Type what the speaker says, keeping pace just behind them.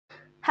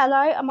Hello,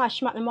 I'm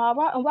Aisha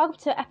McNamara and welcome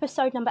to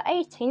episode number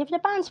 18 of the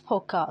Bands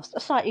podcast, a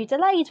slightly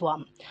delayed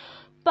one.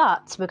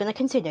 But we're going to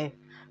continue.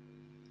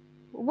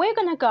 We're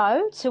going to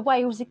go to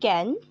Wales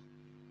again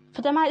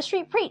for the Manic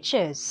Street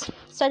Preachers.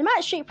 So the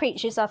Manic Street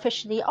Preachers are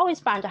officially the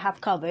oldest band I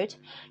have covered.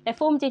 They're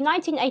formed in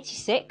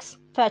 1986,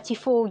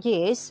 34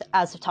 years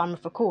as of time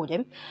of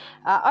recording,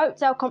 at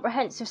Oakdale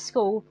Comprehensive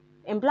School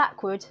in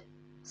Blackwood,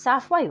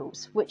 South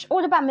Wales, which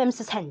all the band members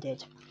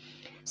attended.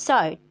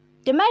 So,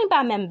 the main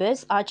band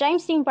members are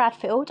James Dean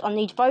Bradfield on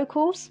lead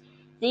vocals,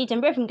 lead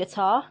and rhythm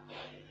guitar,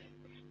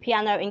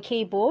 piano and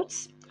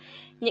keyboards,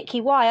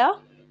 Nicky Wire,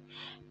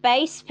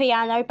 bass,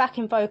 piano,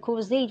 backing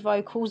vocals, lead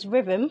vocals,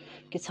 rhythm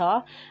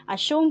guitar, and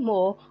Sean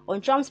Moore on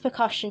drums,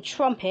 percussion,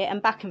 trumpet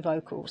and backing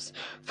vocals.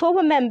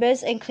 Former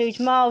members include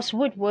Miles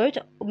Woodward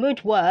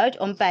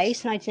on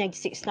bass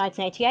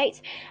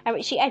 1986-1988 and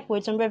Richie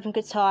Edwards on rhythm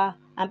guitar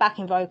and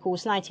backing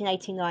vocals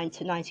 1989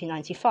 to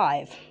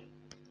 1995.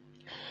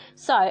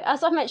 So,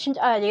 as I mentioned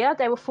earlier,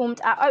 they were formed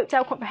at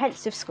Oakdale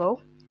Comprehensive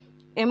School,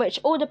 in which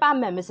all the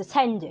band members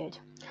attended.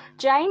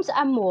 James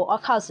and Moore are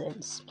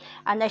cousins,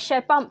 and they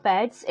shared bunk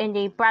beds in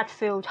the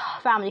Bradfield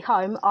family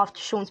home after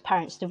Sean's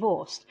parents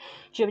divorced.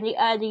 During the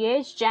early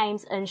years,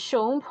 James and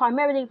Sean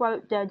primarily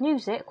wrote the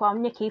music, while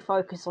Nicky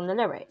focused on the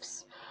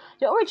lyrics.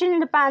 The origin of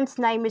the band's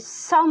name is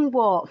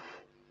somewhat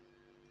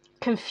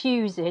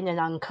confusing and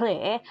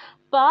unclear,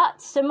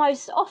 but the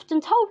most often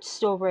told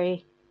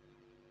story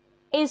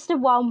is the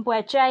one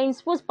where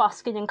James was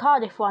busking in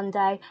Cardiff one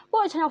day,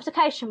 got into an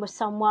altercation with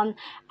someone,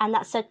 and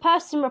that said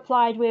person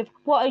replied with,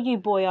 "What are you,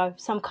 boyo?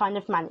 Some kind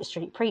of Manic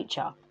Street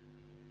preacher."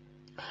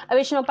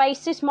 Original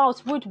bassist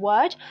Miles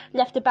Woodward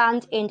left the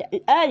band in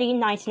early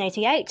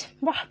 1988,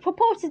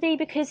 purportedly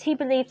because he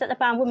believed that the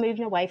band were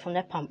moving away from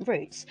their punk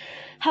roots.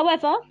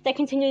 However, they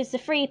continued as a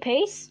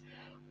three-piece,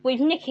 with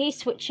Nicky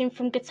switching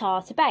from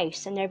guitar to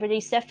bass, and they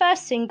released their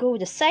first single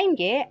the same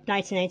year,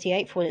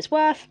 1988 for what it's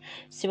worth,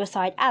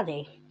 Suicide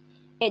Alley.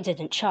 It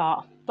didn't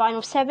chart.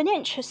 Vinyl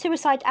 7-inch,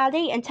 Suicide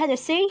Alley and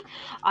Tennessee,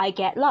 I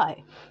Get Low.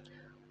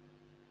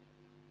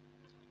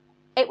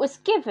 It was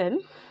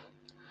given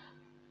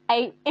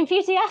an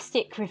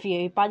enthusiastic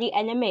review by the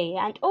NME,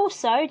 and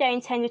also they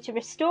intended to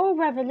restore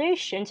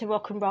revolution to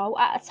rock and roll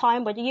at a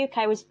time where the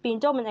UK was being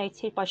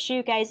dominated by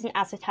shoegaze and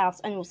acid house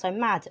and also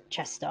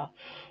Manchester.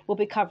 We'll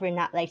be covering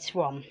that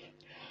later on.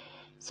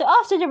 So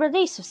after the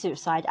release of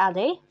Suicide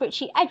Alley,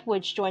 Richie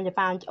Edwards joined the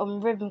band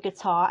on rhythm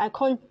guitar and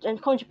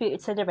contributed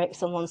to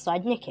lyrics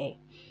alongside Nicky.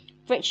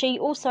 Richie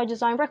also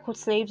designed record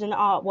sleeves and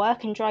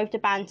artwork and drove the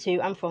band to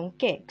and from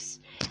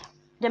gigs.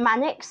 The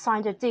Manic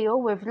signed a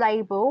deal with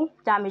label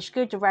Damaged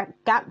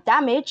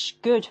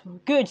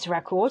Goods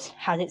Records,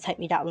 how did it take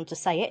me that long to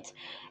say it,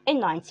 in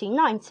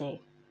 1990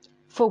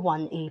 for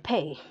one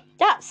EP.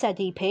 That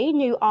said EP,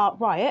 New Art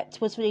Riot,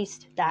 was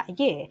released that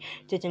year,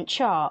 didn't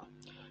chart.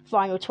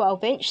 Vinyl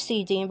 12-inch,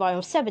 CD and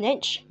vinyl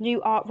 7-inch, New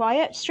Art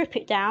Riot, Strip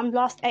It Down,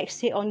 Last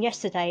Exit on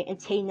Yesterday and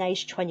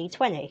Teenage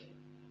 2020.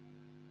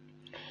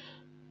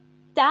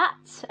 That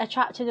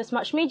attracted as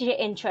much media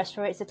interest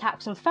for its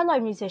attacks on fellow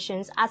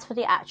musicians as for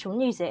the actual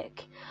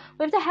music.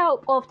 With the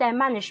help of their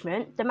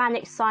management, the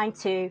Manic signed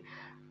to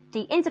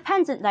the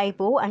independent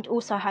label and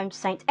also home to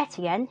St.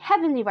 Etienne,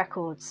 Heavenly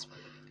Records,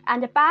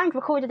 and the band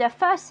recorded their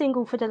first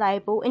single for the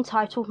label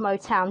entitled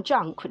Motown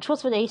Junk, which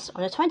was released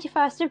on the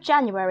 21st of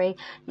January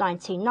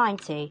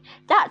 1990.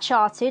 That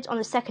charted on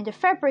the 2nd of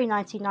February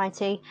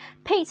 1990,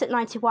 peaked at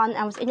 91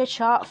 and was in the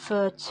chart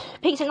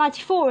peaked at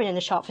 94 and in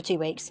the chart for 2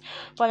 weeks.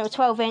 Vinyl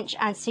 12-inch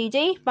and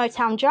CD,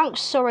 Motown Junk,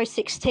 Sorrow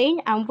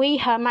 16 and We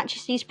Her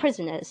Majesty's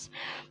Prisoners.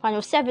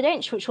 Vinyl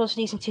 7-inch, which was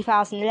released in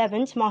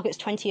 2011 to mark its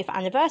 20th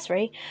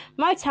anniversary,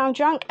 Motown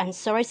Junk and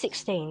Sorrow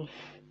 16.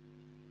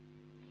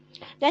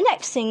 Their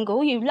next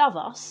single, You Love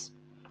Us,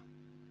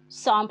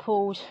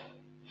 sampled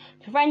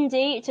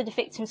Ferendi to the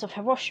victims of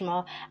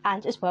Hiroshima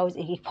and as well as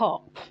Iggy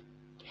Pop.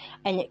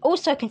 And it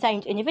also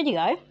contained in the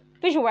video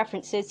visual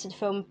references to the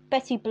film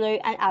Betty Blue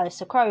and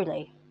Aleister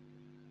Crowley.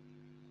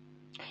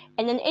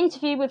 In an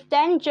interview with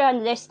then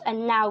journalist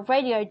and now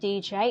radio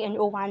DJ and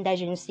all-round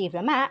legend Steve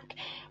Lamacq,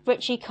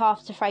 Richie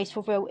carved the phrase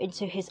for real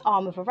into his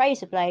arm with a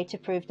razor blade to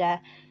prove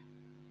their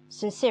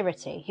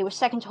sincerity. He was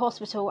taken to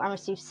hospital and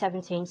received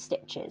 17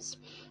 stitches.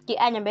 The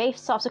NME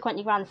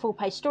subsequently ran a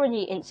full-page story on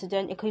the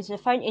incident, including a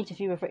phone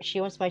interview with Richie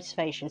on his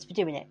motivations for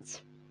doing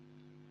it.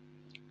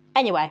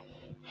 Anyway,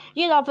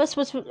 You Love Us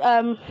was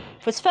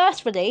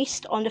first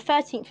released on the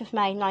 13th of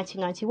May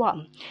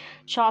 1991,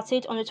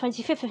 charted on the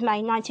 25th of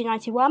May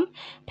 1991,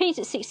 peaked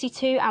at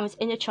 62 and was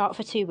in the chart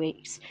for 2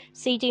 weeks.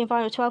 CD and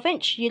vinyl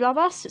 12-inch, You Love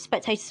Us,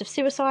 Spectators of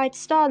Suicide,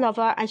 Star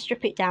Lover and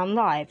Strip It Down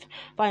Live.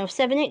 Vinyl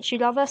 7-inch, You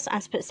Love Us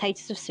and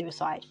Spectators of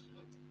Suicide.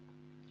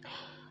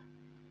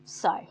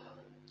 So,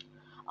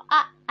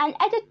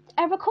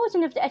 a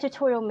recording of the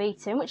editorial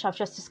meeting, which I've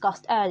just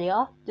discussed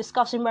earlier,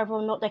 discussing whether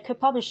or not they could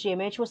publish the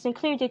image, was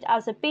included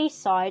as a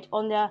B-side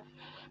on the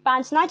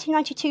band's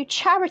 1992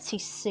 charity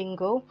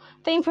single,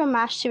 Theme from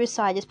MASH,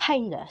 Suicide is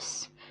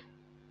Painless,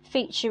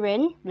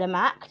 featuring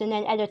Lamacq, the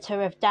then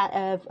editor of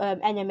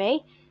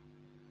NME,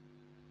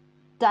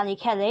 Danny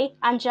Kelly,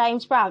 and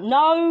James Brown.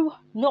 No,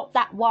 not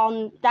that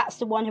one. That's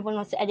the one who went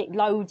on to edit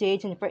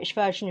Loaded in the British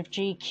version of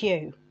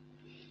GQ.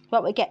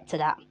 But we'll get to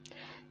that.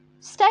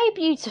 Stay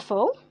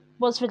Beautiful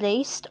was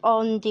released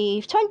on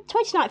the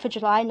 29th of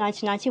July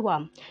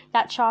 1991.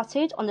 That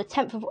charted on the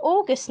 10th of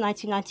August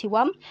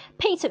 1991,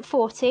 peaked at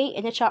 40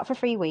 in the chart for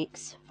 3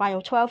 weeks.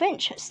 Final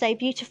 12-inch, Stay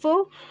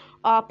Beautiful,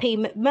 R.P.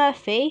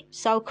 McMurphy,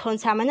 Soul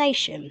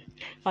Contamination.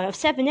 Final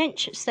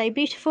 7-inch, Stay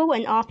Beautiful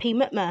and R.P.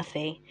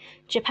 McMurphy.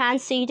 Japan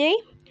CD,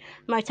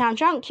 Motown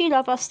Drunk, You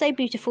Love Us, Stay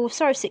Beautiful,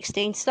 Sorrow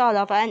 16, Star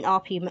Lover and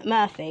R.P.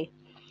 McMurphy.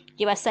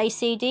 USA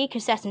CD,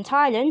 Cassette in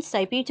Thailand,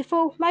 Stay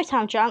Beautiful,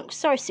 Motown Drunk,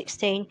 Sorrow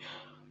 16,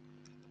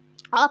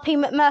 R.P.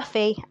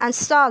 McMurphy and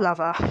Star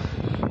Lover.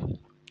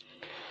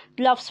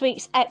 Love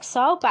Sweet's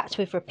Exile, Backed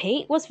with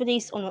Repeat, was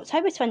released on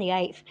October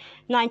 28th,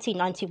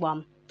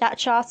 1991. That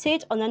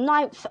charted on the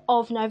 9th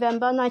of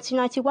November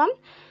 1991.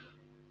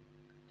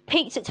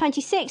 Peaked at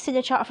 26 in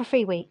the chart for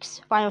 3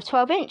 weeks. Final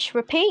 12-inch,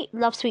 Repeat,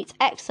 Love Sweet's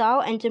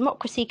Exile and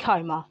Democracy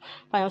Coma.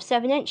 Final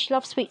 7-inch,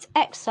 Love Sweet's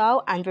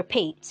Exile and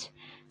Repeat.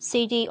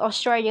 CD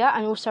Australia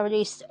and also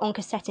released on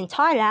cassette in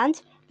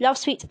Thailand, Love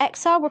Sweet's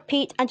Exile,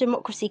 Repeat and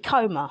Democracy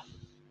Coma.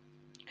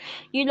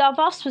 You Love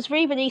Us was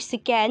re-released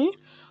again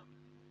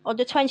on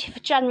the 20th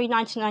of January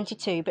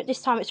 1992, but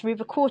this time it's a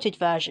re-recorded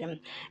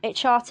version. It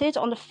charted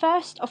on the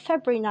 1st of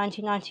February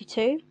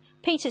 1992,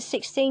 peaked at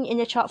 16 in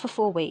the chart for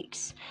 4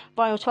 weeks.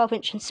 Vinyl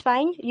 12-inch in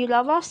Spain, You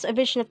Love Us, A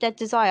Vision of Dead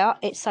Desire,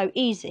 It's So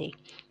Easy.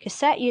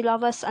 Cassette, You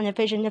Love Us and A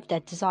Vision of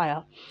Dead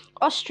Desire.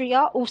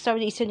 Austria, also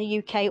released in the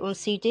UK on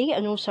CD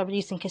and also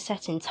released in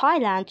cassette in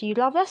Thailand, You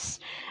Love Us,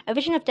 A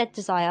Vision of Dead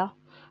Desire.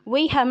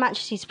 We, Her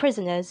Majesty's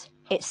Prisoners,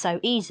 It's So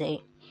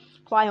Easy.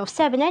 Vinyl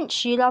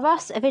 7-inch, You Love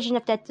Us, A Vision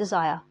of Dead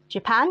Desire.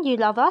 Japan, You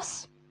Love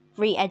Us,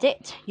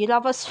 re-edit, You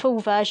Love Us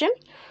full version,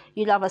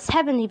 You Love Us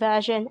heavenly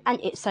version, and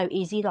It's So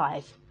Easy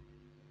live.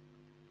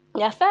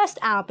 Their first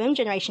album,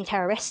 Generation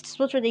Terrorists,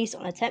 was released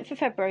on the 10th of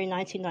February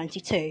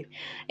 1992.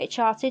 It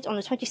charted on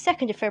the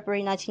 22nd of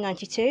February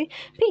 1992,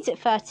 peaked at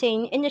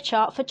 13 in the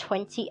chart for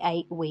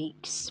 28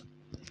 weeks.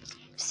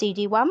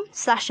 CD1,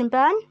 Slash and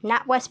Burn,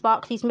 NatWest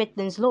Barclays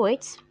Midlands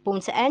Lloyds,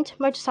 Born to End,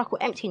 Motorcycle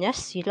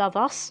Emptiness, You Love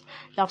Us,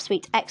 Love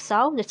Sweet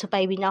Exile, Little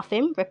Baby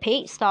Nothing,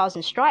 Repeat, Stars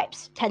and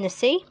Stripes,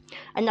 Tennessee,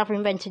 Another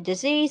Invented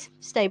Disease,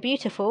 Stay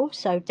Beautiful,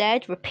 So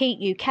Dead,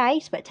 Repeat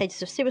UK,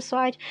 Spectators of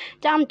Suicide,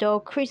 Damn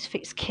Dog,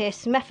 Crucifix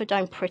Kiss,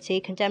 Methadone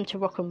Pretty, Condemned to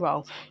Rock and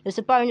Roll. There's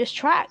a bonus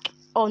track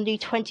on the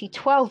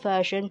 2012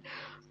 version,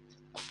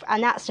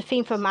 and that's the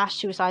theme from MASH,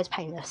 Suicide's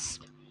Painless.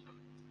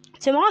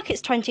 To mark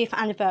its 20th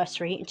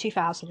anniversary in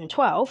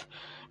 2012,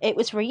 it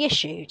was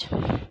reissued.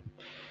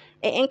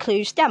 It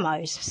includes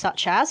demos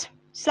such as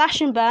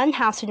Slash and Burn,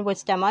 House in the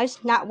Woods demos,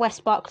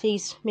 NatWest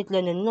Barclays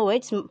Midland and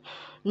Lloyds,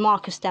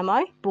 Marcus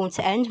demo, Born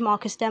to End,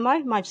 Marcus demo,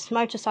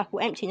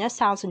 Motorcycle Emptiness,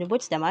 House in the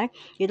Woods demo,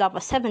 You Love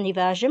Us heavenly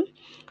version,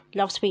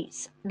 Love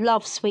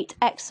Sweet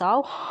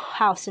Exile,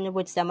 House in the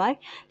Woods demo,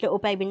 Little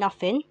Baby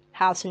Nothing,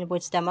 House in the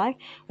Woods demo,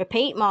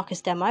 Repeat,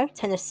 Marcus demo,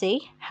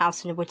 Tennessee,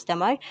 House in the Woods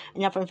demo,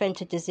 Another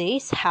Invented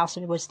Disease, House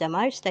in the Woods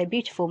demo, Stay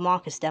Beautiful,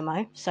 Marcus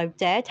demo, So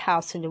Dead,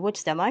 House in the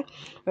Woods demo,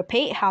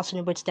 Repeat, House in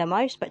the Woods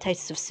demo,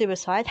 Spectators of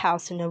Suicide,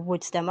 House in the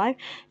Woods demo,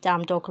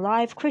 Damn Dog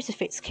Live,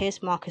 Crucifix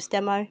Kiss, Marcus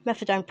demo,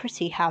 Methadone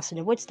Pretty, House in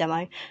the Woods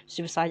demo,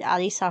 Suicide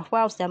Alley, South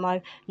Wales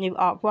demo, New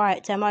Art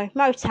Riot demo,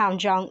 Motown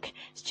Junk,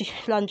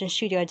 London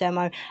Studio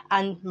demo,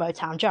 and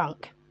Motown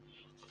Junk.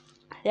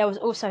 There was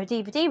also a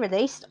DVD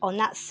released on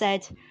that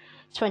said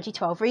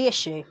 2012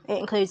 reissue. It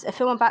includes a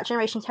film about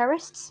Generation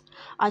Terrorists,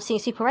 Unseen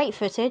Super 8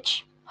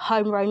 footage,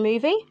 Home Road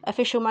movie,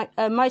 official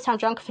Motown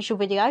Drunk official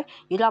video,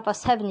 You Love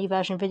Us heavenly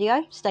version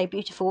video, Stay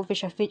Beautiful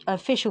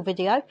official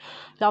video,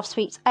 Love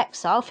Sweet's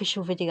Exile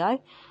official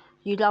video,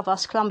 You Love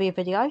Us Columbia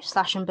video,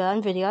 Slash and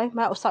Burn video,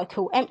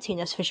 Motorcycle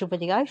Emptiness official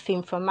video,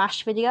 theme from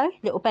MASH video,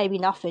 Little Baby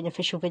Nothing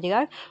official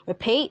video,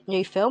 Repeat,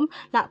 new film,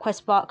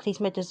 NatWest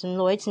Barclays Midlands and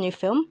Lloyds, new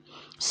film,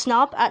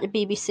 Snub at the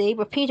BBC,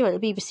 Rapido at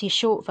the BBC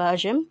short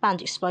version,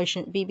 Band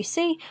Explosion at the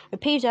BBC,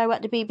 Rapido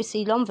at the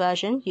BBC long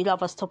version, You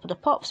Love Us Top of the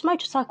Pops,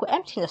 Motorcycle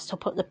Emptiness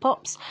Top of the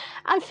Pops,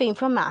 and theme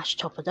from MASH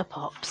Top of the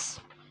Pops.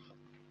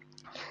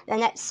 The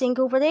next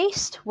single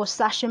released was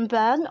Slash and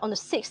Burn on the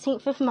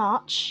 16th of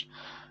March,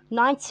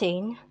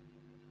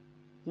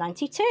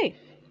 1992.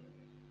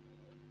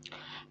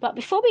 But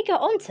before we go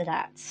on to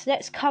that,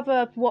 let's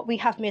cover what we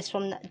have missed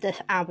from the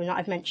album that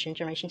I've mentioned,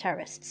 Generation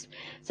Terrorists.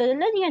 So the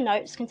liner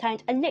notes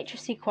contained a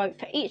literacy quote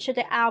for each of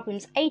the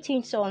album's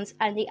 18 songs,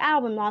 and the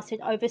album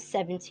lasted over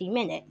 70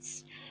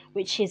 minutes,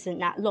 which isn't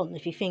that long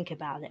if you think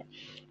about it.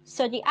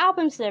 So the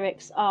album's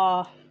lyrics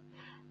are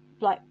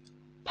like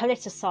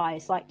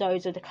politicised, like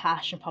those of The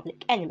Clash and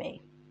Public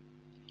Enemy.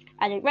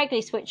 And it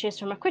regularly switches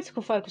from a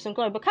critical focus on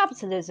global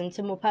capitalism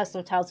to more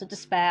personal tales of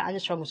despair and the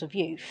struggles of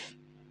youth.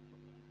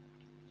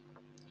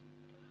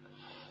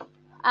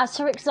 As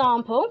for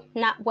example,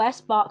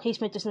 NatWest,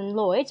 Barclays, Midlands and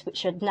Lloyds,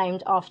 which are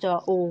named after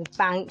all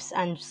banks,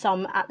 and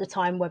some at the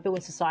time were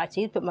building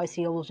societies, but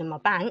mostly all of them are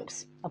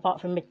banks, apart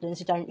from Midlands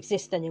who don't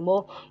exist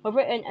anymore, were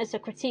written as a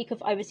critique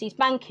of overseas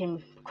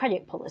banking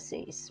credit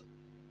policies.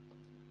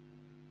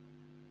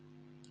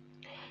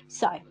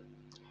 So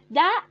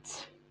that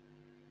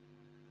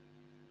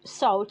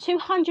sold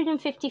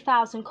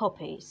 250,000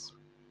 copies.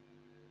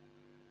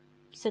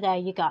 So there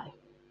you go.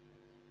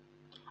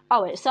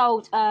 Oh, it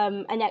sold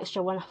an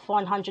extra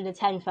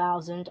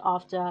 110,000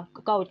 after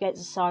Gold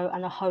Against the Soul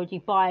and a Holy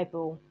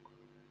Bible.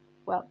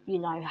 Well, you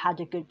know, had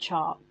a good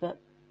chart,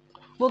 but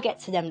we'll get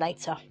to them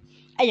later.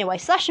 Anyway,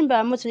 Slash and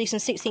Burn was released on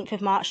 16th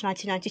of March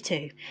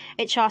 1992.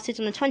 It charted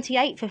on the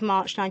 28th of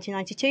March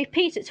 1992,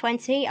 peaked at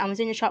 20 and was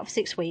in the chart for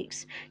 6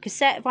 weeks.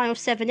 Cassette, vinyl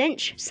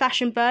 7-inch,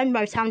 Slash and Burn,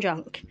 Motown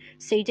Drunk.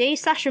 CD,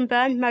 Slash and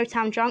Burn,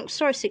 Motown Drunk,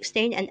 saw a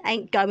 16 and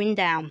Ain't Going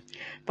Down.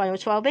 Vinyl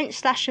 12-inch,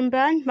 Slash and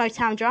Burn,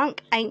 Motown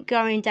Drunk, Ain't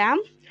Going Down.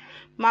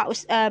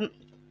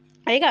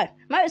 There you go.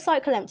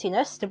 Motorcycle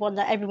Emptiness, the one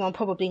that everyone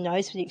probably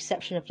knows, with the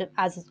exception of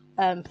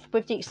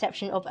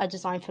A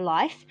Design for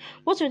Life,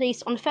 was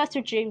released on the 1st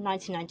of June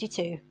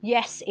 1992.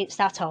 Yes, it's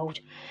that old.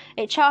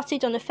 It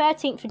charted on the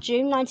 13th of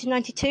June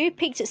 1992,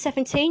 peaked at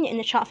 17 in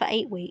the chart for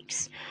 8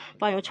 weeks.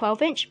 Vinyl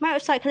 12-inch,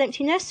 Motorcycle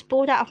Emptiness,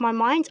 Bored Out of My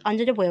Mind,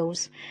 Under the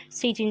Wheels.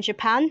 CD in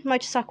Japan,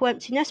 Motorcycle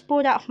Emptiness,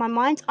 Bored Out of My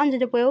Mind, Under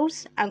the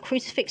Wheels, and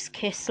Crucifix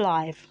Kiss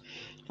Live.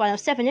 Vinyl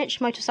 7-inch,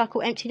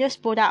 Motorcycle Emptiness,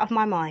 Bored Out of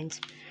My Mind.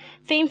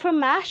 Theme from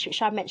MASH,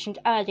 which I mentioned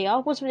earlier,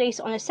 was released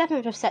on the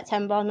 7th of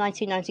September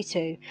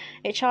 1992.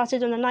 It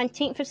charted on the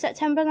 19th of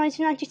September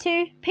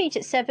 1992, peaked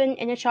at 7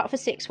 in the chart for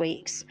 6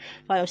 weeks.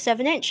 Vinyl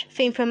 7-inch,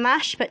 Theme from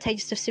MASH,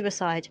 Spectators of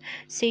Suicide.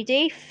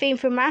 CD, Theme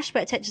from MASH,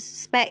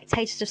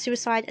 Spectators of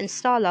Suicide and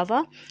Star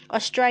Lover.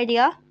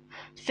 Australia,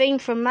 Theme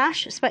from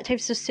MASH,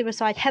 Spectators of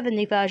Suicide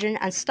Heavenly Version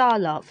and Star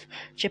Love.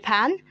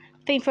 Japan,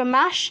 Theme from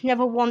MASH,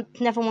 Never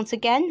Want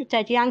Again,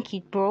 Dead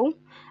Yankee Brawl,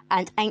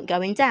 and Ain't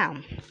Going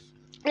Down.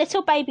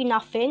 Little Baby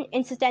Nothing,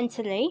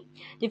 incidentally,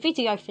 the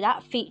video for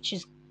that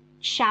features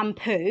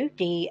Shampoo,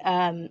 the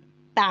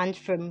band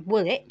from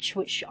Woolwich,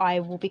 which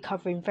I will be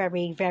covering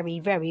very, very,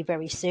 very,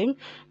 very soon,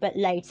 but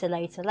later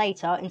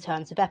in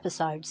terms of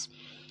episodes.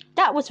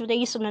 That was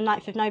released on the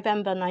 9th of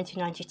November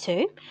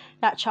 1992.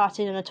 That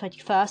charted on the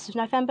 21st of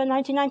November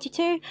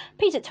 1992,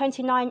 peaked at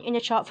 29 in the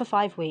chart for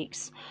 5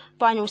 weeks.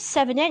 Vinyl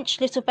 7-inch,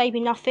 Little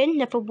Baby Nothing,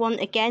 Never Want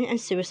Again, and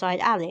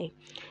Suicide Alley.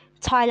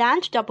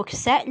 Thailand, double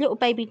cassette, Little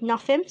Baby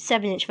Nothing,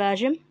 7-inch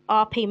version.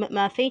 R.P.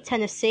 McMurphy,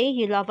 Tennessee,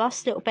 You Love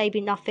Us, Little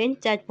Baby Nothing,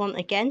 Dead Want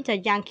Again,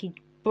 Dead Yankee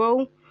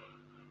Brawl,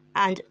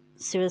 and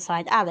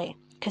Suicide Alley.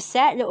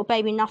 Cassette, Little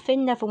Baby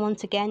Nothing, Never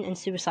Want Again, and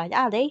Suicide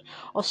Alley.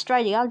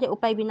 Australia, Little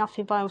Baby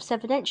Nothing, vinyl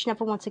 7-inch,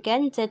 Never Want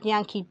Again, Dead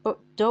Yankee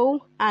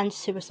Doll, and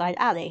Suicide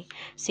Alley.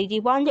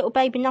 CD1, Little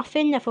Baby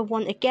Nothing, Never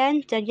Want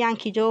Again, Dead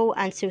Yankee Doll,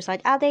 and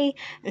Suicide Alley.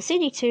 And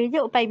CD2,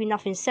 Little Baby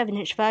Nothing,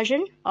 7-inch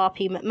version,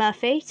 R.P.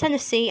 McMurphy,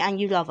 Tennessee, and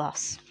You Love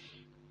Us.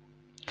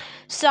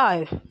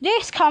 So,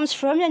 this comes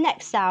from the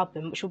next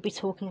album, which we'll be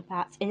talking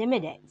about in a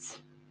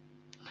minute.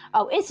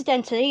 Oh,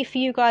 incidentally, for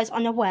you guys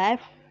unaware,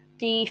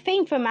 the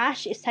theme for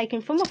MASH is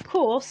taken from, of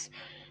course,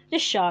 the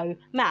show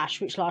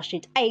MASH, which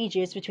lasted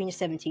ages between the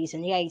 70s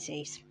and the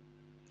 80s.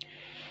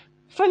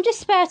 From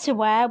Despair to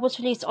Where was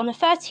released on the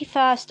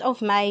 31st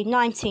of May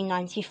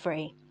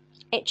 1993.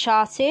 It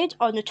charted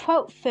on the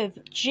 12th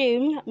of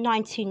June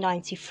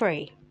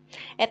 1993.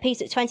 It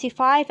peaked at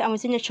 25 and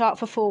was in the chart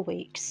for 4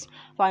 weeks.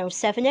 Vinyl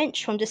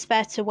 7-inch, From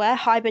Despair to Where,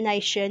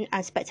 Hibernation,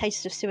 and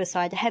Spectators of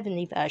Suicide, the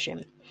Heavenly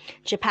Version.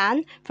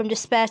 Japan, From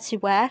Despair to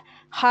Where,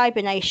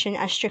 Hibernation,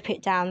 and Strip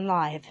It Down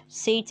Live.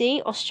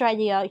 CD,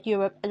 Australia,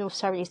 Europe, and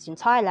also released in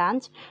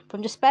Thailand.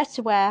 From Despair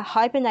to Where,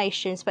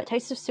 Hibernation,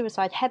 Spectators of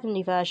Suicide,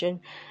 Heavenly Version,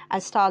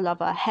 and Star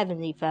Lover,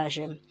 Heavenly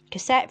Version.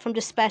 Cassette, From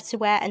Despair to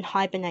Where, and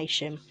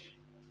Hibernation.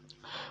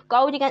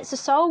 Gold Against the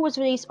Soul was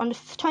released on the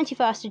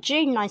 21st of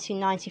June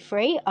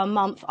 1993, a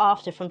month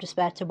after From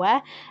Despair to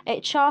Where.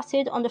 It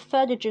charted on the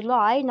 3rd of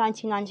July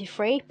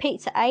 1993,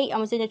 peaked at 8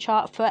 and was in the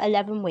chart for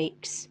 11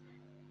 weeks.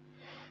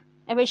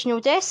 Original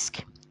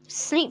disc,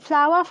 Sleep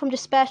Flower, From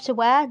Despair to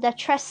Where, La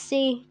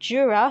Tressie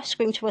Jura,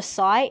 Scream to a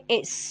Sigh.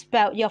 It's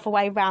spelt the other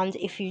way round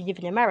if you live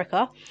in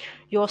America.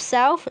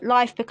 Yourself,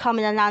 Life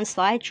Becoming a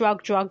Landslide,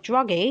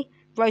 Druggy,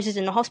 Roses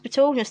in the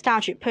Hospital,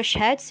 Nostalgic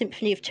Pushhead,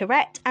 Symphony of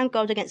Tourette, and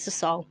Gold Against the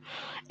Soul.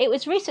 It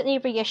was recently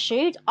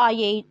reissued,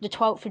 i.e. the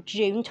 12th of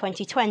June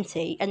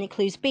 2020, and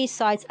includes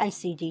B-sides and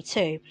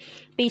CD2.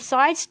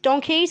 B-sides,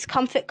 Donkeys,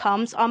 Comfort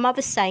Comes, Our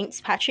Mother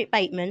Saints, Patrick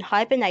Bateman,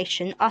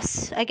 Hibernation,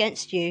 Us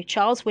Against You,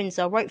 Charles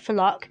Windsor, Rope for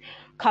Luck,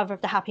 cover of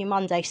the Happy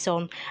Monday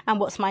song, and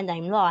What's My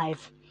Name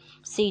Live.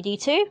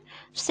 CD2,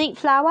 Sleep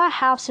Flower,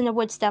 House in the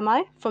Woods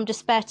demo, From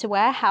Despair to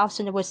Where, House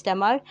in the Woods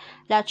demo,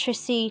 La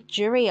Tressie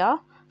Jura,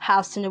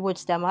 House in the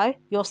Woods demo,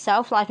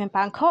 Yourself, Live in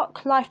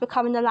Bangkok, Life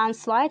Becoming a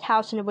Landslide,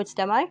 House in the Woods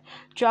demo,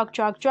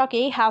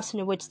 Druggy, House in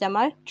the Woods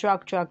demo,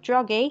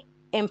 Druggy,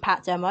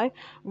 Impact demo,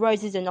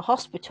 Roses in the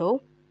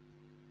Hospital,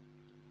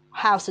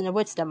 House in the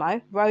Woods demo,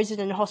 Roses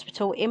in the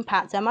Hospital,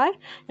 Impact demo,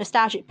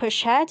 Nostalgic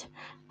Pushhead,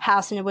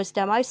 House in the Woods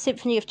demo,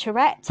 Symphony of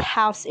Tourette,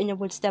 House in the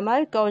Woods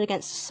demo, Gold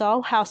Against the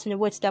Soul, House in the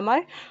Woods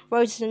demo,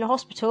 Roses in the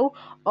Hospital,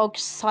 Og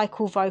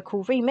Cycle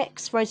Vocal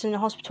Remix, Roses in the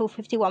Hospital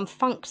 51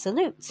 Funk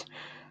Salute,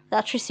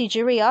 La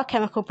Tricigeria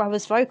Chemical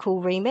Brothers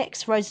Vocal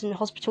Remix, Roses in the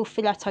Hospital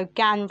Filetto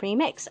Gan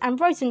Remix, and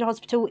Roses in the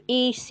Hospital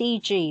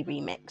ECG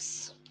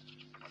Remix.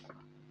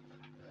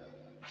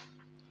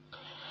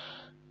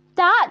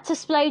 That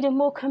displayed a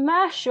more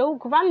commercial,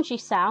 grungy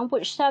sound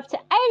which served to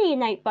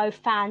alienate both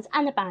fans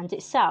and the band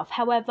itself.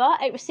 However,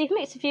 it received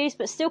mixed reviews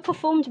but still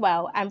performed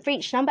well and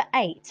reached number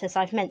 8, as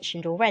I've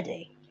mentioned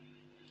already.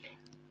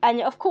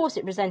 And of course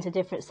it presents a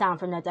different sound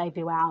from their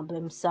debut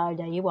album, so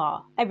there you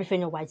are.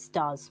 Everything always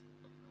does.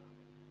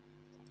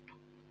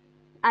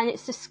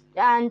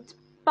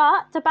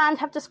 But the band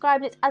have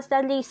described it as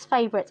their least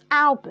favourite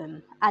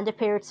album, and the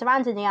period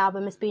surrounding the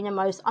album has been the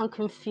most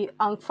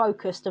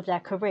unfocused of their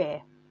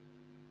career.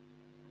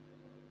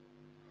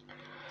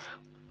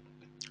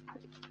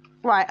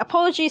 Right,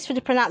 apologies for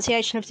the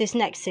pronunciation of this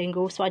next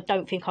single, so I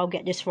don't think I'll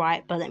get this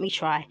right, but let me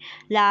try.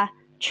 La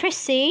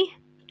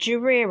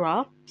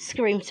Tricigeria,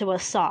 Scream to a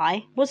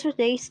Sigh, was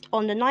released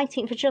on the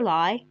 19th of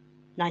July,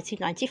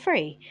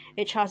 1993.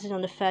 It charted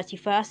on the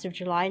 31st of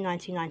July,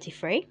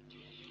 1993.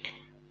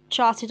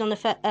 Charted on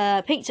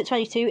the peaked at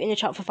 22 in the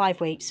chart for 5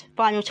 weeks.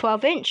 Vinyl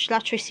 12-inch, La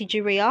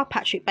Tricigeria,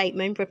 Patrick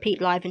Bateman, Repeat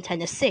Live in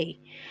Tennessee.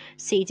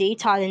 CD,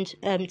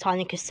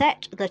 Thailand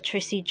cassette, La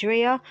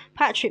Tricigeria,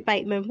 Patrick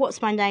Bateman,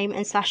 What's My Name,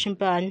 and Slash and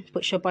Burn,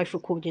 which are both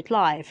recorded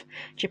live.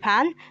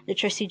 Japan, La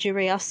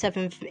Tricigeria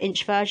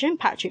 7-inch version,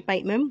 Patrick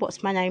Bateman,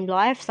 What's My Name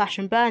live, Slash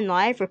and Burn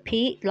live,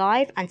 Repeat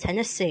live, and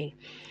Tennessee.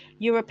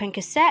 European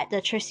cassette, La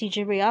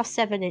Tricigeria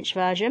 7-inch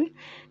version,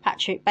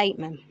 Patrick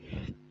Bateman.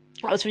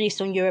 That was released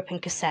on European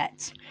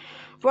cassette.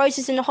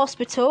 Roses in the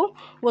Hospital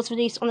was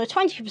released on the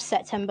 20th of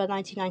September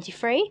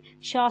 1993,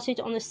 charted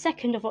on the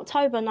 2nd of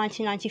October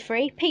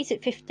 1993, peaked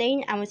at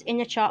 15 and was in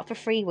the chart for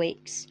 3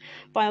 weeks.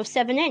 Vinyl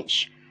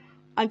 7-inch,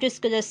 I'm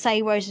just going to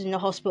say Roses in the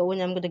Hospital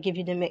and I'm going to give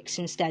you the mix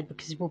instead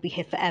because we'll be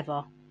here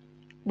forever.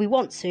 We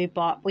want to,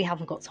 but we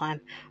haven't got time.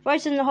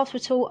 Roses in the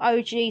Hospital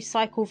OG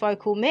Cycle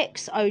Vocal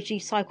Mix, OG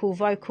Cycle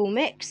Vocal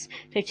Mix,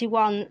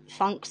 51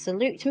 Funk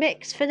Salute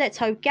Mix,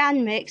 Filetto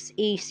Gan Mix,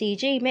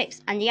 ECG Mix,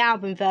 and the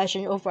album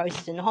version of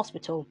Roses in the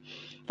Hospital.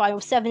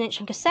 Vinyl 7-inch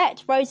and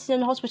cassette, Roses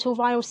in the Hospital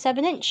Vinyl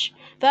 7-inch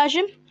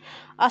version,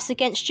 Us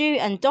Against You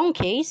and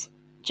Donkeys,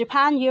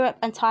 Japan, Europe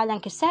and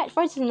Thailand cassette,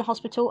 Roses in the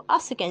Hospital,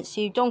 Us Against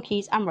You,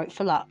 Donkeys and Rope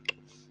for Luck.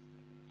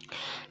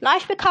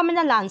 Life Becoming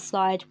a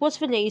Landslide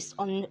was released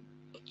on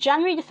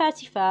January the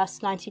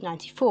 31st,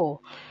 1994.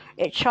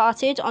 It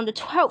charted on the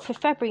 12th of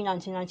February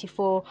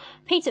 1994,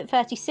 peaked at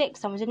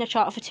 36 and was in the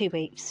chart for 2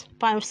 weeks.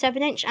 Vinyl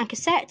 7-inch and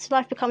cassette,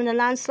 Life Becoming a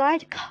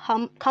Landslide,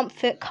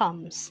 Comfort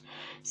Comes.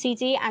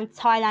 CD and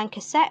Thailand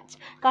cassette,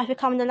 Life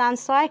Becoming a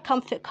Landslide,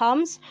 Comfort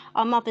Comes,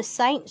 Our Mother's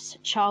Saints,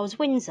 Charles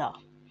Windsor.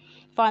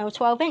 Vinyl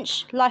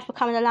 12-inch, Life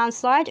Becoming a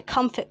Landslide,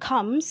 Comfort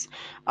Comes,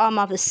 Our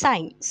Mother's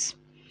Saints.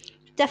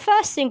 Their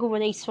first single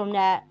release from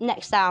their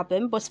next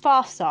album was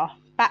Faster,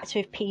 Backed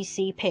with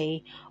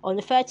PCP, on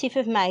the 30th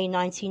of May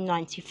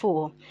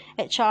 1994.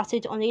 It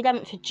charted on the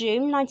 11th of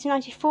June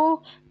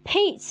 1994,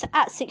 peaked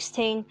at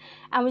 16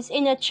 and was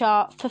in a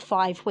chart for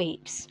 5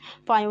 weeks.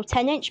 Vinyl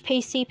 10-inch,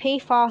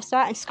 PCP, Faster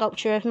and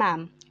Sculpture of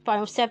Man.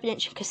 Vinyl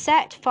 7-inch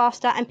cassette,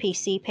 Faster and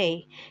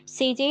PCP.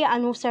 CD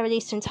and also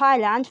released in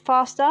Thailand,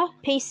 Faster,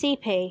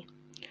 PCP.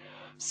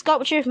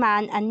 Sculpture of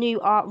Man and New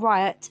Art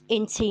Riot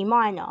in T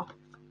minor.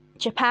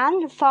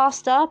 Japan,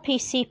 Faster,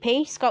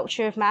 PCP,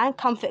 Sculpture of Man,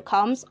 Comfort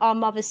Comes, Our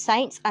Mother's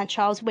Saints, and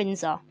Charles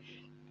Windsor.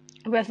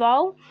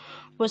 Revol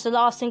was the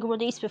last single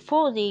released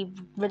before the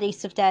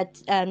release of their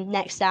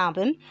next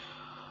album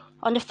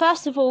on the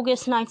 1st of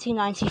August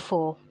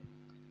 1994.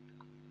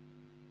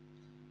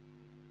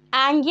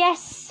 And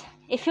yes,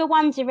 if you're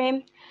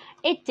wondering,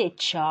 it did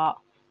chart.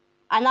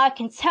 And I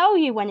can tell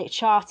you when it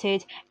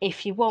charted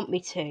if you want me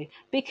to,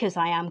 because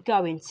I am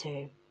going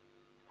to.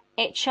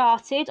 It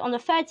charted on the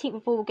 13th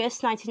of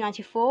August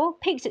 1994,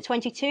 peaked at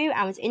 22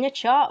 and was in the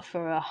chart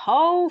for a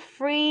whole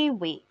 3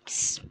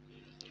 weeks.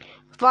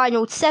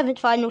 Vinyl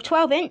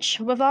 12-inch,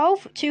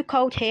 Revolve, Too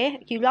Cold Here,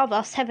 You Love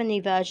Us, Heavenly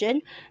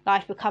Version,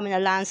 Life Becoming a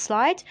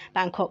Landslide,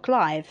 Bangkok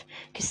Live.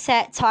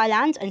 Cassette,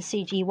 Thailand and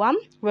CD1,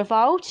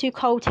 Revolve, Too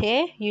Cold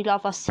Here, You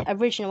Love Us,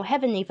 Original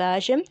Heavenly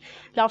Version,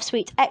 Love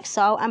Sweet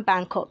Exile and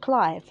Bangkok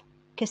Live.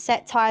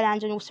 Cassette,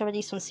 Thailand and also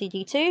released on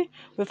CD2,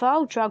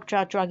 Revolve,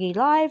 Druggy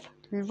Live,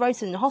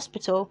 Roses in the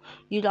Hospital,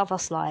 You Love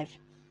Us Live.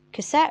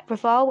 Cassette,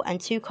 Revol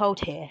and Too Cold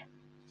Here.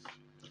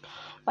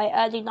 By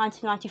early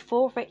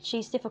 1994,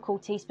 Ritchie's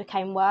difficulties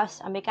became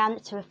worse and began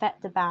to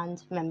affect the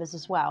band members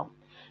as well.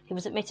 He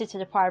was admitted to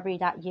the Priory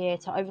that year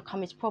to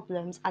overcome his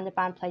problems, and the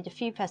band played a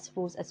few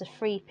festivals as a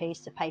free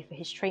piece to pay for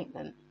his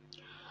treatment.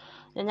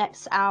 The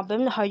next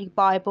album, The Holy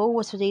Bible,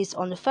 was released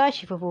on the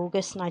 30th of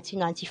August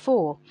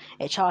 1994.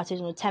 It charted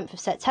on the 10th of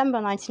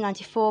September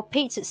 1994,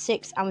 peaked at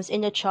 6 and was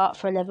in the chart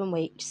for 11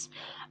 weeks.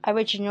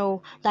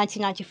 Original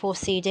 1994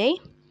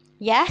 CD.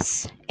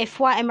 Yes, if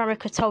white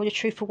America told the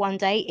truth for one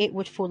day, it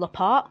would fall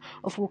apart.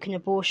 Of Walking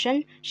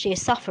Abortion, She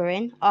Is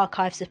Suffering,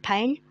 Archives of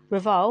Pain,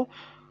 Revol,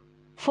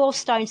 4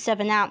 Stone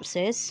 7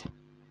 Ounces,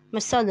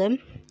 Musulum,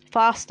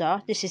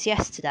 Faster, This Is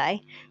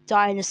Yesterday,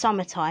 Die in the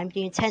Summertime,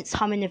 The Intense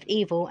Humming of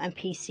Evil, and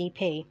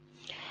PCP.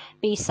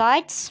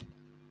 B-sides: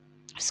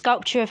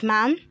 Sculpture of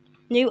Man,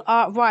 New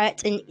Art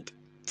Riot in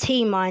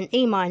E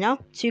minor,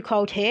 Too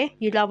Cold Here,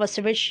 You Love Us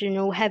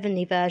original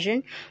heavenly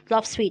version,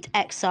 Love Sweet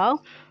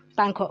Exile,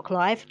 Bangkok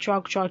Live,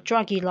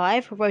 Druggy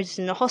Live, Roses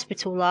in the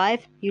Hospital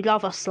Live, You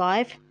Love Us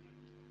Live,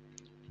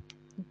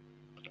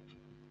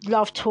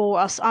 Love Tore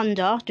Us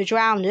Under, The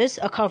Drowners,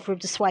 a cover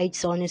of the Suede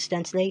song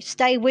incidentally,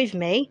 Stay With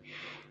Me,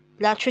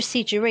 La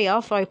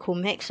Tricideria vocal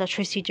mix, La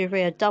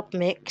Tricideria dub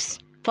mix,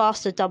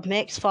 Faster dub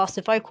mix,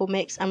 Faster vocal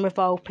mix, and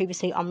Revolve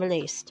previously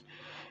unreleased.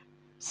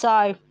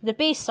 So the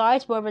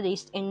B-sides were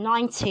released in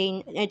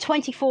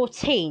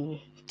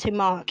 2014 to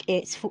mark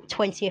its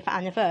 20th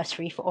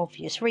anniversary for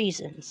obvious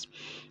reasons.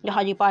 The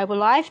Holy Bible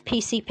Live,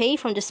 PCP,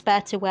 From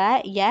Despair to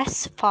Where,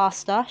 Yes,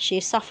 Faster, She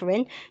Is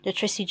Suffering, The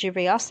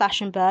Tricideria,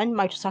 Slash and Burn,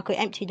 Motorcycle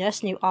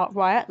Emptiness, New Art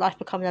Riot, Life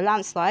Becoming a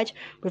Landslide,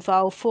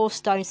 Revolve, 4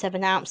 Stone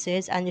 7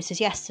 Ounces, and This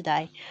Is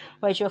Yesterday.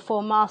 Radio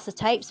 4 Master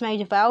Tapes, Made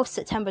of Valve,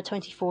 September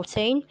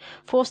 2014,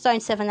 4 Stone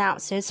 7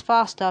 Ounces,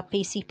 Faster,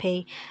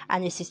 PCP,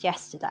 and This Is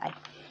Yesterday.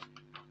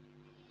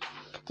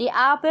 The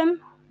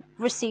album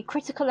received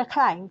critical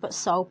acclaim but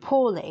sold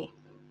poorly.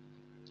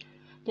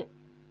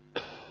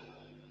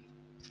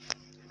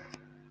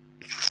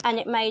 And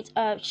it made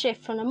a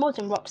shift from the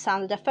modern rock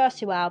sound of their first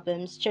 2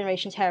 albums,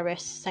 Generation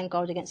Terrorists and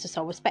Gold Against the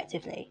Soul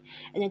respectively.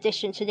 In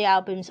addition to the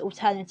album's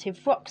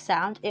alternative rock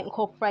sound, it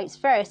incorporates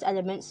various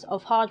elements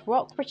of hard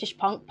rock, British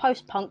punk,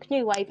 post-punk,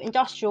 new wave,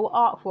 industrial,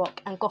 art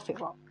rock and gothic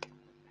rock.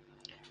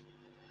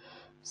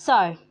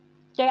 So,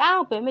 the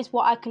album is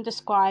what I can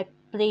describe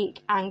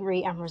bleak,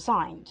 angry and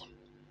resigned.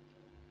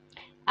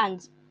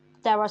 And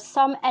there are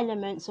some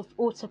elements of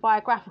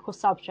autobiographical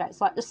subjects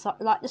like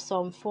the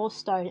song 4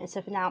 Stone and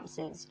 7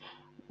 Ounces,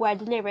 where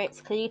the lyrics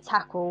clearly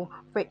tackle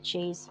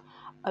Ritchie's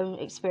own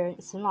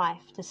experience in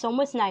life. The song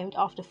was named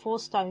after 4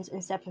 stones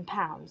and 7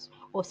 pounds,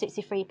 or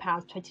 63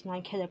 pounds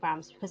 29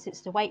 kilograms, because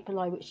it's the weight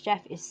below which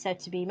death is said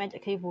to be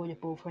medically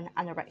avoidable for an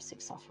anorexic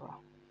sufferer.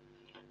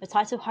 The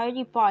title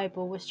Holy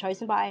Bible was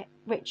chosen by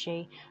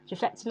Ritchie to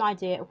reflect an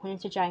idea, according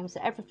to James,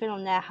 that everything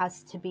on there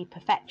has to be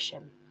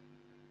perfection.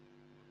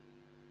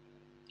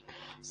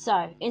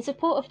 So, in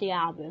support of the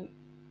album,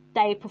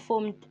 they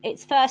performed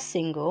its first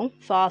single,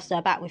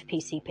 Faster, Back with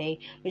PCP,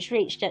 which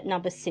reached at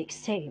number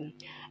 16.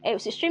 It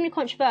was extremely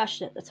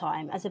controversial at the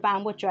time, as the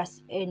band were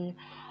dressed in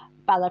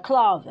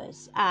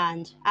balaclavas,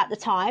 and at the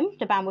time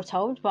the band were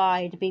told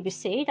by the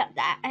BBC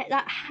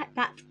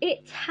that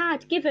it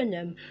had given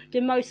them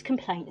the most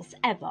complaints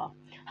ever.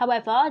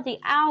 However, the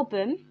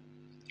album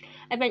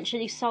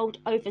eventually sold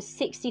over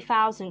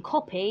 60,000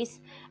 copies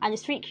and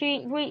is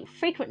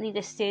frequently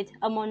listed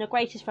among the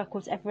greatest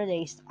records ever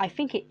released. I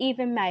think it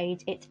even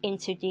made it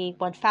into the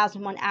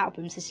 1001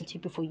 albums listened to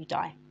before you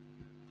die.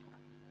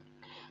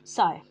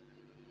 So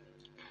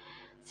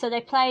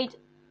they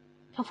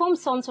performed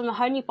songs from the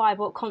Holy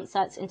Bible at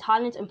concerts in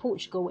Thailand and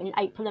Portugal in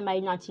April and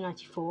May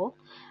 1994,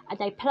 and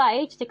they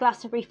played the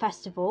Glastonbury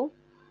Festival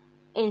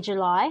in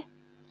July,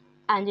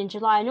 and in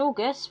July and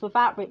August,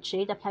 without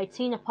Ritchie, they played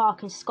Tina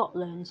Park in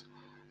Scotland,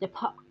 the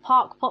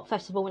Park Pop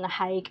Festival in The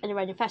Hague, and the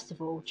Reading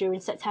Festival. During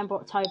September,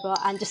 October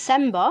and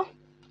December,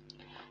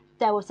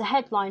 there was a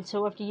headline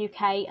tour of the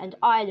UK and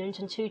Ireland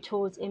and 2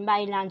 tours in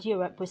mainland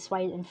Europe with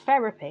Sway and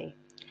Therapy.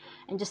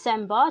 In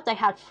December, they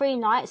had 3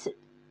 nights at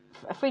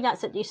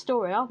the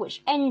Astoria,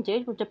 which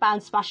ended with the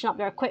band smashing up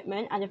their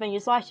equipment and the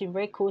venue's lighting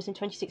rig causing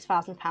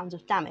 £26,000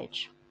 of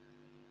damage.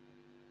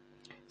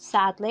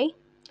 Sadly,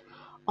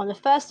 on the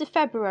 1st of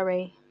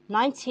February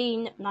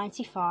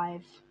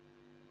 1995,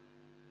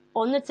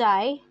 on the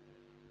day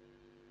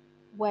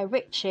where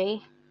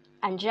Ritchie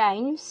and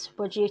James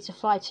were due to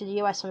fly to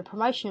the US on a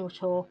promotional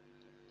tour,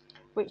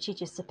 Ritchie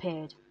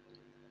disappeared.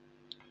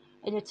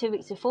 In the 2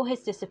 weeks before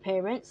his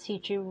disappearance,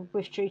 he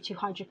withdrew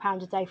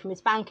 £200 a day from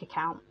his bank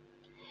account.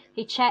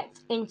 He checked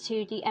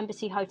into the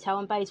Embassy Hotel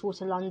in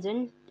Bayswater,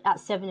 London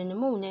at 7 in the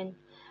morning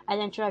and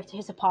then drove to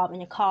his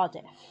apartment in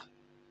Cardiff.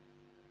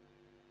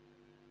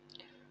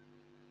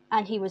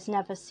 And he was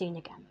never seen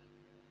again.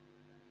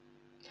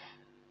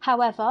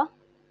 However,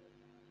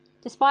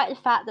 despite the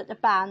fact that the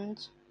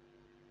band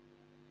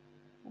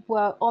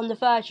were on the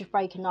verge of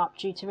breaking up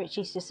due to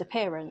Ritchie's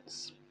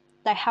disappearance,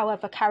 they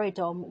however carried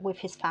on with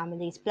his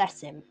family's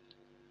blessing.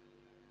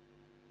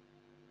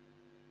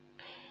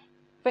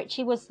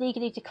 Ritchie was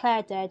legally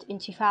declared dead in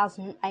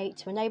 2008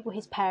 to enable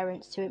his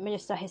parents to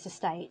administer his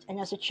estate, and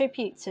as a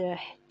tribute to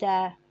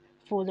their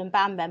fallen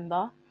band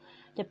member,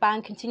 the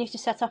band continues to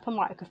set up a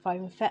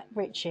microphone for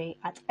Ritchie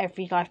at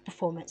every live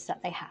performance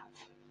that they have.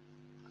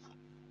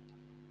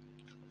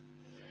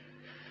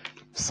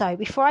 So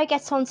before I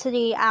get onto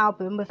the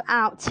album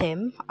without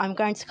Tim, I'm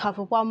going to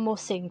cover one more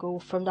single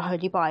from the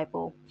Holy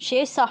Bible. She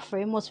Is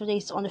Suffering was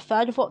released on the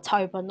 3rd of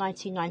October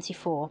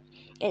 1994.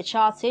 It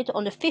charted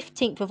on the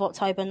 15th of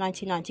October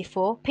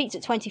 1994, peaked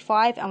at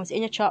 25 and was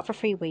in the chart for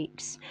 3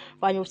 weeks.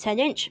 Vinyl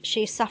 10-inch,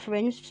 She Is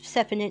Suffering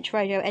 7-inch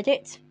radio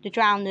edit, The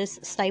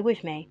Drowners, Stay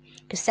With Me.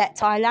 Cassette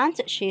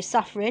Thailand, She Is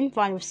Suffering,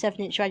 vinyl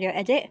 7-inch radio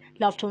edit,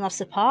 Love Torn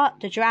Us Apart,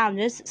 The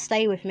Drowners,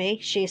 Stay With Me,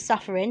 She Is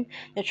Suffering,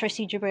 The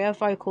Tricideria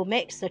vocal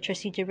mix, The Tricideria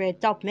Tracy DeReer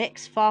dub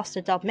mix,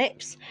 Faster dub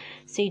mix.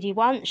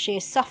 CD1, She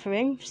Is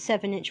Suffering,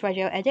 7-inch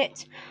radio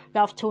edit.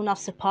 Love Torn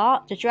Us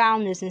Apart, The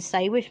Drowners and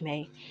Stay With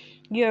Me.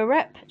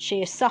 Europe,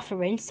 She Is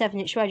Suffering,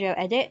 7-inch radio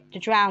edit. The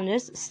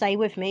Drowners, Stay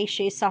With Me,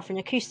 She Is Suffering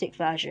acoustic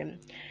version.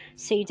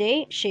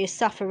 CD, She Is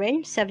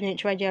Suffering,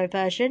 7-inch radio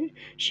version,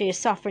 She Is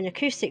Suffering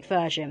acoustic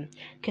version.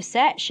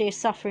 Cassette, She Is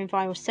Suffering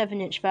vinyl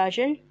 7-inch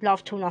version,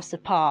 Love Torn Us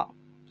Apart.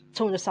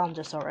 Torn Us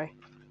Under, sorry.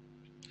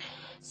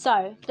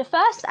 So, the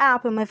first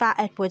album without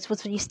Edwards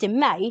was released in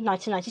May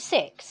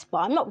 1996, but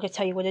I'm not going to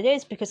tell you what it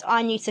is because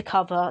I need to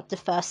cover the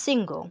first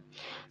single.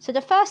 So,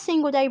 the first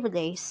single they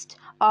released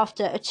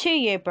after a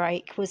 2-year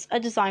break was A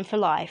Design for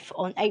Life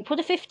on April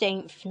the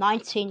 15th,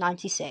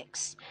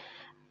 1996.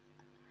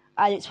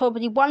 And it's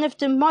probably one of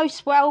the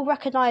most well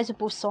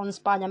recognisable songs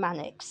by the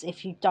Manics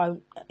if you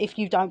don't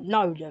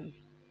know them.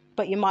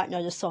 But you might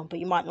know the song, but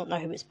you might not know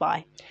who it's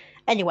by.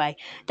 Anyway,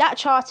 that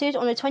charted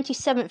on the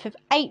 27th of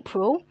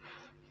April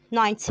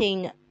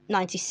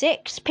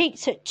 1996,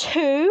 peaked at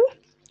 2.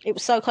 It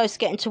was so close to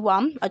getting to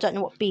 1. I don't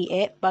know what beat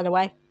it, by the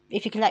way.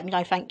 If you can let me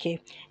know, thank you.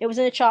 It was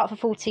in the chart for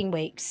 14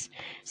 weeks.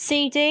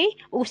 CD,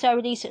 also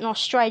released in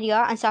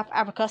Australia and South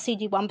Africa,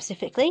 CD1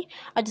 specifically.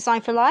 A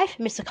Design for Life,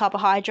 Mr.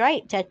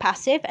 Carbohydrate, Dead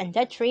Passive, and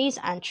Dead Trees,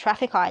 and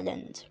Traffic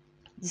Island.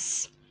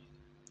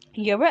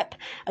 Europe,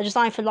 A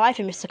Design for Life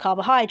and Mr.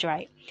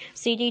 Carbohydrate.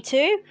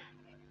 CD2,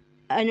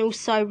 and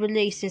also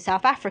released in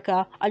South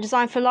Africa, A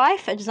Design for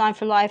Life,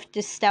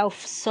 the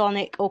Stealth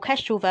Sonic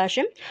Orchestral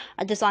version,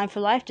 A Design for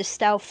Life, the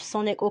Stealth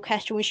Sonic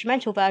Orchestral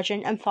Instrumental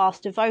version, and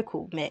Faster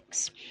Vocal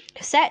Mix.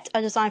 Cassette,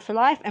 A Design for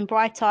Life, and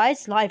Bright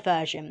Eyes live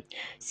version.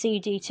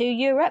 CD2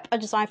 Europe, A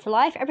Design for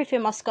Life,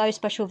 Everything Must Go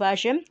special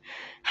version.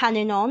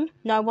 Hanging On,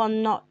 No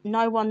One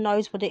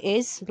Knows What It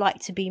Is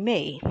Like to Be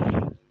Me.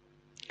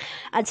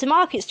 And to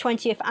mark its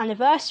 20th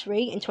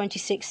anniversary in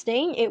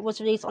 2016, it was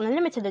released on a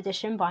limited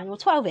edition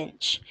vinyl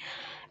 12-inch.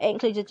 It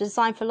included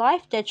Design for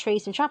Life, Dead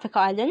Trees and Traffic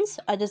Islands,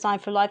 A Design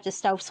for Life, the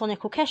Stealth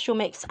Sonic Orchestral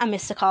Mix, and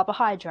Mr.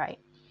 Carbohydrate.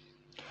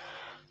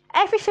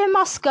 Everything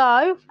Must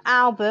Go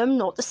album,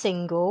 not the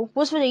single,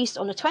 was released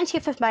on the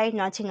 20th of May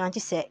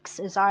 1996,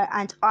 as I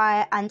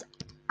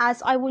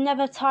will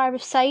never tire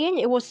of saying,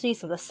 it was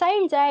released on the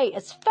same day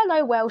as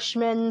fellow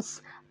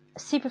Welshman's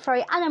Super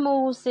Furry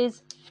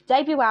Animals'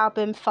 debut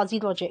album Fuzzy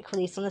Logic,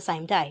 released on the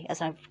same day,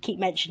 as I keep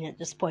mentioning at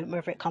this point,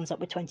 whether it comes up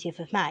with 20th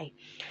of May.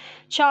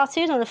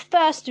 Charted on the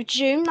 1st of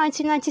June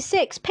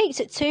 1996,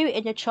 peaked at 2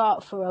 in the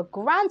chart for a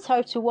grand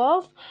total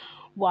of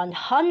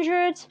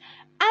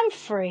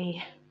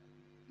 103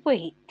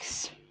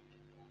 weeks.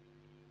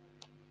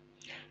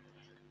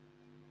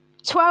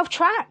 12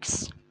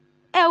 tracks.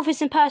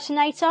 Elvis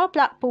Impersonator,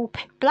 Blackpool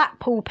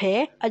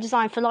Pier, A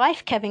Design for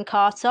Life, Kevin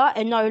Carter,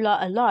 Enola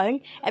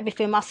Alone,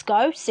 Everything Must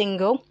Go,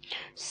 single.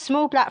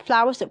 Small Black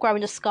Flowers That Grow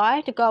in the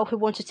Sky, The Girl Who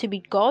Wanted to Be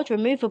God,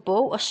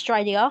 Removable,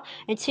 Australia,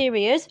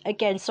 Interiors,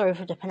 again sorry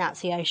for the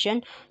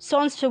pronunciation,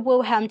 Songs for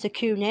Wilhelm de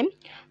Kooning,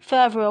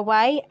 Further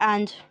Away,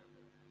 and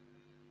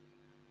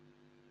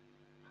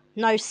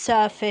No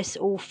Surface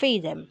or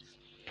Feeling.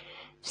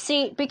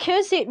 See,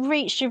 because it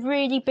reached a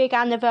really big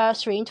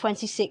anniversary in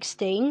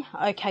 2016,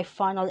 okay,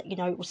 fine, I'll let you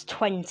know it was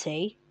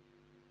 20,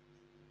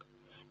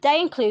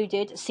 they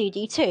included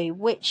CD2,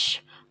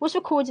 which was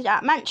recorded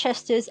at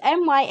Manchester's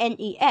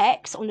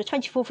MYNEX on the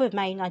 24th of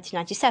May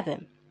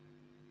 1997.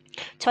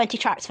 20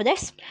 tracks for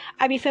this.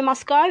 Everything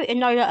Must Go,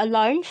 Enola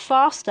Alone,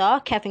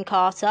 Faster, Kevin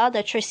Carter,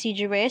 The Tracy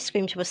DeReer,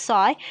 Scream to a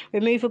Sigh,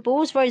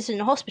 Removables, Roses in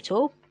the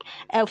Hospital,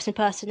 Elvis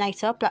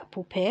Impersonator,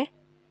 Blackpool Pier,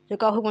 The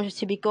Girl Who Wanted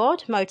to Be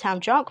God, Motown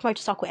Junk,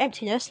 Motorcycle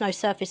Emptiness, No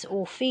Surface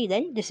or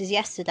Feeling, This Is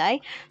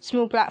Yesterday,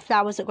 Small Black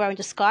Flowers That Grow in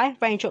the Sky,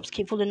 Raindrops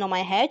Keep Falling on My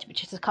Head,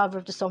 which is a cover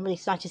of the song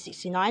released in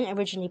 1969,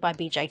 originally by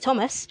B.J.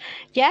 Thomas,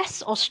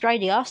 Yes,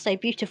 Australia, Stay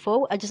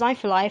Beautiful, A Design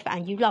for Life,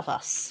 and You Love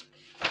Us.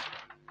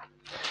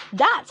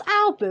 That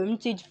album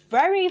did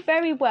very,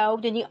 very well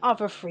than the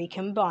other three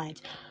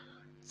combined,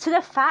 to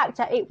the fact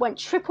that it went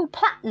triple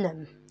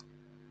platinum.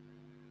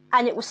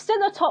 And it was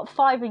still a top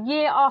 5 a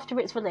year after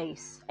its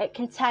release. It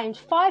contained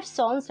 5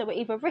 songs that were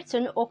either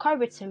written or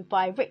co-written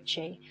by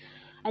Ritchie.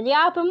 And the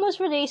album was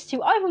released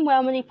to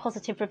overwhelmingly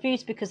positive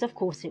reviews because of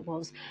course it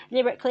was.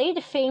 Lyrically, the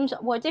themes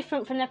were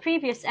different from their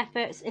previous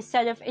efforts.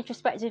 Instead of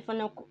introspective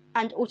and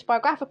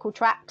autobiographical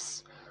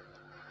tracks,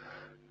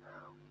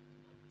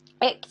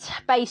 it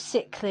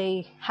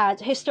basically had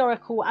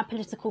historical and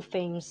political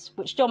themes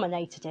which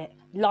dominated it,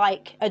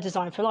 like A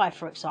Design for Life,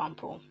 for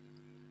example.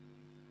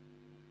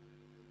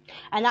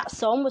 And that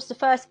song was the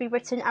first to be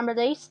written and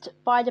released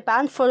by the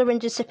band following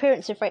the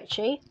disappearance of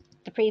Ritchie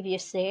the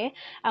previous year,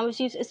 and was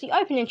used as the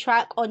opening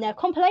track on their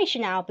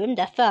compilation album,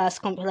 their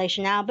first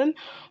compilation album,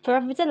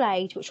 Forever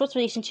Delayed, which was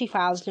released in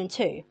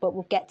 2002, but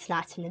we'll get to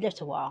that in a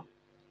little while.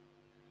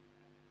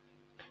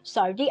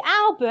 So, the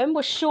album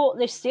was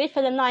shortlisted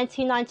for the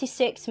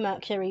 1996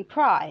 Mercury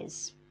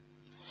Prize.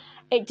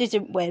 It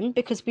didn't win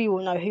because we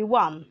all know who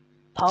won.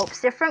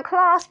 Pulp's different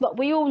class, but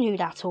we all knew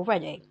that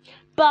already.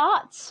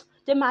 But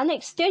the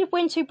Manics did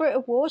win 2 Brit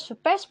Awards for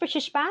Best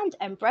British Band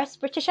and Best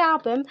British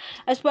Album,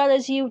 as well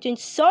as yielding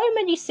so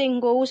many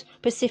singles,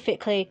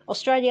 specifically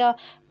Australia,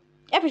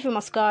 Everything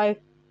Must Go,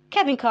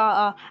 Kevin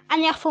Carter,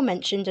 and the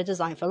aforementioned A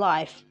Design for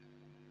Life.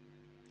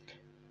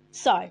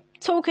 So,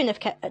 talking of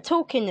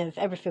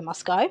Everything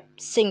Must Go,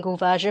 single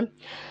version,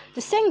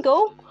 the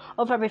single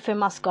of Everything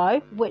Must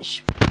Go,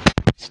 which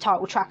is the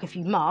title track If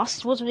You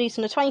Must, was released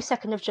on the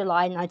 22nd of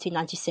July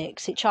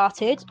 1996. It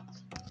charted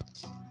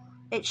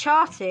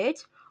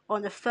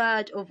on the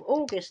 3rd of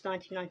August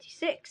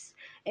 1996.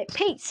 It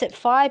peaked at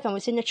 5 and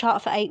was in the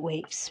chart for 8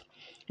 weeks.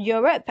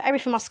 Europe,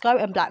 Everything Must Go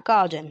and Black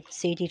Garden.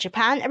 CD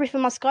Japan,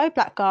 Everything Must Go,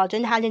 Black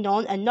Garden, Hanging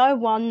On, and No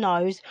One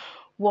Knows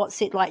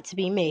What's It Like to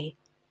Be Me.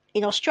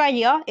 In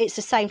Australia, it's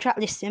the same track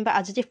listing but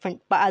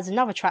adds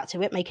another track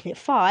to it, making it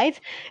 5.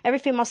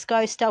 Everything Must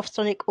Go Stealth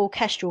Sonic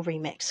Orchestral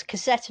Remix.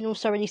 Cassette and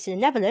also released in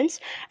the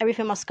Netherlands.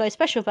 Everything Must Go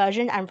Special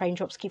Version and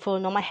Raindrops Keep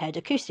Falling on My Head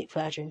acoustic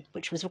version,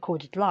 which was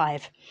recorded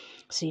live.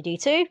 CD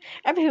 2.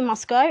 Everything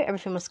Must Go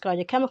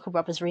The Chemical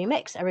Brothers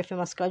Remix. Everything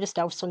Must Go The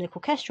Stealth Sonic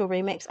Orchestral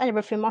Remix. And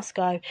Everything Must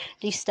Go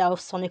The Stealth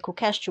Sonic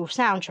Orchestral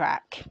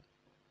Soundtrack.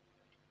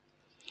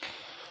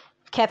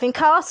 Kevin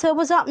Carter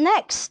was up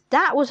next.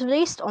 That was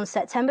released on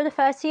September the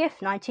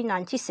 30th,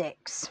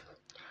 1996.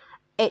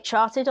 It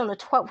charted on the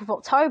 12th of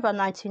October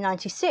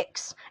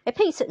 1996. It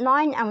peaked at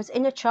 9 and was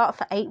in the chart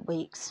for 8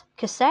 weeks.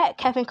 Cassette,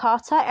 Kevin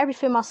Carter,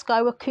 Everything Must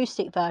Go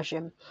acoustic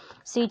version.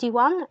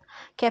 CD1,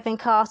 Kevin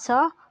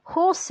Carter,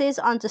 Horses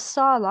Under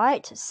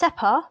Starlight,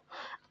 Seppa,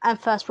 and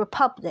First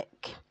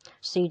Republic.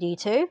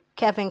 CD2,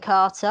 Kevin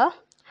Carter,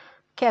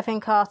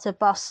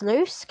 Bust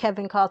Loose,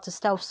 Kevin Carter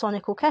Stealth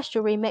Sonic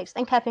Orchestral Remix,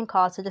 and Kevin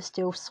Carter The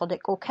Stealth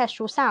Sonic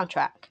Orchestral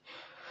Soundtrack.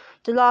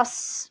 The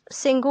last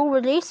single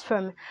released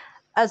from,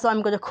 as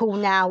I'm going to call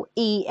now,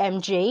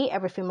 EMG,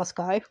 Everything Must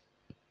Go,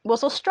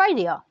 was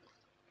Australia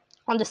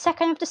on the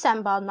 2nd of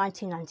December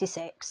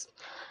 1996.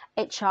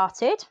 It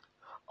charted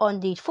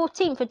on the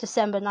 14th of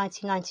December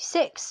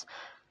 1996,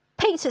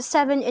 peaked at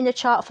 7 in the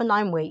chart for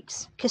 9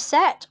 weeks.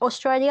 Cassette,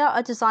 Australia,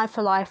 A Design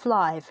for Life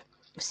Live.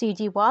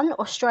 CD1,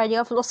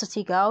 Australia,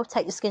 Velocity Girl,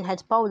 Take the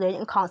Skinheads Bowling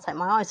and Can't Take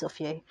My Eyes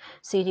Off You.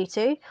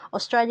 CD2,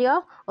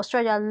 Australia,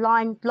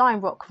 Line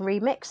Rock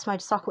Remix,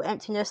 Motorcycle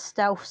Emptiness,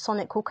 Stealth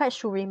Sonic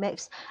Orchestral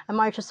Remix, and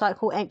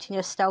Motorcycle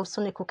Emptiness, Stealth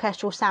Sonic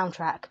Orchestral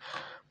Soundtrack.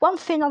 One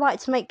thing I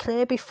like to make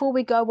clear before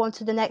we go on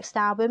to the next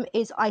album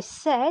is I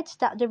said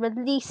that the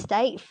release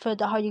date for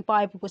the Holy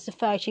Bible was the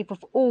 30th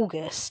of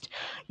August.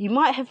 You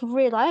might have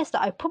realised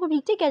that I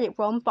probably did get it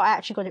wrong, but I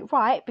actually got it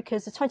right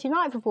because the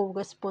 29th of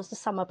August was the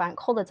summer bank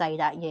holiday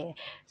that year.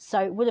 So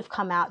it would have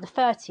come out the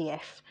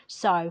 30th.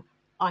 So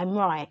I'm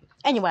right.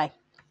 Anyway,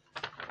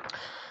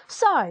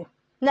 so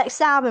next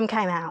album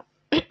came out.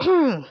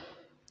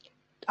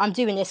 I'm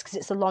doing this because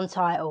it's a long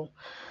title.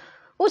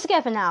 All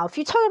together now, If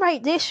You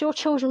Tolerate This, Your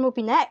Children Will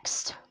Be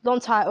Next, long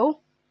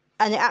title,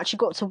 and it actually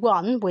got to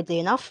 1, weirdly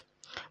enough,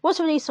 was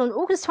released on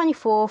August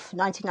 24th,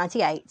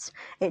 1998.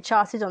 It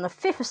charted on the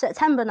 5th of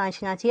September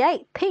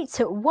 1998,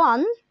 peaked at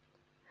 1.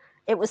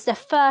 It was their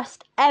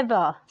first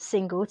ever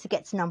single to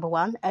get to number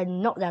 1,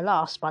 and not their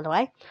last, by the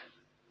way.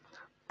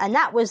 And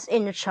that was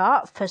in the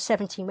chart for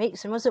 17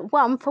 weeks and was at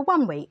 1 for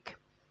 1 week.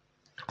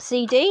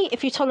 CD,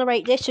 If You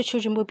Tolerate This, Your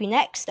Children Will Be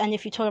Next, and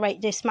If You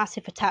Tolerate This,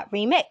 Massive Attack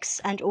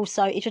Remix, and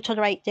also If You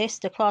Tolerate This,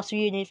 The Class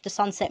Reunion of the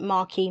Sunset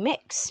Marquee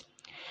Mix.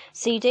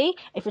 CD,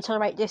 If You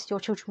Tolerate This, Your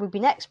Children Will Be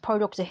Next,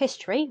 Prologue to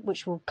History,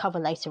 which we'll cover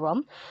later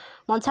on.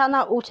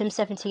 Montana, Autumn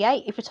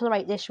 78, If You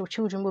Tolerate This, Your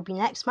Children Will Be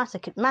Next,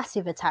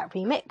 Massive Attack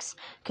Remix.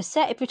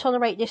 Cassette, If You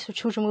Tolerate This, Your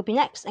Children Will Be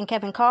Next, and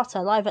Kevin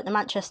Carter, live at the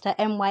Manchester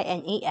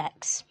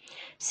NYNEX.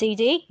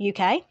 CD,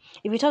 UK,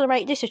 If You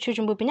Tolerate This, Your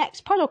Children Will Be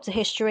Next, Prologue to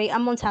History,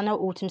 and Montana,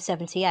 Autumn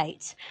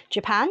 78.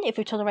 Japan, If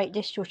You Tolerate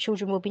This, Your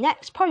Children Will Be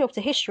Next, Prologue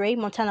to History,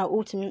 Montana,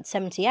 Autumn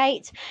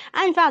 78,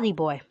 and Valley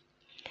Boy.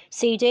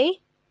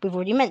 CD, we've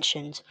already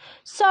mentioned.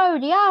 So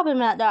the album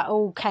that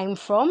all came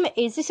from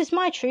is This Is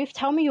My Truth,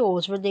 Tell Me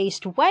Yours,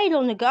 released way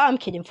long ago, I'm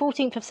kidding,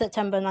 14th of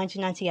September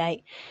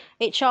 1998.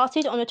 It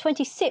charted on the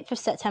 26th of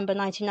September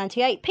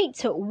 1998,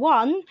 peaked at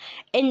 1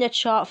 in the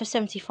chart for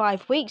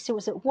 75 weeks. It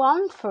was at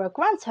 1 for a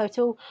grand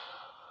total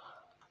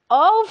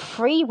of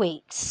 3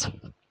 weeks.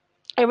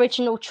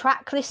 Original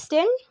track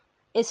listing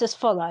is as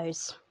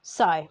follows.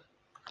 So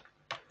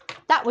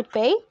that would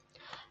be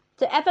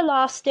The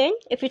Everlasting,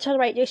 If You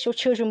Tolerate This, Your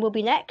Children Will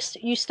Be Next,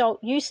 You Stole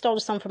the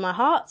Sun From My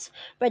Heart,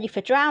 Ready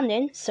for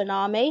Drowning,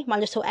 Tsunami, My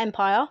Little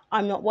Empire,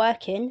 I'm Not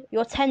Working,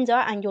 You're Tender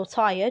and You're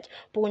Tired,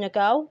 Born a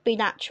Girl, Be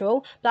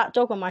Natural, Black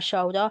Dog on My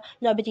Shoulder,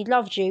 Nobody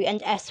Loved You,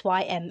 and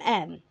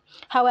SYMM.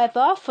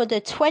 However, for the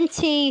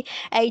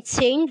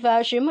 2018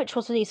 version, which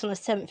was released on the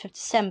 7th of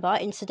December,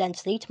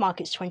 incidentally, to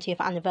mark its 20th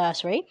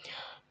anniversary,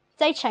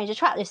 they changed the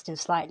track listing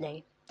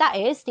slightly. That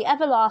is, The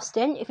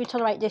Everlasting, If You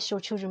Tolerate This, Your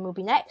Children Will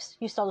Be Next,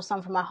 You Stole the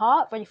Sun From My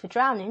Heart, Ready for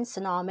Drowning,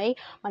 Tsunami,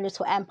 My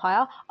Little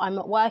Empire, I'm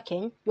Not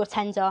Working, You're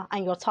Tender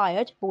and You're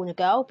Tired, Born a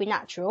Girl, Be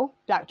Natural,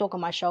 Black Dog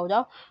on My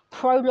Shoulder,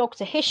 Prologue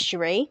to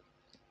History,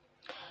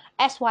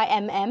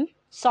 SYMM,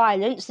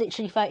 Silence,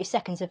 literally 30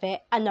 seconds of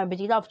it, and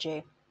Nobody Loved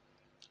You.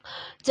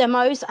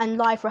 Demos and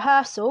live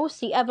rehearsals.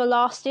 The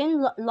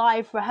Everlasting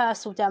live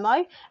rehearsal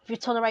demo. If you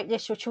tolerate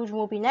this, your children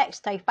will be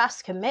next. Dave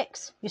Baskin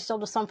mix. You Stole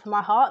the Sun from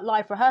My Heart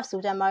live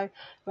rehearsal demo.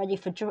 Ready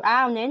for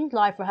Drowning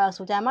live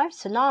rehearsal demo.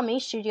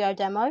 Tsunami studio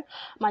demo.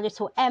 My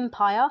Little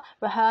Empire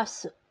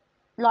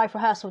live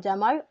rehearsal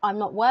demo. I'm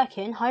Not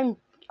Working home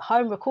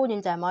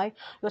recording demo.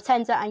 Your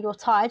Tender and Your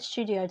Tired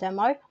studio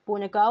demo.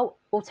 Born a Girl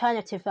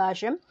alternative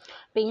version.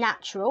 Be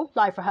Natural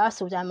live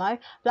rehearsal demo.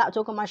 Black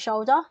Dog on My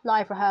Shoulder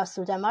live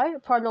rehearsal demo.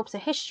 Prologue to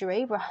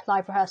History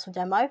live rehearsal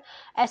demo.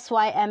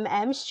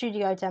 SYMM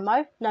studio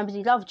demo.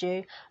 Nobody Loved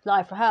You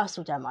live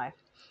rehearsal demo.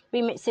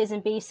 Remixes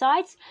and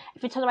B-sides.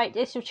 If you tolerate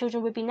this, your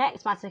children will be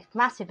next.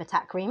 Massive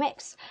Attack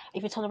remix.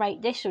 If you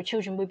tolerate this, your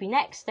children will be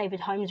next.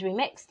 David Holmes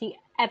remix. The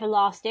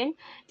Everlasting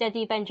Dead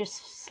the Avengers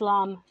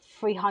Slam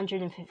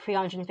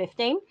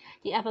 315.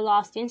 The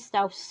Everlasting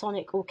Stealth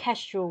Sonic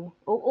Orchestra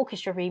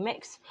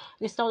remix.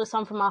 You Stole the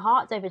Sun from My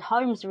Heart David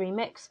Holmes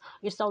remix.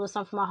 You Stole the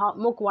Sun from My Heart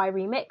Mogwai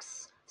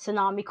remix.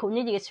 Tsunami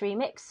Cornelius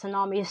remix,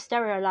 Tsunami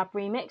Stereolab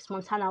remix,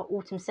 Montana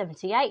Autumn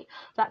 78,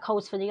 Black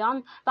Holes for the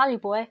Young, Valley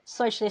Boy,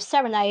 Socialist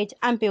Serenade,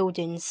 and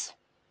Buildings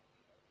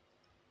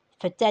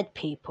for Dead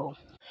People.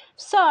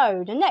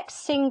 So the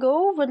next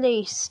single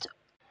released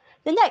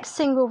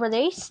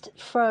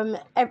from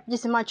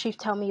This Is My Truth,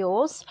 Tell Me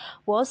Yours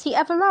was The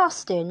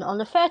Everlasting on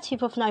the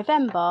 30th of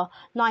November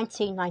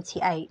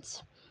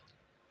 1998.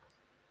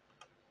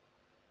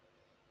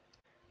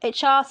 It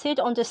charted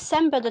on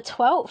December the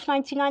 12th,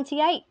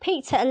 1998,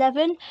 peaked at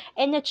 11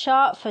 in the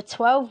chart for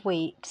 12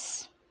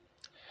 weeks.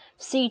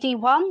 CD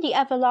 1, The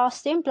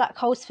Everlasting, Black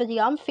Holes for the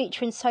Young,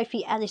 featuring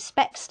Sophie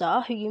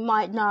Ellis-Bextor, who you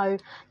might know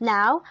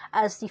now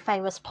as the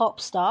famous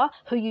pop star,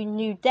 who you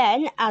knew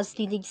then as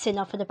the lead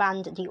singer for the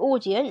band The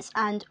Audience,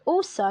 and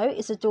also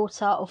is the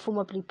daughter of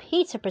former Blue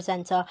Peter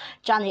presenter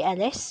Janet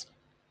Ellis.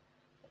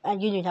 And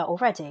you knew that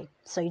already,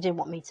 so you didn't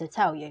want me to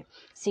tell you.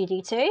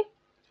 CD 2,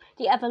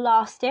 The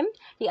Everlasting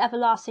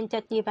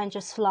Dead the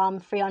Avengers Slam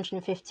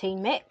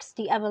 315 mix,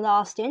 The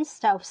Everlasting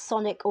Stealth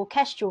Sonic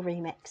Orchestral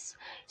remix,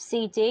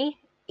 CD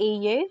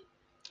EU,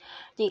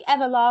 The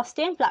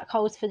Everlasting Black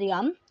Holes for the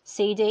Young,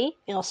 CD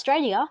in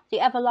Australia, The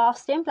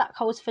Everlasting Black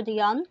Holes for the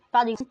Young,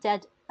 Valley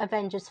Dead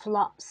Avengers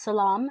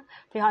Salam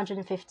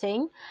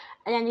 315,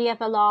 and then The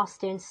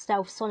Everlasting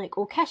Stealth Sonic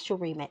Orchestral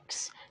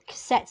remix,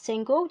 cassette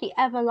single, The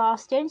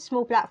Everlasting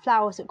Small Black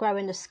Flowers That Grow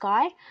in the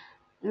Sky,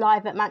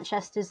 live at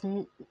Manchester's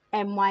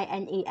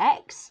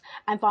NYNEX,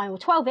 and vinyl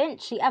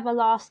 12-inch, The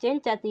Everlasting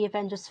Dead the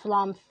Avengers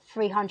Salam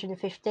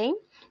 315,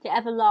 The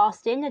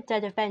Everlasting The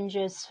Dead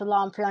Avengers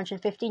Salam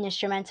 315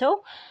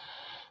 instrumental,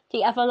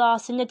 The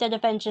Everlasting The Dead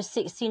Avengers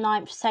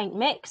 69th Saint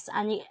mix,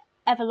 and The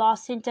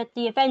Everlasting Dead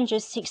the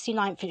Avengers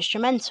 69th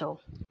instrumental.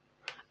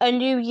 A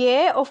new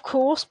year, of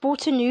course,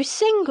 brought a new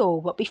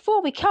single, but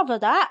before we cover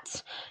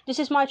that, This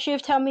Is My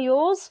Truth, Tell Me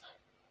Yours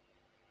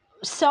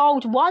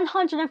sold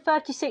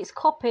 136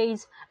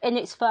 copies in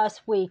its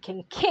first week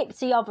and kicked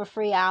the other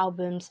 3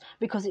 albums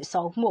because it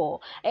sold more.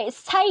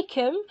 It's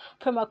taken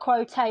from a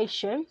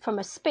quotation from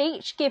a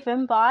speech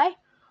given by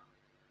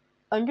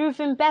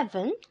Onufin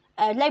Bevan,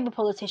 a Labour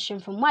politician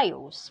from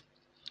Wales.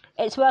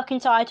 Its working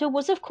title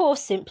was, of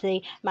course,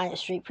 simply Manic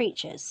Street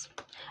Preachers.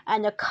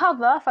 And the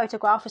cover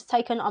photograph was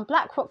taken on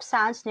Black Rock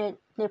Sands near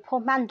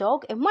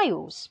Portmandog in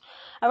Wales.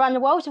 Around the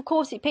world, of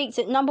course, it peaked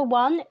at number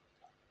 1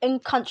 in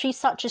countries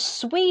such as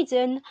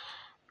Sweden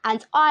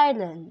and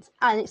Ireland,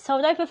 and it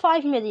sold over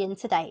 5 million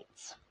to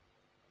date.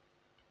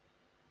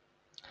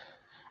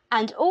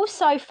 And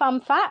also, fun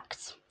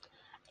fact,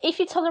 If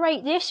You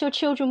Tolerate This, Your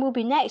Children Will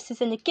Be Next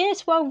is in the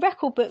Guinness World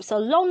Record books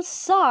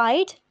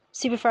alongside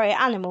Super Furry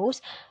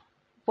Animals.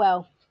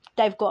 Well,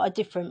 they've got a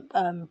different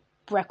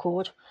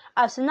record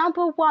as the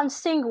number 1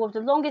 single of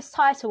the longest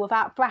title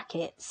without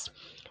brackets.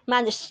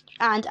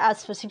 And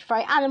as for Super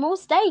Furry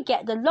Animals, they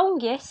get the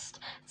longest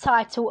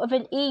title of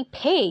an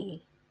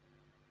EP.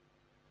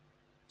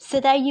 So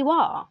there you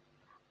are.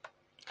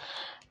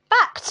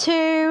 Back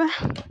to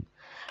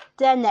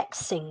their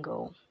next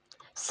single.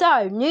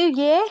 So, new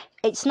year,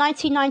 it's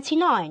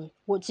 1999.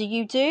 What do?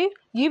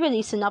 You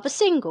release another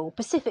single.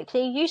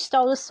 Specifically, You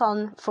Stole the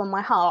Sun from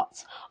My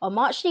Heart on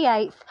March the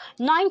 8th,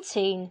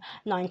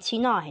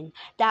 1999.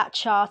 That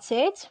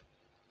charted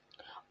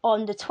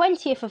on the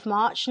 20th of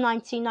March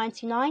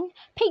 1999,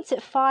 peaked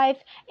at 5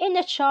 in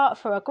the chart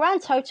for a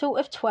grand total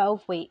of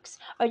 12 weeks.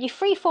 Only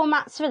 3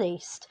 formats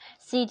released.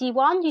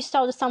 CD1, You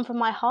Stole the Sun from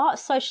My Heart,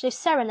 Socialist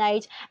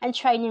Serenade, and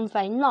Train in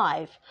Vain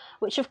Live,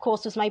 which of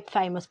course was made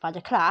famous by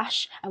The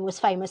Clash, and was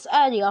famous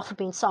earlier for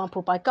being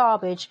sampled by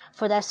Garbage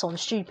for their song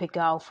Stupid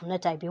Girl from their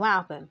debut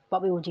album,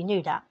 but we already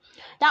knew that.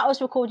 That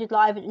was recorded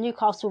live at the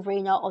Newcastle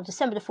Arena on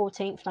December the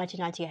 14th,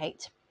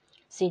 1998.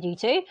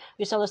 CD2,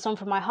 You Stole the Sun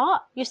from My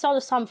Heart, You Stole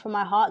the Sun from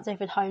My Heart,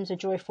 David Holmes' A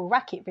Joyful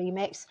Racket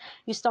remix,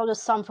 You Stole the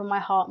Sun from My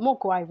Heart,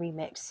 Mogwai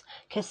remix.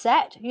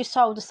 Cassette, You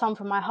Stole the Sun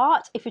from My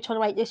Heart, If You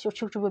Tolerate This, Your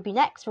Children Will Be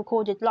Next,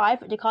 recorded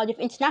live at the Cardiff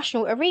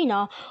International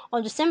Arena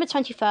on December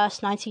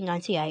 21st,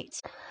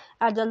 1998.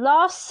 And the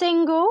last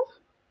single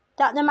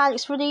that the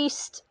Manics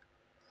released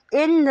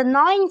in the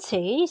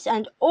 90s,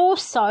 and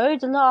also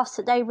the last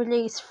that they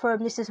released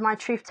from This Is My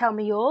Truth, Tell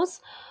Me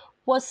Yours,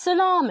 was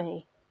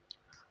Tsunami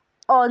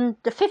on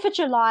the 5th of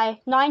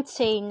July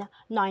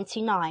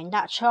 1999.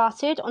 That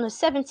charted on the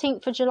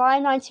 17th of July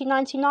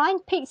 1999,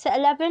 peaked at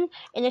 11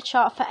 in the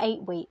chart for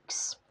 8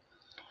 weeks.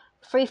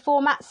 3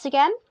 formats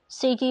again.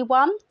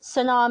 CD1,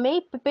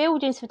 Tsunami,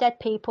 Buildings for Dead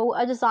People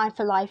are designed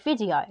for live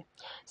video.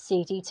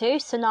 CD2,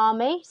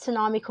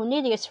 Tsunami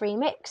Cornelius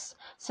Remix,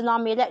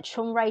 Tsunami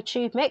Electron Ray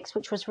Tube Mix,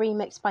 which was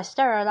remixed by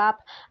Stereolab,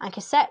 and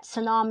cassette,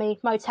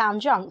 Tsunami Motown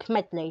Junk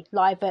Medley,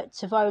 live at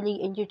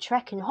Tivoli in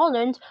Utrecht in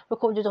Holland,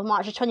 recorded on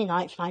March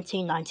 29th,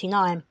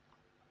 1999.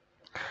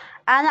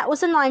 And that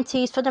was the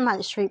 90s for the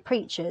Manic Street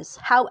Preachers.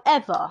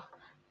 However,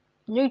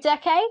 new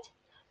decade,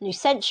 new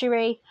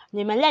century,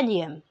 new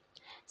millennium.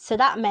 So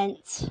that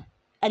meant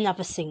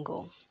another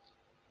single.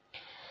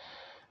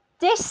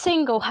 This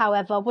single,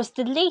 however, was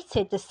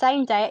deleted the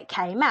same day it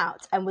came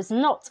out and was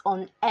not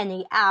on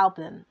any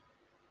album.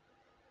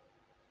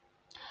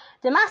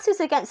 The Masses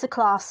Against the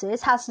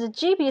Classes has the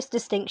dubious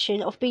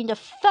distinction of being the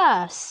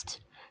first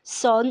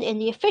song in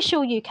the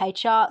official UK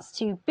charts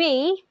to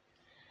be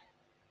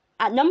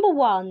at number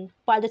 1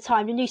 by the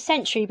time the new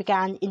century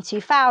began in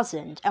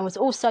 2000, and was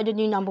also the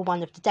new number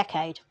 1 of the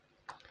decade.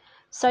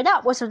 So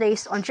that was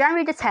released on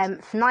January the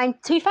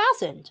 10th,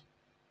 2000.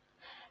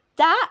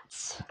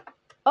 That,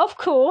 of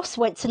course,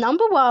 went to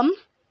number 1,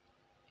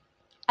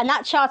 and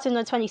that charted on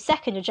the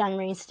 22nd of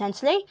January,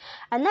 incidentally,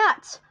 and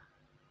that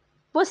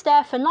was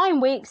there for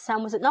 9 weeks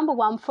and was at number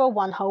 1 for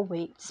 1 whole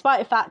week, despite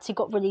the fact it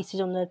got released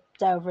on the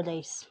day of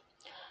release.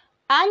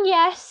 And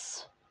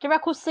yes, the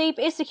record sleeve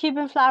is the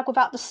Cuban flag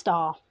without the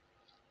star.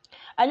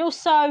 And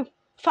also,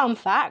 fun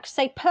facts,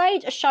 they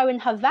played a show in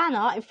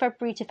Havana in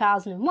February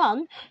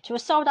 2001 to a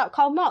sold-out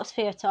Karl Marx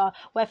Theatre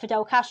where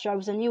Fidel Castro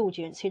was in the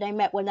audience, who they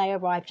met when they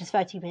arrived just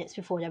 30 minutes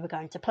before they were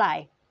going to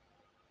play.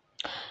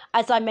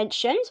 As I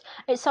mentioned,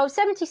 it sold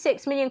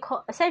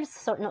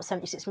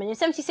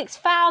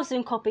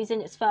 76,000 copies in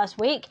its first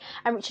week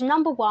and reached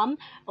number 1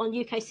 on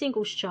UK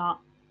singles chart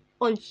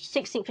on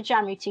 16th of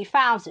January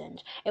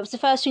 2000. It was the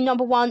first new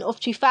number 1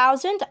 of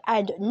 2000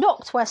 and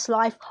knocked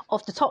Westlife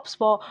off the top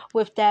spot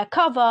with their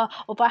cover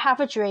of I Have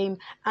a Dream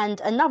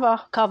and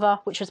another cover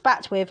which was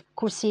backed with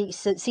called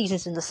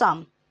Seasons in the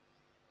Sun.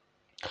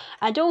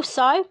 And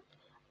also,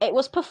 it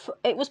was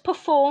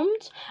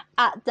performed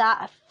at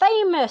that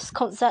famous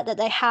concert that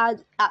they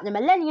had at the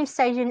Millennium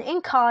Stadium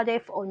in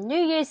Cardiff on New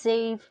Year's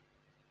Eve,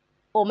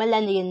 or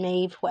Millennium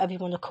Eve, whatever you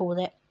want to call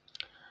it,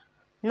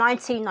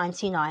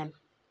 1999.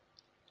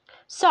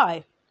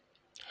 So,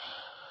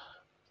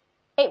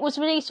 it was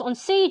released on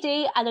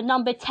CD and a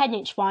numbered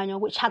 10-inch vinyl,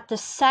 which had the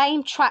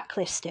same track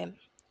listing.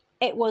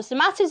 It was The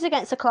Masses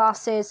Against the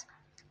Classes,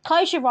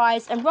 Close Your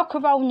Eyes, and Rock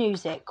and Roll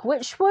Music,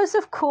 which was,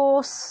 of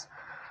course,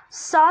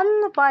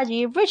 sung by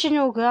the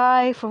original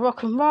guy for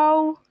rock and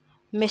roll,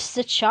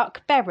 Mr.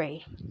 Chuck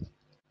Berry.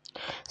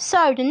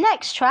 So, the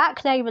next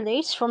track they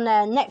released from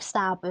their next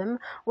album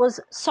was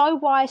So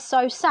Why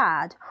So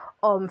Sad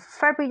on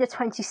February the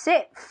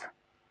 26th,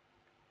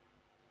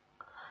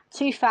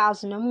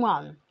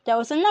 2001. There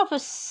was another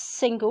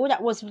single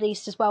that was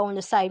released as well on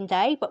the same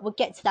day, but we'll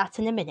get to that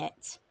in a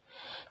minute.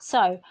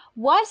 So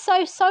Why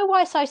So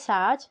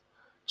Sad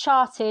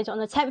charted on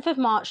the 10th of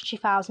March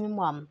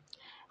 2001.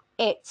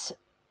 It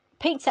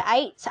peaked at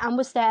 8 and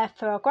was there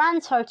for a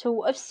grand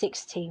total of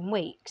 16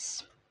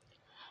 weeks.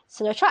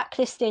 So the track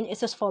listing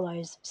is as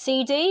follows: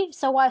 CD,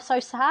 So Why So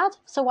Sad,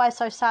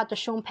 the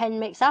Sean Penn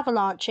Mix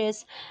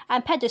Avalanches,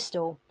 and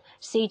Pedestal.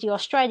 CD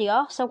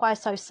Australia, So Why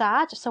So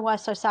Sad,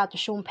 the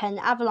Sean Penn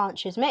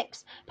Avalanches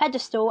Mix,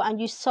 Pedestal,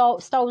 and You Stole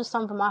the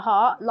Sun From My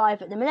Heart,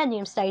 live at the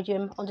Millennium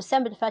Stadium on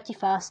December the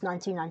 31st,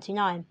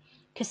 1999.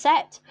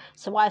 Cassette,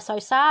 So Why So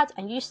Sad,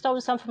 and You Stole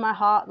the Sun From My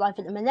Heart, live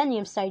at the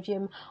Millennium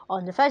Stadium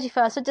on the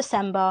 31st of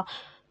December,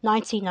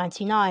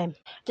 1999.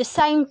 The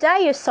same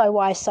day as So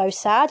Why So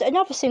Sad,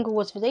 another single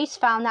was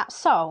released, Found That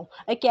Soul,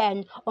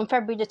 again on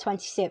February the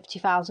 26th,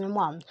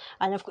 2001,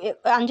 and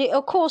it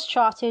of course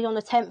charted on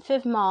the 10th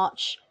of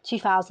March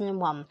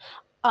 2001.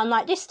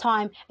 Unlike this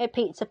time, it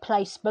peaked a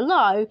place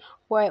below,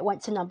 where it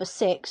went to number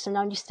 6 and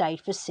only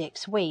stayed for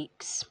 6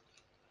 weeks.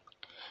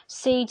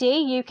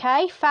 CD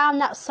UK, Found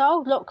That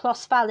Soul, Loch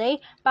Lost Valley,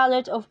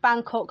 Ballad of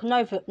Bangkok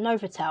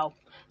Novotel.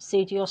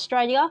 CD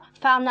Australia,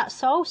 Found That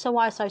Soul, So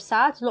Why So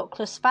Sad, Loch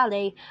Lost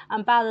Valley,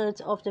 and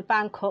Ballad of the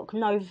Bangkok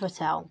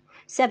Novotel.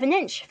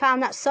 7-inch,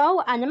 Found That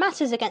Soul, and The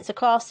Masses Against the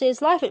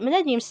Classes, live at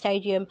Millennium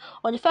Stadium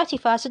on the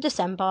 31st of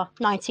December,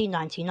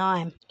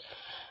 1999.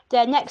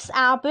 Their next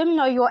album,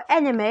 Know Your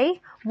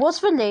Enemy,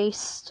 was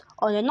released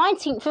on the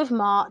 19th of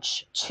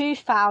March,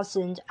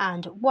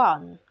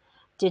 2001.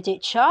 Did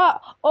it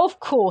chart? Of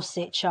course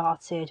it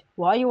charted.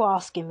 Why are you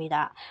asking me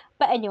that?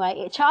 But anyway,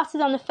 it charted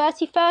on the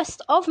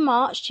 31st of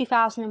March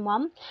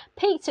 2001,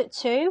 peaked at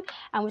 2,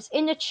 and was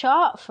in the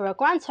chart for a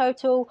grand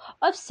total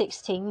of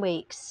 16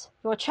 weeks.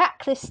 Your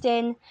track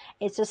listing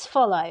is as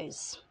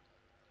follows: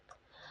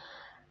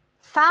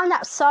 Found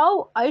That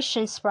Soul,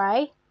 Ocean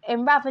Spray,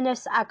 In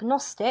Ravenous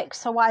Agnostic,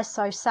 So Why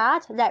So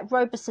Sad, Let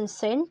Robeson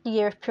Sin, The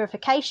Year of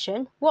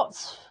Purification,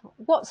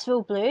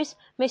 Wattsville Blues,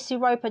 Missy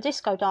Roper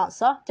Disco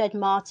Dancer, Dead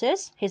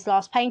Martyrs, His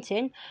Last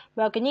Painting,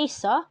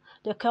 Raganisa,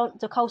 The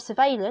Cold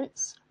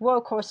Surveillance,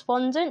 Royal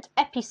Correspondent,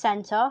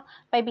 Epicenter,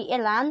 Baby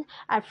Ilan,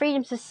 and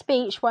Freedoms of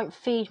Speech Won't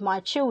Feed My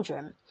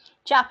Children.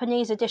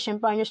 Japanese edition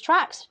bonus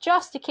tracks,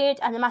 Just a Kid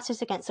and The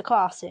Masses Against the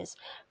Classes.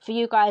 For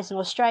you guys in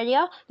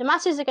Australia, The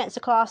Masses Against the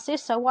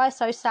Classes, So Why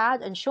So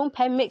Sad, and Sean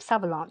Penn Mixed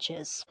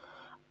Avalanches.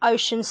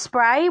 Ocean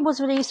Spray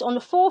was released on the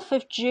 4th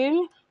of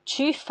June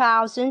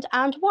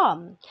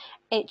 2001.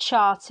 It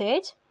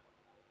charted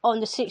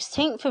on the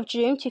 16th of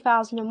June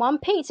 2001,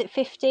 peaked at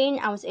 15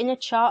 and was in a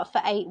chart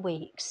for 8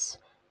 weeks.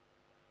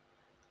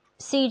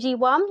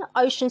 CD1,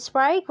 Ocean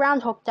Spray,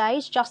 Groundhog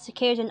Days, Just a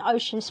Kid and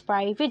Ocean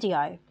Spray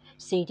video.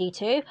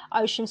 CD2,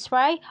 Ocean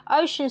Spray,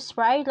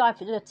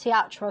 live at the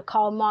Teatro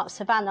Karl Marx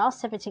Havana,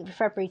 17th of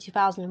February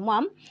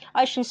 2001,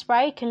 Ocean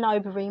Spray,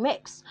 Kenoba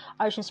remix,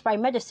 Ocean Spray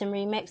Medicine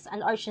remix,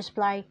 and Ocean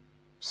Spray,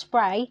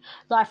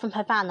 live from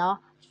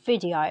Havana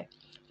video.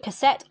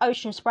 Cassette,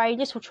 Ocean Spray,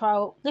 Little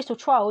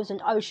Trolls,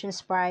 and Ocean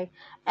Spray,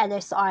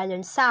 Ellis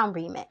Island sound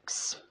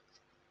remix.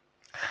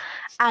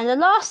 And the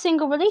last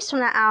single released from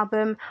that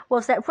album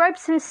was Let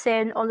Robeson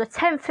Sin on the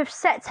 10th of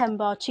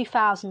September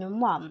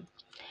 2001.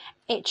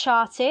 It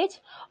charted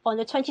on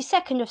the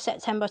 22nd of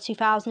September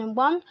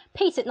 2001,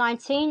 peaked at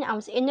 19 and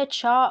was in the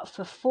chart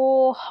for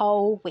 4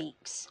 whole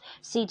weeks.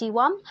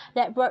 CD1,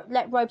 Let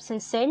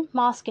Robeson Sin,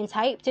 Masking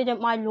Tape, Didn't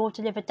My Lord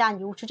Deliver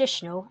Daniel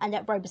traditional, and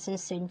Let Robeson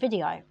Sin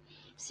video.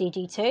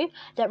 CD2,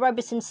 Let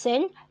Robeson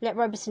Sin,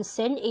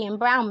 Ian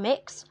Brown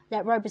mix,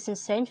 Let Robeson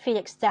Sin,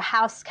 Felix the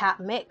House Cat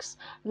mix,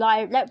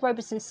 Let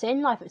Robeson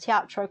Sin, live at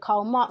Teatro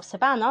Karl Marx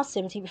Havana,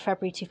 17th of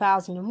February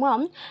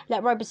 2001,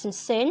 Let Robeson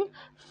Sin,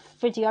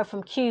 video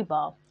from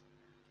Cuba.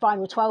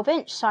 Vinyl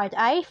 12-inch, side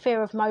A,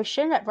 Fear of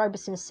Motion, Let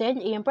Robeson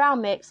Sin, Ian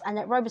Brown mix, and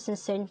Let Robeson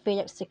Sin,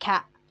 Felix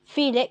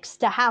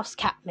the House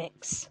Cat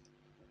mix.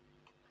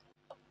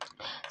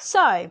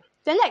 So,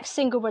 the next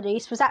single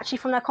release was actually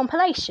from their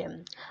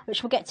compilation,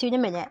 which we'll get to in a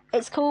minute.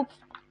 It's called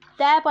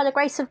There by the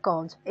Grace of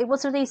God. It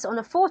was released on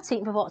the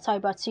 14th of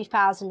October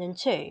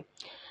 2002.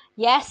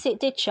 Yes, it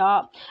did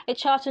chart. It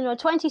charted on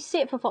the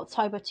 26th of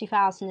October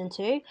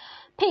 2002,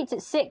 peaked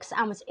at 6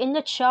 and was in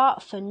the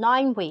chart for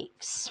 9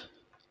 weeks.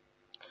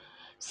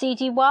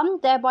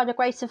 CD1, There by the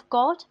Grace of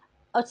God,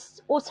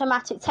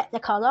 Automatic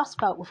Technicolor,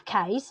 spelt with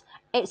K's,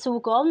 It's All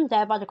Gone,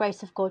 There by the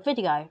Grace of God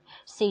video.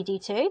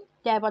 CD2,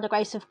 There by the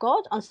Grace of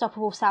God,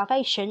 Unstoppable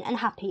Salvation and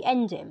Happy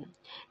Ending.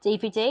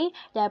 DVD,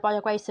 There by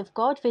the Grace of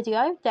God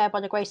video, There by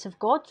the Grace of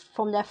God,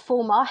 from their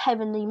former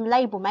heavenly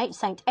label mate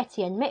Saint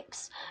Etienne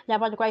mix, There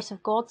by the Grace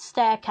of God,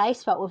 Staircase,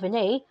 spelt with an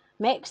E,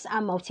 mix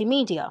and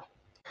multimedia.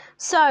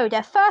 So,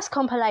 their first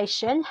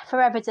compilation,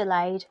 Forever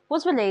Delayed,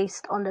 was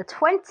released on the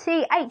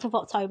 28th of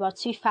October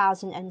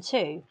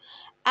 2002.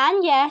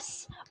 And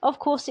yes, of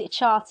course it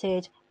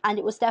charted, and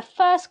it was their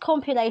first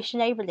compilation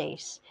they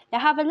released. They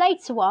have a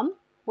later one,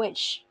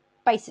 which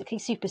basically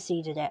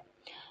superseded it.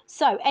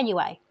 So,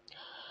 anyway,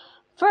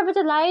 Forever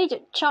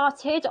Delayed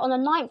charted on the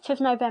 9th of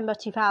November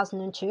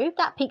 2002.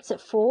 That peaked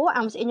at 4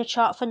 and was in the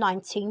chart for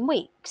 19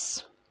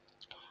 weeks.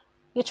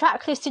 Your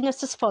track listing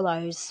is as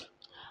follows.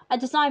 A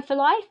Design for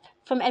Life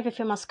from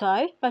Everything Must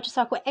Go,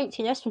 Motorcycle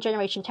Emptiness from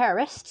Generation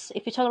Terrorists,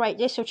 If You Tolerate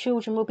This, Your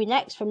Children Will Be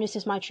Next from This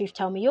Is My Truth,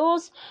 Tell Me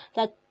Yours,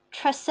 La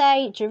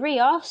Tresse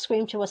Juria,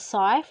 Scream to a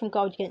Sigh from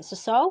Gold Against the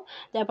Soul,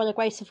 There by the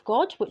Grace of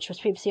God, which was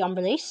previously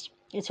unreleased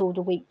until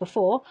the week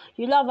before,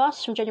 You Love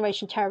Us from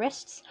Generation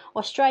Terrorists,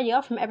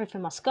 Australia from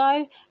Everything Must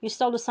Go, You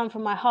Stole the Sun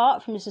from My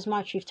Heart from This Is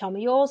My Truth, Tell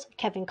Me Yours,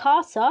 Kevin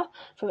Carter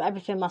from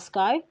Everything Must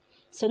Go,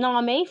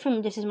 Tsunami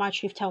from This Is My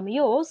Truth, Tell Me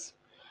Yours,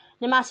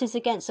 The Masses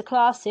Against the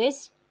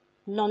Classes,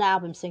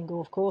 non-album single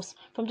of course,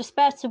 From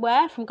Despair to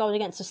Where from Gold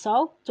Against the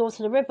Soul, Door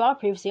to the River,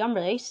 previously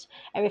unreleased,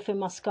 Everything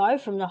Must Go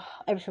from the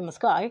Everything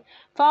Must Go,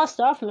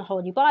 Faster from the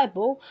Holy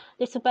Bible,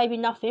 Little Baby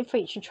Nothing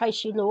featuring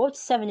Tracy Lord,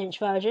 7-inch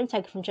version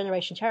taken from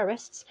Generation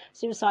Terrorists,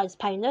 Suicide's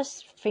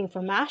Painless, Thing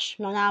from MASH,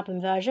 non-album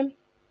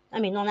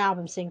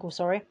single,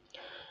 sorry.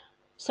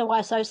 So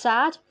Why So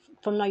Sad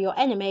from Know Your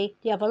Enemy,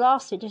 The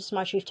Everlasting, This Is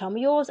My Truth, Tell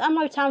Me Yours, and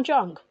Motown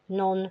Drunk,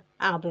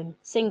 non-album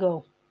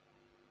single.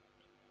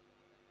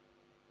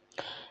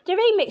 The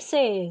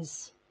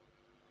remixes.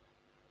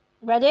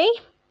 Ready?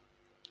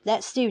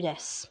 Let's do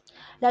this.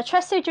 La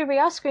Tresse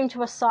Juria, Scream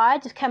to a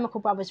Side, the Chemical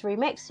Brothers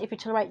remix, If You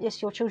Tolerate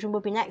This, Your Children Will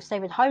Be Next,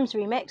 David Holmes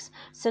remix,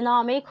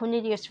 Tsunami,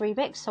 Cornelius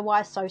remix, So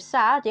Why So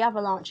Sad, the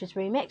Avalanches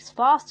remix,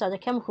 Faster, the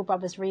Chemical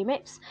Brothers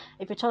remix,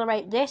 If You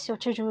Tolerate This, Your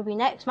Children Will Be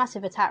Next,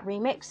 Massive Attack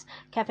remix,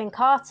 Kevin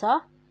Carter,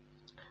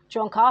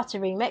 John Carter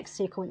remix,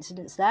 see a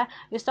coincidence there,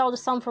 You Stole the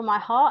Sun from My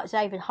Heart,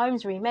 David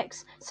Holmes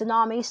remix,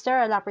 Tsunami,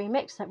 Stereolab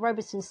remix, Let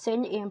Robeson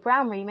Sin, Ian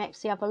Brown remix,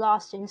 The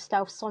Everlasting,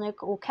 Stealth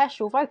Sonic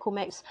Orchestral vocal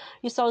mix,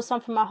 You Stole the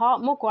Sun from My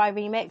Heart, Mogwai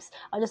remix,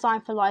 A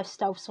Design for Life,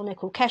 Stealth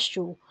Sonic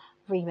Orchestral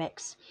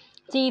remix.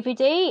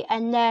 DVD,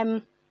 and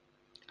then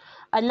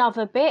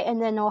another bit,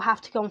 and then I'll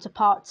have to go on to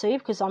part 2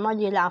 because I'm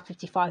only allowed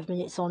 55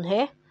 minutes on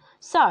here.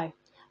 So,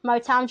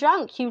 Motown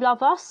Drunk, You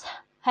Love Us,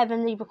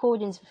 Heavenly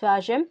Recordings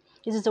version.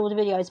 This is all the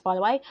videos, by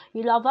the way.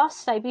 You Love Us,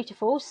 Stay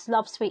Beautiful,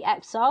 Love Sweet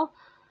Exile,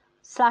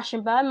 Slash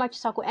and Burn,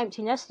 Motorcycle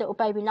Emptiness, Little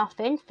Baby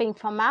Nothing, Theme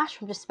from MASH,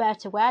 From Despair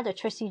to Where, The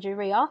Trissy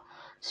Juria,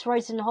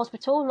 Rose in the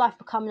Hospital, Life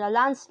Becoming a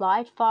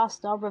Landslide,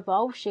 Faster,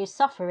 Revolve, She Is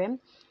Suffering,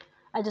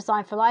 A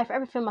Design for Life,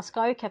 Everything Must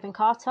Go, Kevin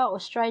Carter,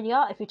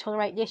 Australia, If You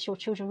Tolerate This, Your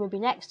Children Will Be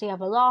Next, The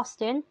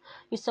Everlasting,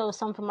 You Stole the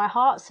Sun From My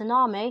Heart,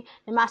 Tsunami,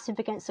 The Massive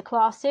Against the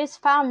Classes,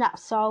 Found That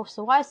Soul,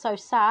 So Why So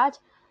Sad,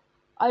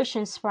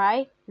 Ocean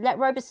Spray, Let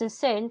Robertson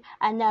Sin,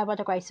 and Now By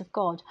the Grace of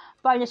God.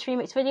 Bonus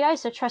remix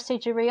videos, The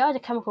Tressy Juria, The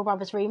Chemical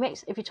Brothers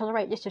remix, If You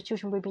Tolerate This, Your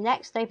Children Will Be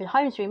Next, David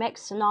Holmes remix,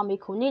 Tsunami,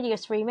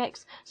 Cornelius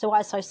remix, So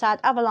Why So Sad,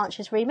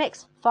 Avalanche's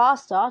remix,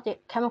 Faster, The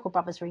Chemical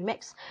Brothers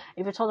remix,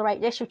 If You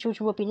Tolerate This, Your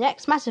Children Will Be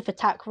Next, Massive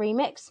Attack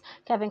remix,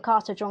 Kevin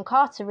Carter, John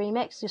Carter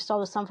remix, You Stole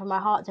the Sun From My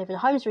Heart, David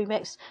Holmes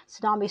remix,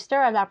 Tsunami,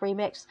 Stereolab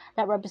remix,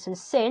 Let Robertson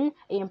Sin,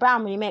 Ian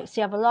Brown remix,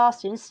 The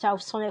Everlasting,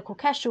 Stealth Sonic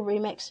Orchestral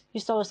remix, You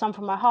Stole the Sun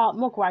From My Heart,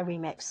 Mogwai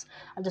remix,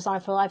 A Design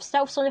for Life,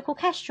 Stealth Sonic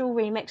Orchestral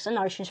remix, and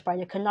Ocean Spray,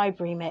 The Kenobi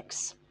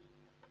remix.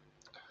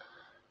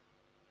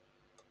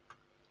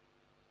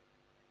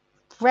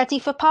 Ready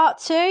for part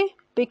 2?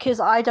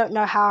 Because I don't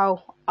know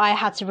how I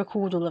had to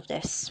record all of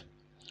this.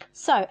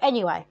 So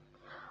anyway,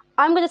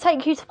 I'm going to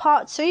take you to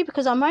part 2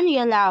 because I'm only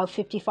allowed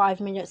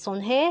 55 minutes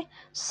on here.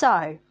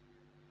 So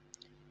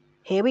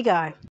here we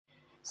go.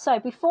 So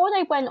before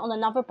they went on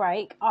another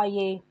break,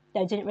 i.e.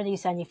 they didn't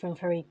release anything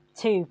for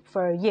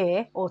a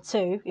year or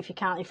two, if you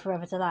counted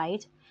Forever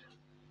Delayed,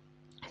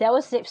 there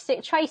was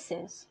Lipstick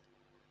Traces.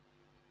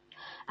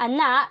 And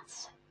that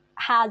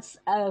has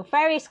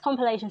various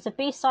compilations of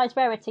B-sides,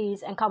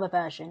 rarities and cover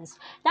versions.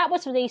 That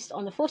was released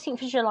on the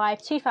 14th of July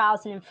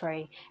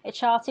 2003. It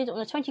charted on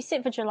the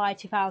 26th of July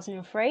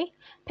 2003,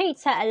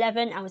 peaked at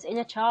 11 and was in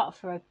the chart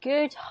for a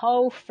good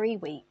whole 3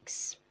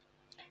 weeks.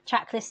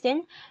 Track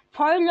listing: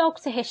 Prologue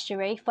to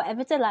History,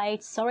 Forever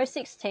Delayed, Sorrow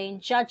 16,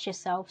 Judge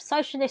Yourself,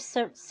 Socialist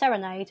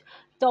Serenade,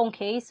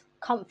 Donkeys,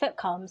 Comfort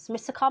Comes,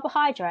 Mr.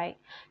 Carbohydrate,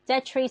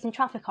 Dead Trees and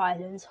Traffic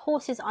Islands,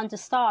 Horses Under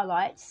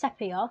Starlight,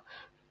 Sepia,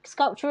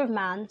 Sculpture of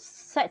Man,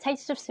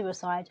 Taste of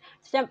Suicide,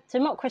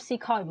 Democracy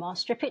Coma,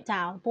 Strip It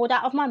Down, Bored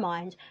Out of My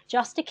Mind,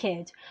 Just a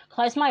Kid,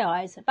 Close My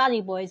Eyes,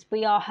 Valley Boys,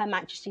 We Are Her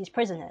Majesty's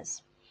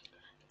Prisoners.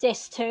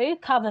 Disc 2,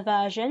 cover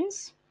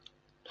versions: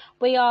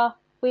 We Are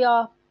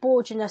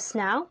Borginus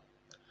Now,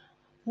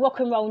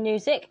 Rock and Roll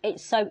Music,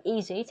 It's So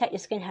Easy, Take Your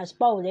Skin Has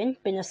Bowling,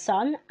 Been a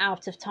Sun,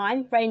 Out of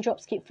Time,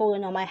 Raindrops Keep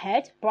Falling on My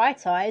Head,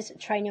 Bright Eyes,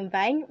 Train in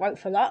Vain, Rope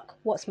for Luck,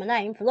 What's My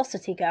Name,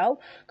 Velocity Girl,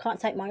 Can't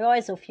Take My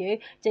Eyes Off You,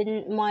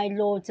 Didn't My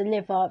Lord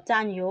Deliver,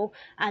 Daniel,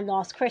 and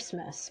Last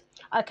Christmas.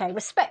 Okay,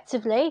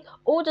 respectively,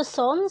 all the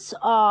songs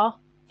are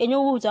in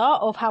order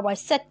of how I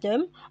said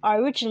them,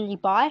 are originally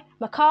by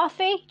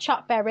McCarthy,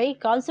 Chuck Berry,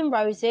 Guns N'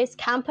 Roses,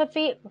 Camper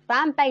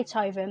Van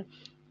Beethoven,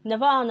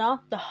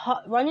 Nirvana, The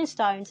Rolling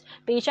Stones,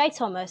 B.J.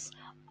 Thomas,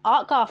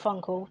 Art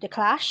Garfunkel, The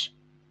Clash,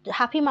 The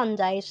Happy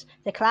Mondays,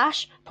 The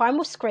Clash,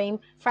 Primal Scream,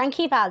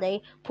 Frankie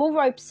Valli, Paul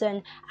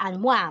Robeson,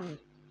 and Wham!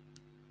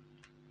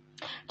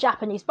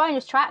 Japanese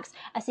bonus tracks: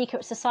 A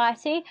Secret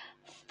Society,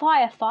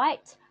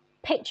 Firefight,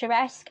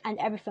 Picturesque, and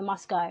Everything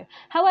Must Go.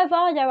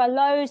 However, there are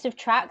loads of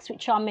tracks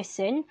which are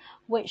missing,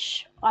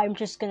 which I'm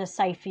just going to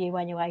say for you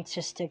anyway,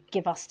 just to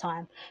give us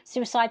time.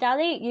 Suicide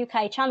Alley,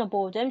 UK Channel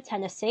Boredom,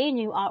 Tennessee,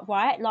 New Art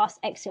Riot, Last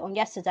Exit on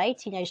Yesterday,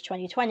 Teenage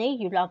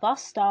 2020, You Love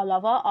Us, Star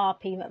Lover,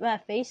 R.P.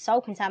 McMurphy,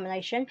 Soul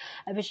Contamination,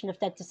 A Vision of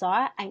Dead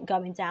Desire, Ain't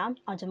Going Down,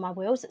 Under My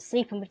Wheels,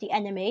 Sleeping with the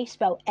Enemy,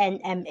 spelled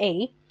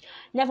NME,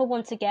 Never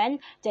Once Again,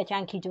 Dead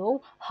Yankee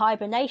Doll,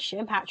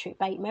 Hibernation, Patrick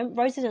Bateman,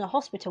 Roses in a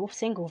Hospital,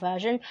 single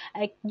version,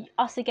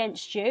 Us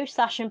Against You,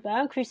 Slash and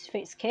Burn,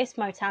 Crucifix Kiss,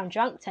 Motown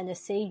Drunk,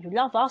 Tennessee, You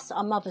Love Us,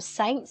 Our Mother's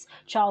Saints,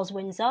 Charles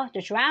Windsor, The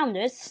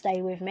Drowners,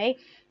 Stay With Me,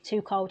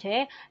 Too Cold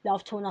Here,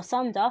 Love Torn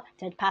Asunder,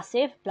 Dead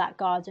Passive, Black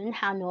Garden,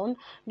 Hang On,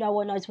 No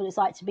One Knows What It's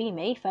Like to Be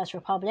Me, First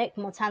Republic,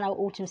 Montana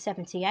Autumn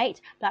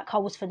 78, Black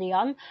Holes for the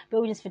Young,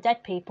 Buildings for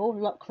Dead People,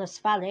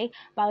 Lockless Valley,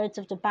 Ballads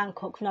of the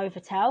Bangkok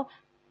Novotel,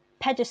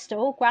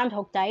 Pedestal,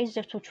 Groundhog Days,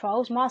 Little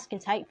Trolls, Masking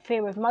Tape,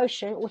 Fear of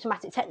Motion,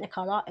 Automatic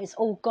Technicolor, It's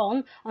All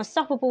Gone,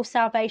 Unstoppable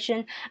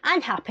Salvation,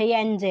 and Happy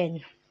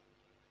Ending.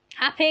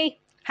 Happy.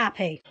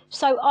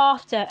 So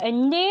after a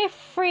near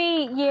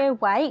 3-year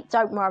wait,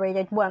 don't worry,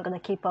 they weren't going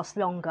to keep us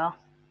longer,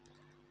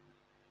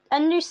 a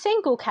new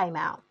single came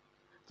out.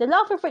 The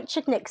Love of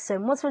Richard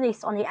Nixon was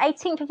released on the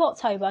 18th of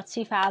October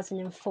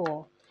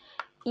 2004.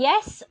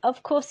 Yes,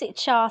 of course it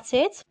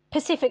charted.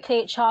 Specifically,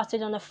 it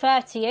charted on the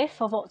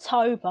 30th of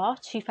October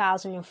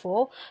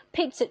 2004,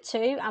 peaked at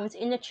 2 and was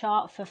in the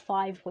chart for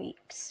 5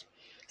 weeks.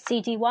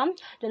 CD1,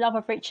 The Love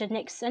of Richard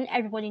Nixon,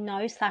 Everybody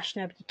Knows /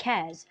 Nobody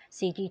Cares.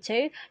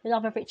 CD2, The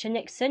Love of Richard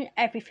Nixon,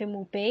 Everything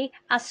Will Be,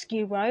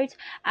 Askew Road,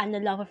 and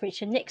The Love of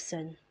Richard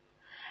Nixon.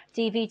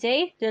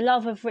 DVD, The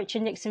Love of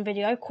Richard Nixon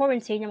video,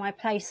 Quarantine in My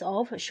Place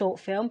of,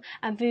 short film,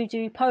 and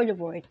Voodoo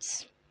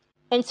Polaroids.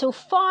 until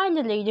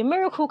finally the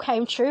miracle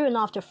came true, and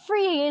after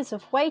 3 years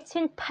of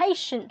waiting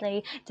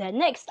patiently, their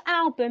next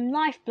album,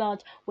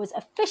 Lifeblood, was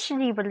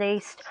officially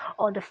released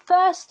on the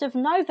 1st of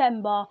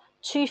November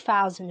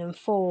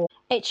 2004.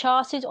 It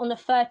charted on the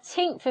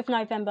 13th of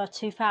November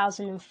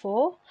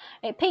 2004.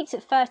 It peaked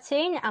at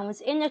 13 and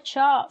was in the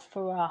chart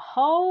for a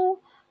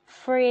whole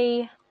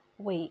 3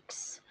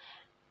 weeks.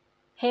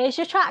 Here's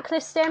your track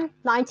listing.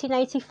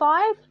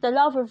 1985, The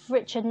Love of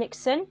Richard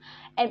Nixon,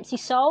 Empty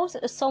Souls,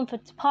 A Song for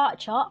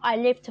Departure, I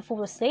Live to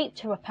Fall Asleep,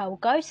 To Repel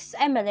Ghosts,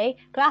 Emily,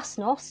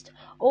 Glasnost,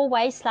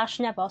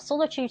 Always/Never,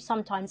 Solitude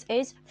Sometimes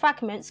Is,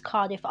 Fragments,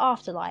 Cardiff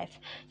Afterlife.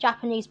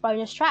 Japanese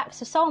bonus tracks,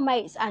 The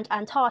Soulmates and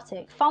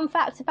Antarctic. Fun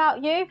fact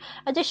about you,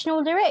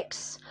 additional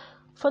lyrics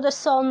for the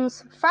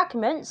songs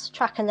Fragments,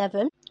 track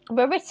 11,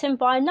 were written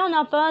by none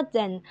other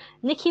than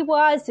Nicky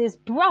Wise's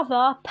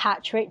brother,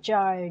 Patrick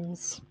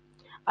Jones.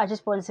 I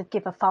just wanted to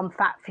give a fun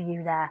fact for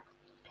you there.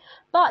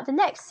 But the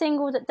next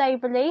single that they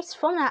released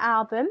from that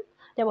album,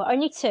 there were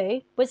only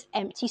 2, was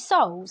Empty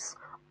Souls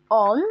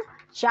on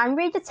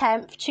January the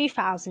 10th,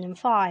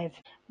 2005.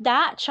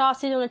 That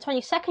charted on the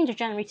 22nd of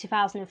January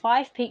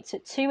 2005, peaked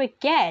at 2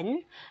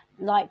 again,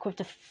 like with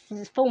the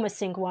former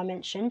single I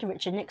mentioned, the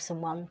Richard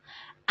Nixon one,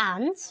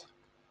 and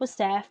was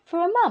there for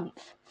a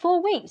month,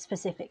 4 weeks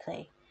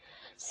specifically.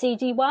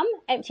 CD1,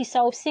 Empty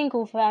Souls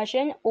single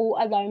version, All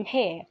Alone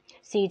Here.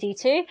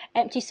 CD2,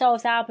 Empty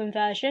Souls album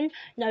version,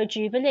 No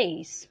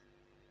Jubilees.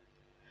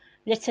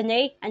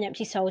 Litany and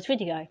Empty Souls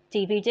video.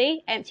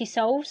 DVD, Empty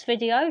Souls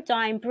video,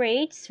 Dying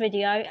Breeds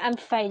video, and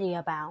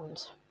Failure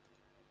Bound.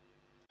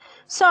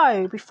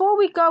 So, before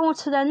we go on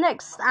to the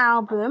next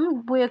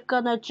album, we're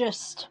gonna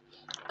just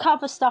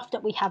cover stuff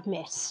that we have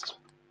missed.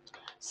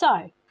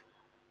 So,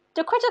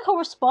 the critical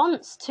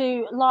response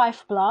to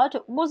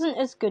Lifeblood wasn't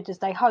as good as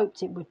they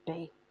hoped it would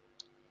be.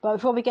 But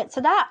before we get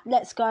to that,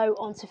 let's go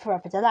on to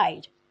Forever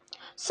Delayed.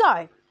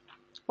 So,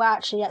 well,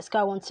 actually, let's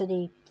go on to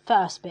the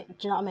first bit.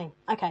 Do you know what I mean?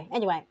 Okay,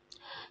 anyway.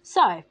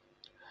 So,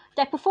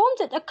 they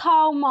performed at the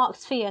Karl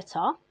Marx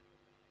Theatre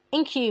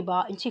in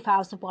Cuba in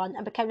 2001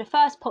 and became the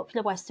first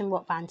popular Western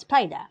rock band to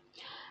play there.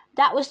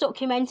 That was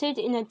documented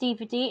in a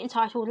DVD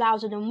entitled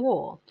Louder Than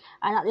War.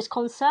 And at this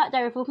concert,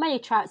 they revealed many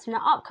tracks from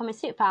their upcoming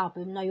 6th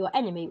album, Know Your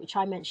Enemy, which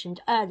I mentioned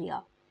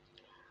earlier.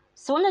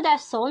 So one of their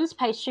songs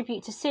pays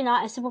tribute to singer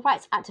and civil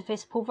rights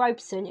activist Paul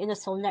Robeson in the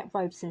song Let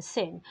Robeson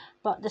Sin.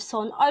 But the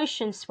song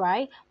Ocean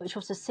Spray, which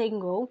was a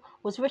single,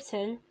 was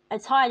written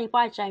entirely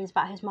by James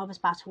about his mother's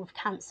battle with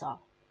cancer.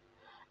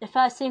 The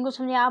first singles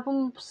from the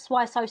album,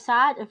 Why So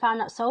Sad and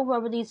Found That Soul, were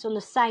released on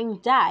the same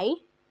day,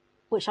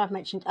 which I've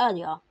mentioned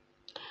earlier.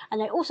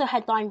 And they also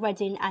headlined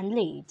Reading and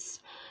Leeds.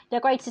 Their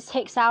greatest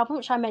hits album,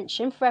 which I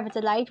mentioned, Forever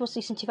Delayed, was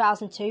released in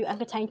 2002 and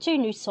contained 2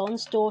 new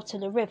songs, Door to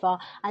the River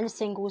and the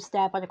singles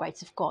There by the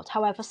Grace of God.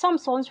 However, some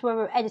songs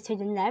were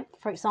edited in length,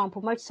 for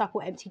example,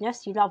 Motorcycle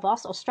Emptiness, You Love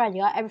Us,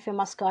 Australia, Everything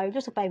Must Go,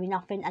 Little Baby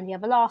Nothing and The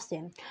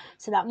Everlasting,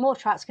 so that more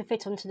tracks could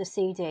fit onto the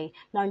CD,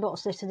 no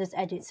not listed as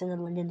edits in the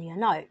linear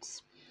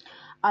notes.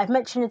 I've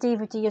mentioned the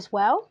DVD as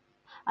well,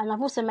 and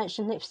I've also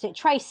mentioned Lipstick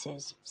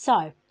Traces.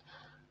 So,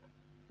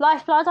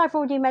 Lifeblood, I've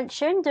already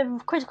mentioned. The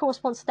critical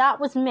response to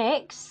that was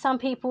mixed. Some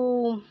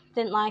people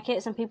didn't like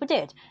it, some people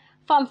did.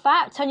 Fun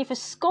fact, Tony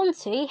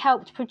Visconti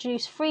helped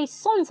produce 3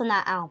 songs on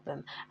that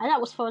album, and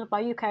that was followed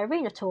by UK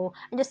Arena Tour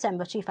in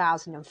December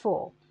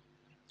 2004.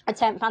 A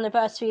 10th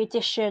anniversary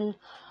edition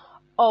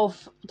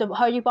of the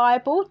Holy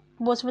Bible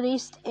was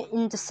released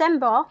in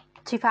December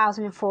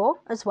 2004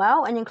 as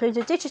well, and includes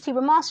a digitally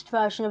remastered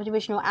version of the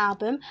original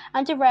album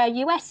and a rare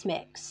US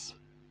mix.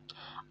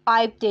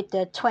 I did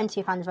the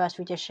 20th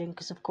anniversary edition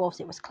because, of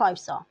course, it was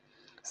closer.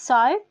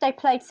 So, they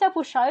played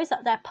several shows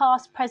at their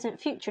Past, Present,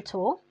 Future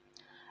tour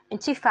in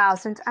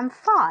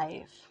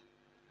 2005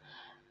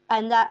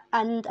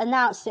 and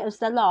announced it as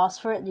their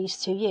last for at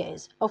least 2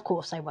 years. Of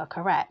course, they were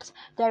correct.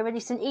 They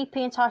released an EP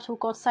entitled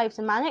God Save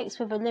the Manics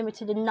with a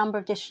limited number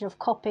edition of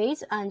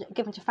copies and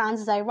given to fans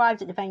as they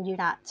arrived at the venue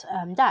that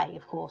day,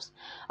 of course.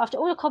 After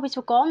all the copies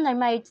were gone, they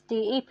made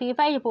the EP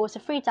available as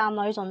a free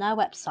download on their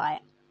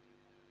website.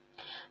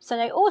 So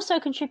they also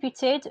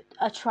contributed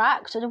a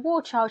track to the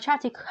War Child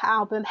charity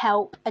album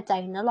Help, A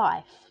Day in the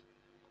Life.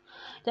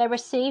 They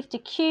received the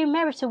Q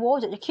Merit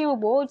Award at the Q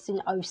Awards in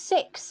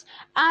 2006,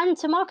 and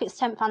to mark its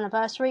 10th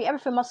anniversary,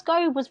 Everything Must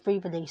Go was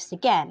re-released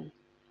again,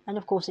 and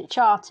of course it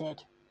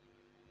charted.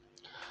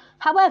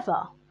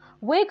 However,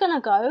 we're going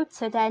to go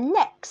to their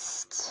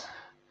next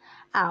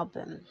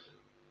album.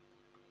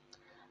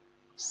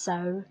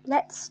 So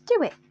let's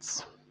do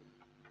it.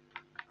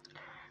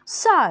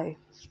 So,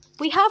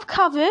 we have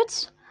covered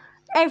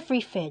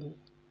everything,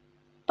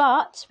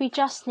 but we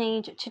just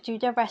need to do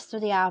the rest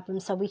of the album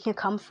so we can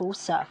come full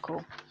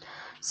circle.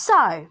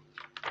 So,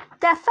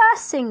 their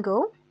first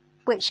single,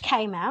 which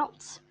came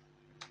out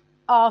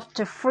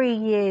after 3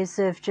 years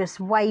of just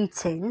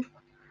waiting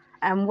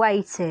and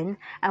waiting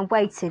and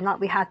waiting, like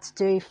we had to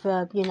do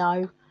for,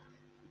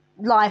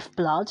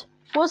 Lifeblood,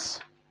 was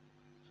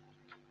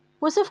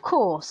of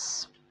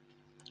course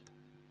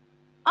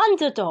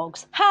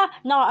Underdogs.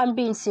 No, I'm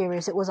being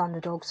serious, it was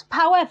Underdogs.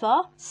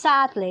 However,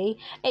 sadly,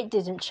 it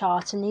didn't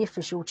chart in the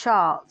official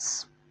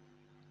charts.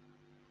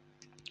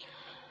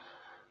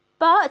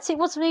 But it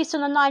was released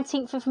on the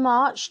 19th of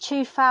March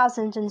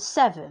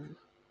 2007.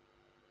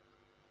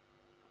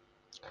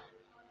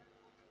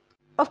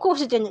 Of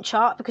course it didn't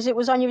chart because it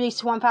was only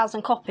released to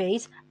 1,000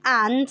 copies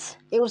and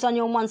it was only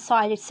on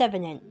one-sided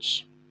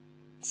 7-inch.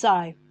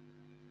 So,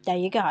 there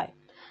you go.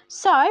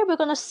 So, we're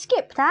going to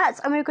skip that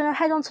and we're going to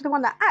head on to the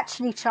one that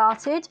actually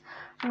charted,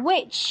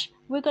 which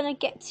we're going to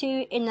get to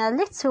in a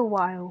little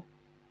while.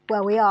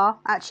 Well, we are,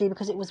 actually,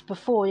 because it was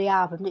before the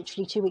album,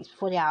 literally 2 weeks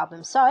before the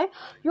album. So,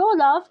 Your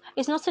Love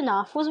Is Not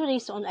Enough was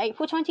released on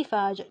April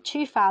 23rd,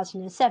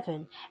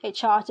 2007. It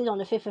charted on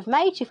the 5th of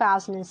May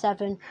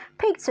 2007,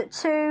 peaked at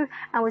 2,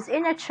 and was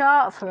in a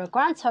chart for a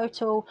grand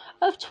total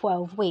of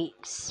 12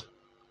 weeks.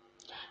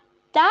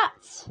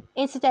 That,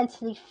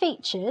 incidentally,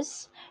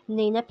 features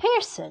Nina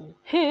Persson,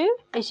 who,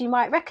 as you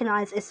might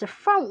recognise, is the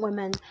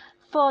frontwoman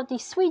for the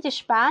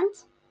Swedish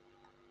band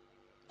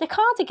The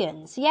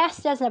Cardigans. Yes,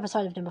 there's an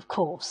episode of them, of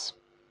course.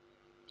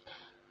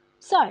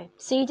 So,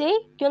 CD,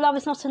 Your Love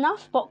Is Not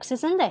Enough,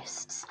 boxes and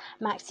lists.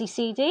 Maxi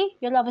CD,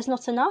 Your Love Is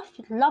Not Enough,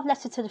 Love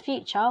Letter to the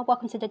Future,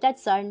 Welcome to the Dead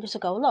Zone, Little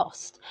Girl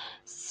Lost.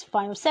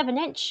 Final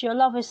 7-inch, Your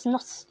Love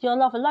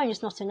Alone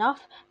Is Not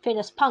Enough,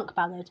 Fearless Punk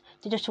Ballad.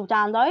 Digital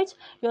download,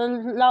 Your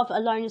Love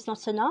Alone Is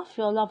Not Enough,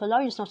 Your Love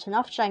Alone Is Not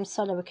Enough, James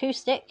Solo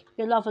Acoustic,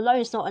 Your Love Alone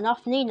Is Not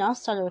Enough, Nina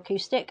Solo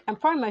Acoustic,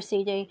 and promo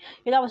CD,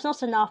 Your Love Is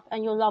Not Enough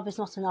and Your Love Is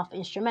Not Enough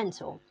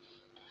Instrumental.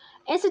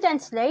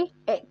 Incidentally,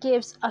 it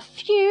gives a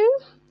few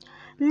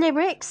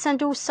lyrics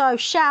and also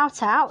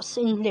shout outs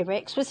in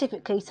lyrics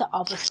specifically to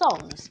other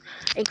songs,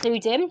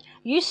 including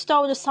You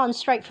Stole the Sun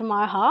Straight From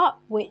My Heart,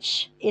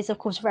 which is of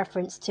course a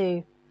reference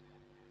to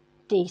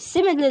the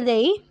similar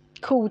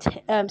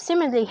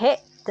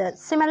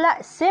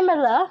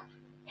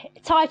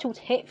titled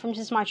hit from This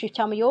Is My Truth,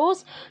 Tell Me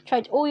Yours.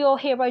 Trade All Your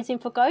Heroes In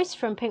For Ghosts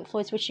from Pink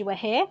Floyd's Wish You Were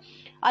Here.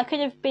 I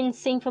Could Have Been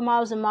Seen For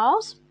Miles and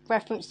Miles,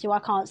 reference to I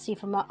Can See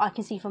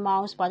For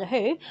Miles by The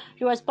Who.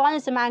 You're As Blind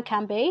As a Man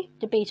Can Be,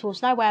 The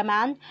Beatles' Nowhere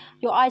Man.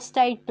 Your Eyes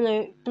Stayed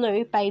Blue,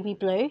 Baby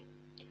Blue,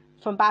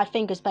 from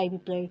Badfinger's Baby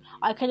Blue.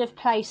 I Could Have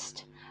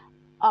Placed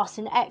Us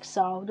in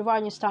Exile, The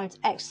Rolling Stones'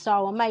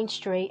 Exile on Main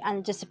Street, and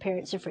The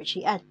Disappearance of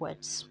Richie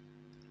Edwards.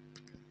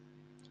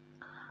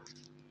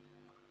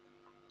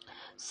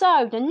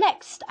 So, the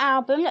next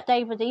album that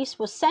they released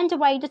was Send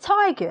Away the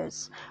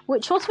Tigers,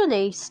 which was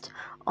released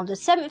on the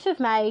 7th of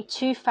May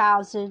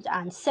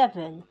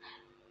 2007.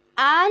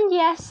 And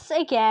yes,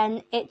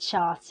 again, it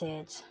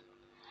charted.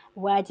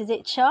 Where did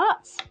it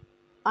chart?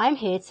 I'm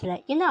here to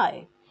let you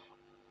know.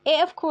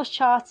 It, of course,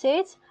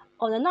 charted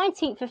on the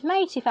 19th of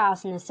May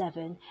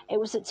 2007. It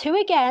was at 2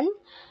 again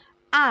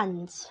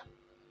and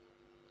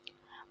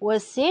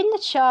was in the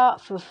chart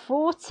for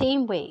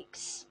 14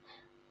 weeks.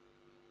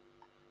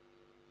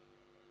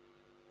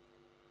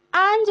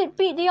 And it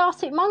beat the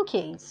Arctic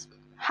Monkeys,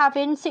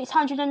 having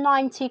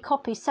 690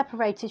 copies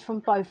separated from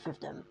both of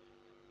them.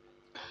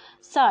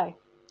 So,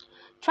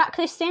 track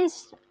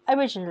listings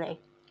originally: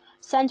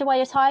 Send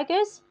Away the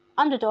Tigers,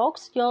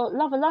 Underdogs, Your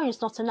Love Alone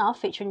Is Not Enough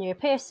featuring Nina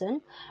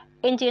Persson,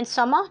 Indian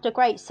Summer, The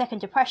Great Second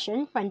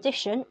Depression,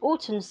 Rendition,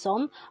 Autumn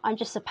Song, I'm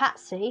Just a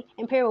Patsy,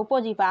 Imperial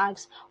Body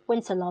Bags,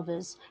 Winter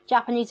Lovers,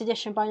 Japanese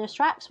edition bonus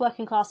tracks,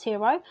 Working Class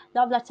Hero,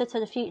 Love Letter to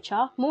the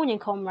Future, Morning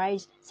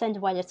Comrades, Send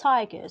Away the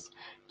Tigers,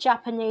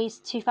 Japanese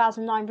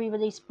 2009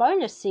 re-release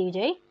bonus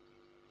CD,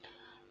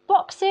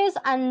 boxes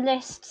and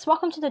lists: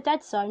 Welcome to the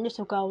Dead Zone,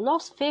 Little Girl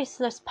Lost,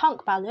 Fierceless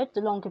Punk Ballad, The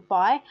Long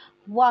Goodbye,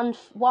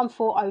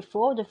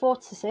 1404, The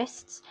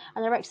Vorticists,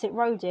 Anorexic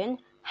Rodin,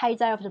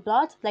 Heyday of the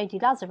Blood, Lady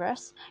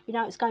Lazarus, You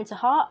Know It's Going to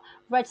Heart,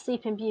 Red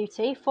Sleeping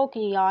Beauty,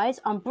 Foggy Eyes,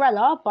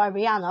 Umbrella by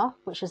Rihanna,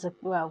 which is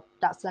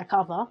that's their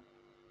cover,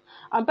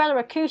 Umbrella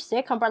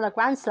Acoustic, Umbrella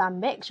Grand Slam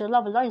Mix, Your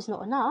Love Alone Is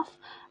Not Enough,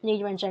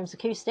 Nina and James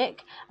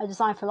Acoustic, A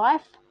Design for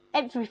Life,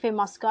 Everything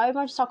Must Go,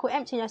 Motorcycle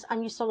Emptiness,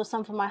 and You Stole the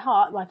Sun From My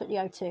Heart, live at the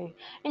O2.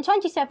 In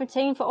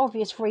 2017, for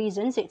obvious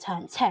reasons, it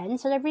turned 10,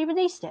 so they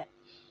re-released it.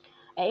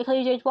 It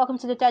included Welcome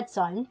to the Dead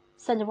Zone,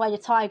 Send Away the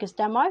Tigers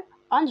demo,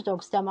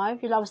 Underdogs demo,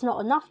 Your Love Is Not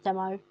Enough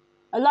demo,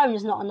 Alone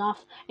Is Not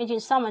Enough, Indian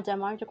Summer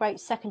demo, The Great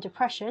Second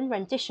Depression,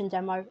 Rendition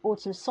demo,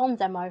 Autumn Song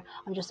demo,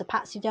 I'm Just a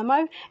Patsy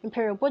demo,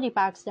 Imperial Body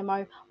Bags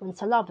demo,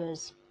 Winter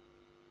Lovers.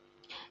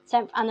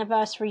 10th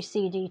Anniversary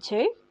CD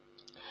 2,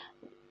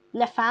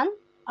 Le Fan,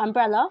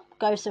 Umbrella,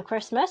 Ghost of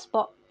Christmas,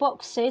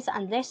 boxes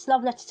and lists: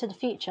 Love Letter to the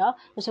Future,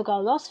 Little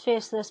Girl Lost,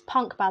 Fierceless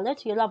Punk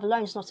Ballad, Your Love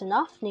Alone Is Not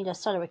Enough, Nina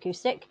Solo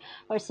Acoustic,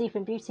 Red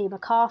Sleeping Beauty,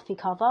 McCarthy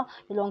cover,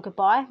 Your Long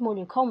Goodbye,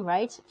 Morning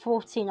Comrades,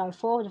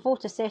 1404, The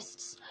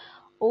Vorticists,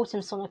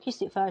 Autumn Song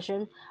acoustic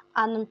version,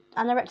 and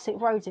Anorexic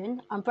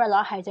Rodin,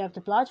 Umbrella, Heyday of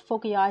the Blood,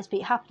 Foggy Eyes,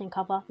 Beat Happening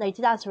cover,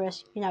 Lady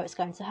Lazarus, You Know It's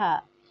Going to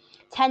Hurt.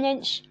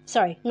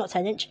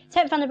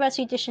 10th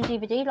anniversary edition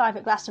DVD, live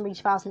at Glastonbury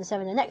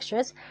 2007 and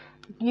extras.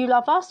 You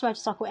Love Us,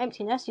 Motorcycle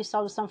Emptiness, You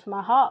Stole the Sun from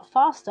My Heart,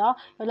 Faster,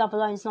 Your Love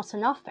Alone Is Not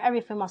Enough,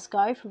 Everything Must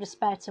Go, From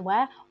Despair to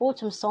Where,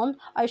 Autumn Song,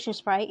 Ocean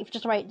Spray, If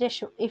You Tolerate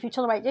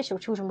This, Your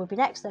Children Will Be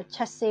Next, The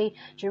Tessie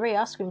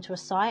Juria, Scream to a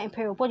Sigh,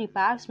 Imperial Body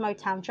Bags,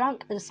 Motown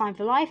Drunk, As a Sign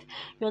for Life,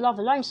 Your Love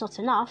Alone Is Not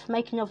Enough,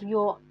 Making of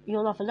Your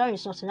Love Alone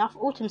Is Not Enough,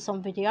 Autumn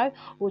Song Video,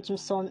 Autumn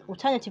Song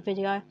Alternative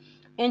Video,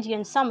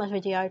 Indian Summer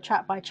Video,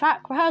 Track by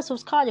Track,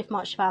 Rehearsals Cardiff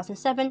March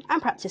 2007,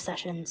 and Practice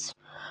Sessions.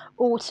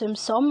 Autumn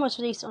Song was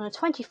released on the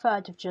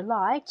 23rd of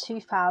July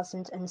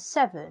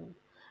 2007.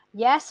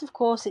 Yes, of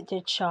course it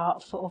did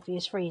chart for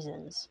obvious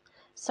reasons.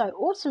 So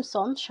Autumn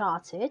Song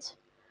charted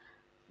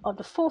on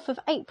the 4th of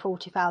April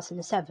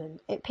 2007.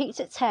 It peaked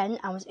at 10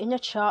 and was in the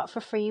chart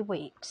for 3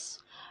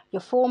 weeks.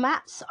 Your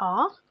formats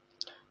are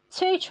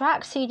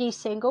 2-track CD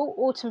single,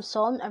 Autumn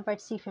Song and Red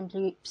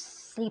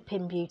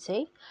Sleeping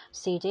Beauty.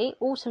 CD,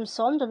 Autumn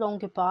Song, The Long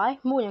Goodbye,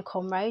 Morning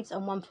Comrades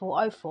and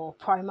 1404.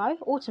 Promo,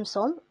 Autumn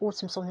Song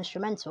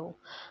Instrumental.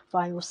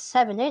 Vinyl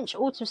 7-inch,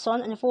 Autumn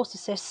Song and Divorce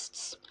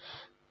Assists.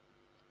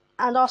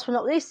 And last but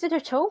not least,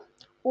 digital,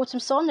 Autumn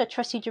Song, The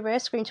Tessie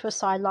Juria, Screen to a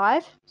Side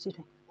Live.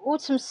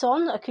 Autumn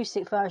Song,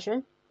 Acoustic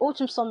Version,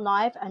 Autumn Song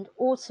Live and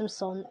Autumn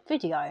Song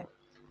Video.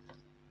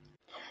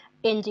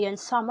 Indian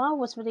Summer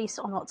was released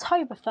on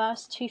October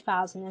 1st,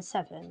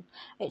 2007.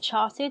 It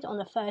charted on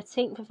the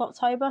 13th of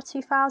October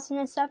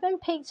 2007,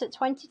 peaked at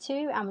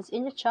 22 and was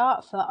in the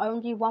chart for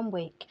only 1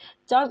 week.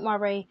 Don't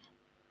worry,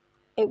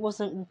 it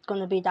wasn't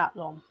going to be that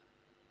long.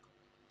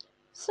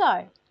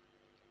 So,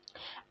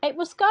 it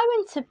was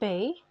going to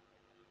be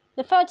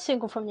the third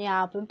single from the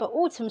album, but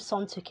Autumn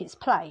Song took its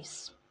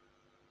place.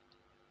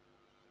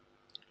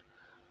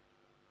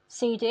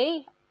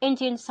 CD,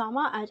 Indian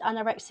Summer and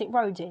Anorexic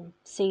Rodin.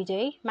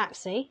 CD,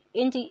 Maxi,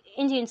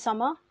 Indian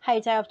Summer,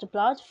 Heyday of the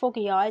Blood,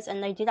 Foggy Eyes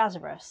and Lady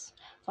Lazarus.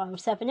 Vinyl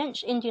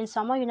 7-inch, Indian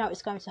Summer, You Know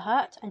It's Going to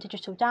Hurt, and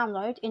digital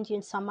download,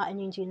 Indian Summer and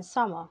Indian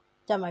Summer,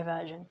 demo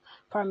version.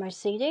 Promo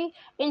CD,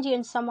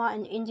 Indian Summer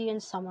and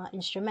Indian Summer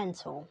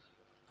Instrumental.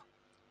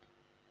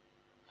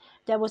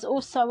 There was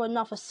also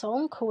another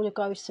song called A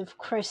Ghost of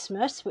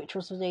Christmas, which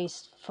was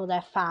released for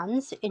their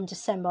fans in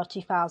December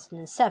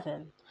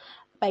 2007.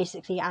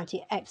 Basically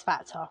anti-X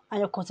Factor,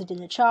 and of course it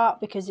didn't chart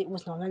because it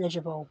was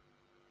non-eligible.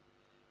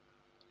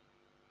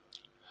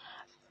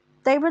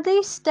 They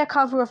released their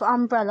cover of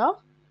Umbrella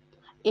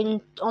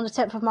on the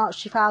 10th of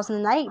March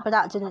 2008, but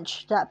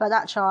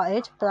that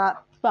charted.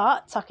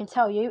 But I can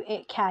tell you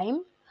it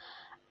came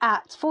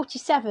at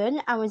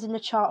 47 and was in the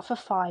chart for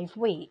 5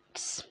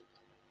 weeks.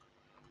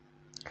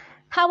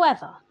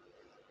 However,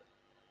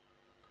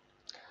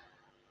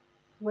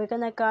 we're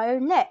gonna go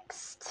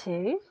next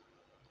to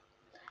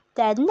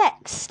their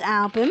next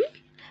album,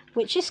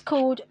 which is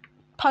called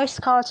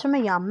Postcards from a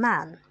Young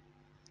Man.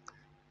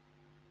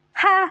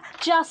 Ha!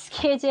 Just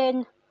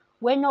kidding.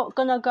 We're not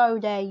gonna go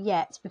there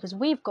yet because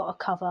we've got to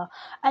cover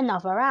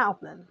another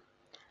album,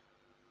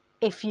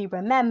 if you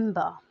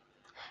remember.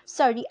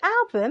 So the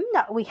album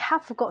that we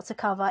have got to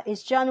cover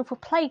is Journal for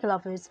Plague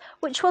Lovers,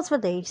 which was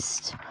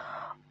released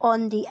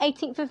on the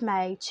 18th of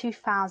May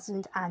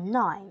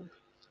 2009.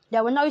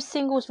 There were no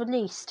singles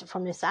released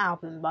from this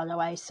album, by the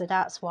way, so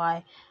that's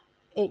why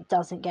it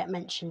doesn't get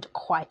mentioned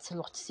quite a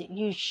lot as it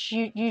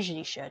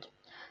usually should.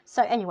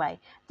 So anyway,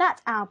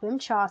 that album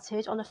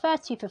charted on the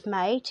 30th of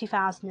May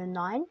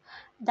 2009.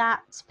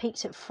 That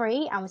peaked at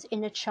 3 and was in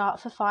the chart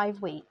for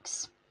 5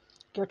 weeks.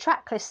 Your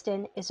track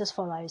listing is as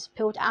follows: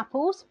 Peeled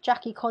Apples,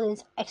 Jackie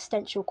Collins'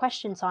 Existential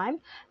Question Time,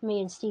 Me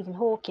and Stephen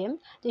Hawking,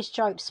 This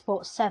Joke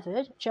Spot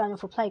Severed, Journal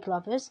for Plague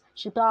Lovers,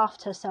 She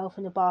Bathed Herself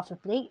in a Bath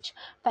of Bleach,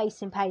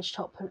 Facing Page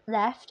Top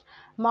Left,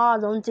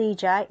 Marlon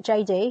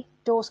JD,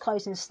 Doors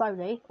Closing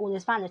Slowly, All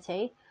Is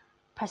Vanity,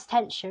 Press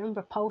Tension,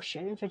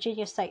 Repulsion,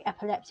 Virginia State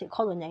Epileptic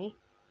Colony,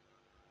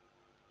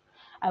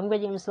 and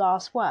William's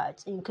Last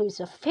Words,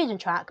 inclusive of hidden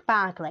track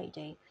Bag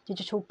Lady.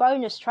 Digital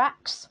bonus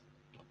tracks: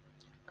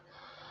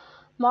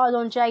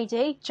 Marlon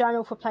JD,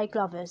 Journal for Plague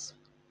Lovers,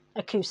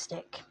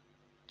 acoustic.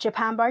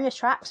 Japan bonus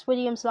tracks: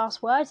 William's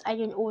Last Words,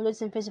 Alien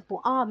Orders, Invisible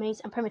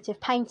Armies, and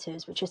Primitive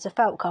Painters, which is the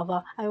felt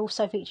cover, and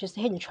also features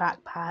the hidden track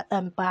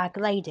Bag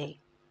Lady.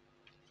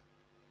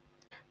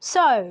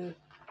 So,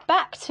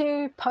 back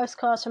to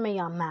Postcards from a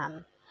Young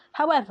Man.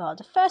 However,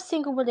 the first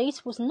single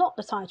release was not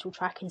the title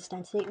track,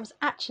 incidentally.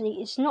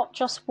 It's Not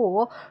Just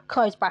War,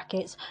 close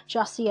brackets,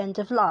 Just the End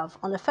of Love,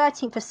 on the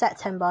 13th of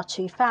September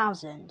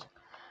 2000.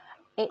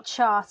 It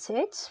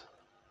charted.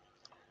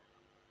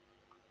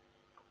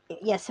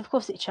 Yes, of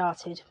course it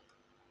charted.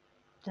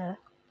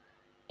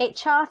 It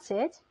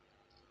charted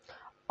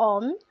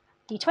on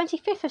the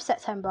 25th of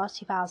September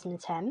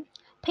 2010,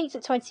 peaked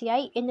at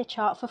 28 in the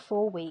chart for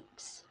 4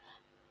 weeks.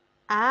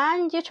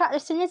 And your track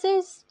listing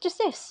is just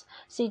this: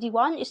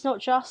 CD1, It's Not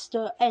Just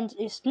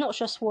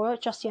War,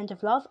 Just the End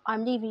of Love,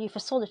 I'm Leaving You for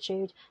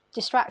Solitude,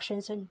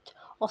 Distractions, and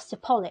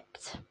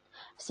Osteopolict.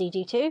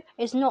 CD2,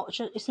 It's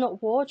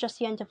Not War, Just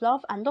the End of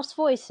Love, and Lost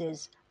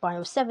Voices.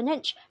 Vinyl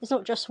 7-inch, It's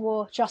Not Just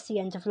War, Just the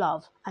End of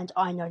Love, and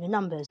I Know the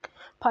Numbers.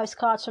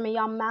 Postcards from a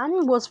Young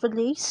Man was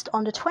released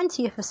on the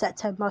 20th of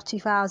September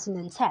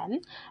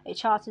 2010. It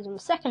charted on the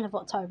 2nd of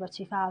October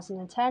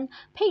 2010,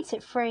 peaked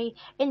at 3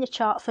 in the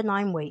chart for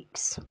 9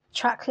 weeks.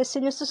 Track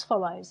listing is as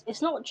follows: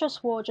 It's Not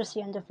Just War, Just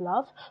the End of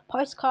Love,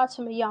 Postcards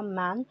from a Young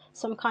Man,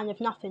 Some Kind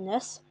of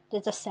Nothingness, The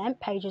Descent,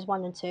 pages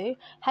 1 and 2,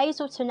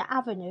 Hazelton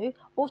Avenue,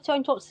 Auto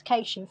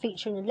Intoxication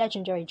featuring the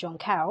legendary John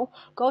Carroll,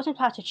 Golden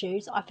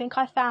Platitudes, I Think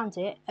I Found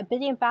It, A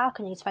Billion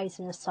Balconies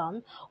Facing the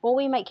Sun, All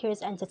We Make Here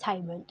Is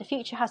Entertainment, The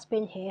Future Has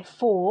Been Here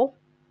for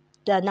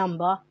the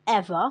number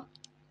ever,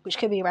 which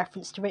could be a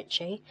reference to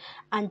Richie,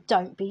 and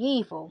Don't Be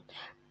Evil.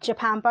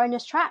 Japan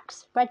bonus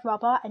tracks, Red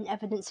Rubber and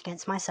Evidence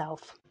Against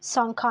Myself.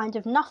 Some Kind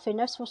of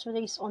Nothingness was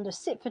released on the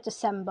 6th of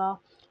December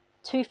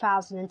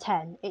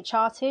 2010. It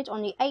charted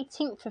on the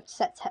 18th of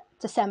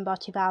December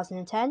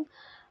 2010,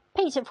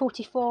 peaked at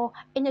 44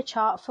 in the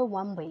chart for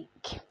 1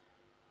 week.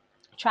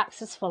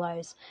 Tracks as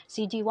follows: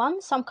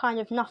 CD1, Some Kind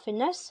of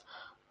Nothingness,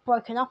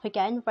 Broken Up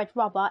Again, Red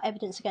Rubber,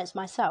 Evidence Against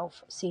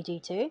Myself.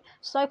 CD2,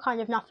 Slow Kind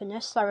of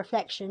Nothingness, Slow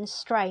Reflections,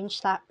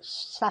 Strange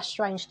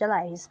Strange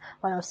Delays.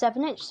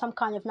 107-inch, Some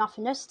Kind of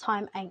Nothingness,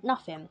 Time Ain't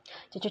Nothing.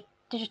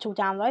 Digital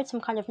download,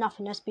 Some Kind of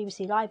Nothingness,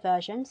 BBC Live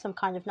version, Some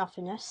Kind of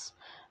Nothingness,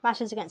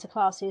 Matters Against the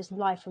Classes,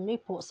 live from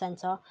Newport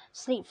Centre,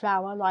 Sleep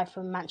Flower, live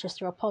from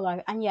Manchester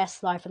Apollo, and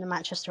yes, live from the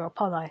Manchester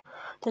Apollo.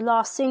 The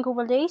last single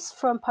release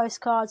from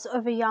Postcards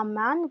of a Young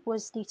Man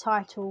was the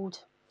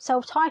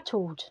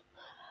self-titled,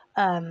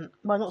 well,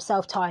 not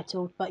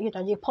self-titled, but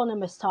the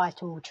eponymous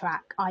title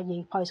track,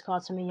 i.e.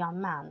 Postcards from a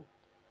Young Man.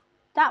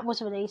 That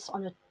was released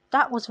on the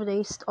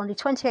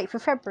 28th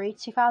of February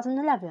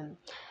 2011.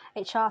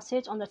 It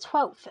charted on the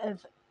 12th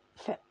of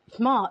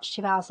March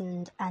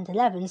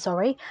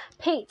 2011,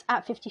 peaked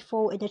at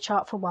 54 in the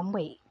chart for 1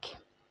 week.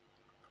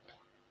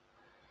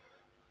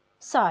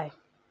 So,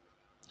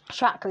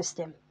 track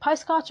listing: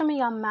 Postcards from a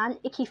Young Man,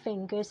 Icky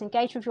Fingers,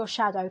 Engage with Your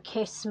Shadow,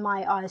 Kiss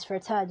My Eyes for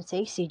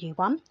Eternity,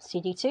 CD1.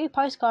 CD2,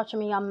 Postcards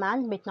from a Young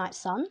Man, Midnight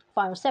Sun,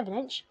 Vinyl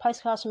 7-inch,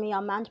 Postcards from a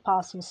Young Man,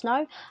 Passing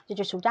Snow,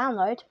 digital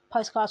download,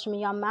 Postcards from a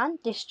Young Man,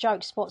 This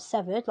Joke Spot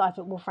Severed, live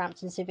at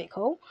Wolverhampton Civic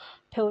Hall,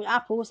 Peeled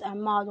Apples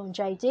and Marlon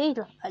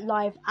JD,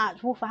 live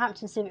at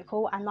Wolverhampton Civic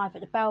Hall and live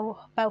at the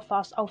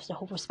Belfast Ulster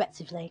Hall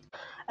respectively.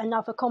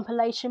 Another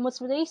compilation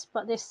was released,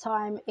 but this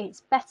time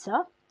it's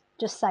better,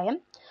 just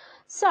saying.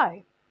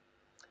 So,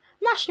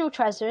 National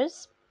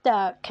Treasures,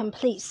 the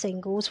complete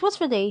singles,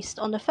 was released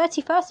on the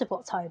 31st of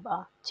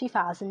October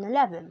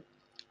 2011.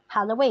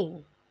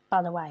 Halloween,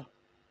 by the way.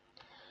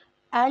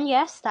 And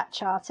yes, that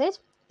charted.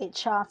 It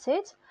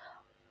charted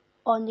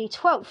on the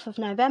 12th of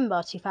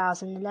November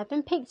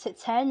 2011, peaked at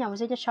 10 and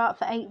was in the chart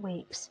for 8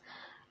 weeks.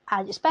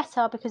 And it's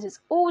better because it's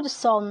all the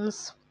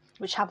songs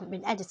which haven't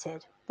been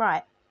edited.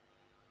 Right,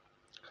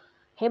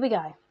 here we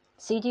go.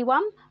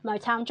 CD1,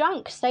 Motown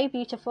Junk, Stay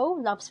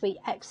Beautiful, Love Sweet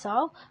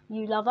Exile,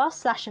 You Lover,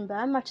 Slash and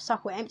Burn,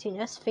 Motorcycle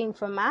Emptiness, Theme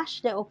from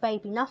MASH, Little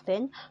Baby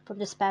Nothing, From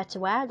Despair to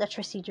Where,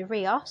 Electricity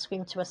Doria,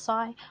 Scream to a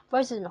Sigh,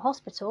 Roses in the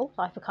Hospital,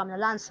 Life Becoming a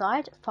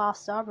Landslide,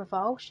 Faster,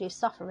 Revolve, She is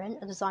Suffering,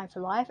 A Design for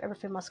Life,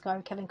 Everything Must Go,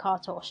 Kevin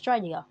Carter,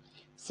 Australia.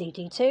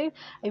 CD2,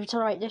 If You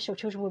Tolerate This, Your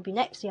Children Will Be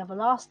Next, The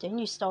Everlasting,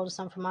 You Stole the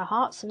Sun From My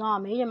Heart,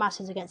 Tsunami, The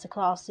Masses Against the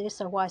Classes,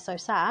 So Why So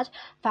Sad,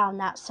 Found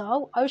That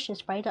Soul, Ocean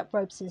Spray, Like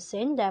Robes and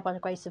Sin, There by the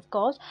Grace of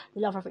God, The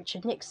Love of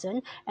Richard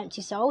Nixon,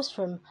 Empty Souls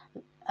from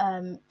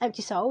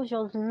Empty Souls,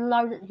 Your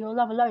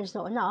Love Alone Is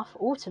Not Enough,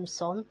 Autumn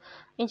Song,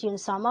 Indian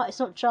Summer, It's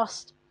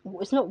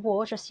Not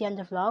War, Just the End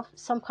of Love,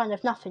 Some Kind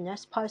of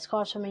Nothingness,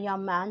 Postcards from a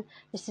Young Man,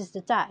 This Is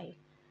the Day.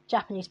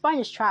 Japanese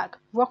bonus track,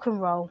 Rock and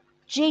Roll,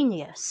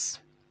 Genius.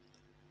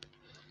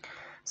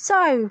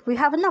 So, we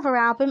have another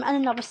album and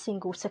another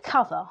single to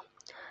cover.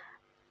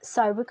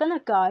 So, we're going to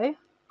go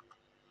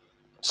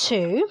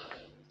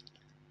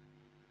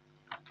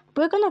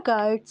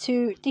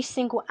to the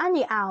single and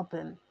the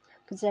album.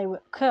 Because,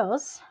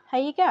 here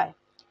you go.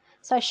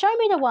 So, Show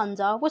Me the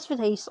Wonder was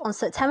released on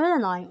September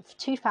the 9th,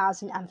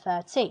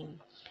 2013.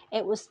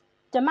 It was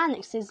the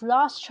Manics'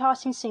 last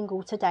charting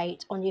single to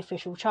date on the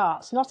official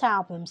charts, not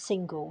album,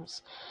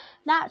 singles.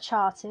 That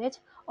charted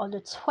on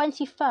the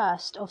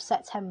 21st of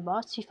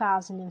September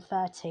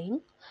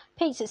 2013,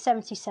 peaked at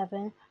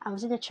 77 and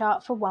was in the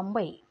chart for 1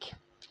 week.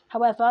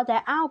 However,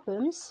 their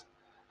albums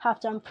have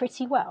done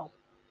pretty well.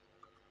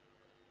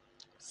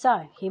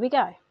 So, here we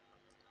go.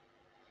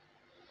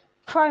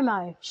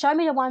 Promo, Show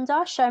Me the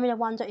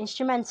Wonder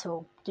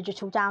instrumental.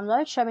 Digital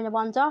download, Show Me the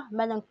Wonder,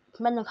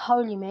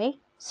 Melancholy Me,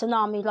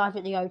 Tsunami live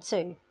at the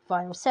O2.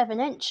 Vinyl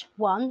 7-inch,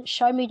 1,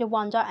 Show Me the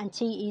Wonder and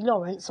T.E.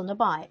 Lawrence on the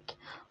bike.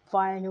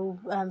 Vinyl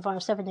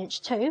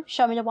 7-inch 2,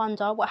 Show Me the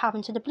Wonder, What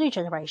Happened to the Blue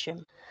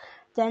Generation.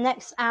 Their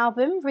next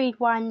album,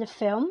 Rewind the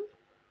Film,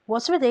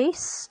 was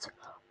released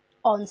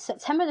on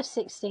September the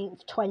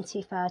 16th,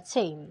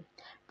 2013.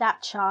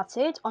 That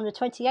charted on the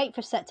 28th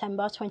of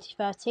September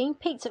 2013,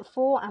 peaked at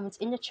 4 and was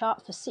in the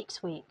chart for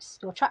 6 weeks.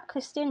 Your track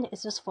listing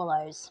is as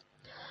follows.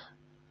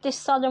 This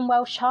Southern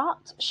Welsh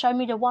chart, Show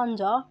Me the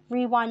Wonder,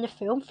 Rewind the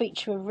Film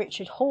featuring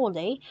Richard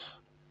Hawley,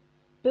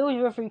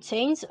 Builder of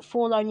Routines,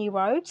 Four Lonely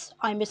Roads,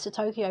 I Miss the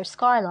Tokyo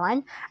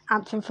Skyline,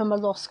 Anthem from a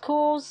Lost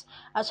Cause,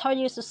 As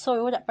Holy as the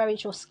Soil That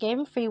Buried Your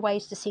Skin, Three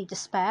Ways to See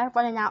Despair,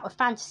 Running Out of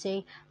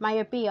Fantasy,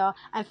 Mayabia,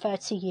 and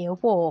 30-Year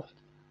War.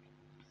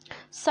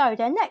 So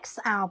their next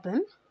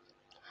album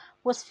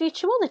was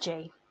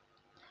Futurology,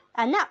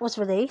 and that was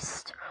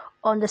released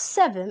on the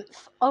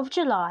 7th of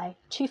July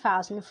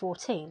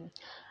 2014.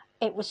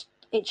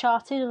 It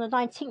charted on the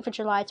 19th of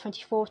July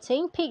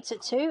 2014, peaked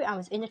at 2 and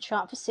was in the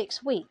chart for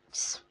 6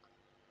 weeks.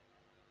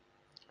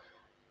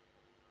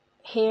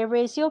 Here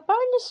is your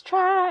bonus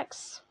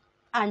tracks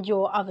and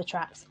your other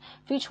tracks.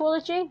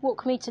 Futurology,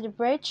 Walk Me to the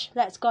Bridge,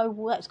 Let's Go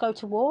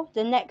to War,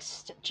 The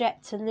Next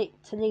Jet to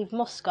Leave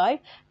Moscow,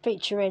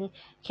 featuring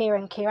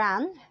Kieran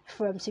Kiran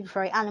from Super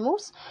Furry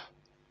Animals.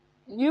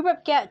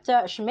 Europe Get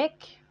Dirt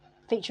Schmick,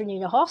 featuring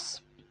Nina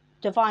Hoss.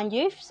 Divine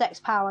Youth, Sex,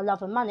 Power,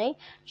 Love and Money,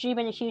 Dream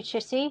in a Huge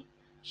City,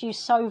 Hugh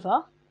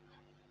Sova.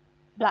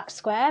 Black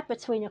Square,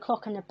 Between a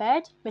Clock and a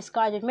Bed,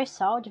 Misguided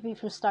Missile, The View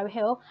from Stowe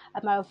Hill,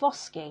 and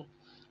Marovsky.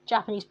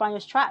 Japanese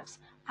bonus tracks,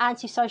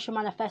 Anti-Social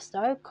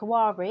Manifesto,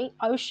 Kawari,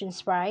 Ocean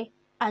Spray,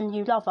 and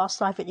You Love Us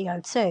live at the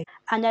O2.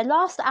 And their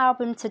last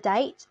album to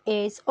date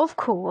is, of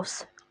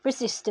course,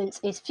 Resistance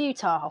is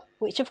Futile,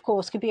 which of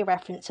course could be a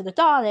reference to the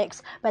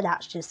Daleks, but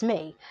that's just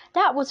me.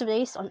 That was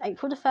released on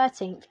April the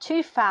 13th,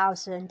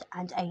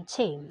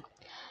 2018.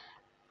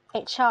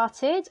 It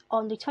charted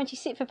on the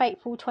 26th of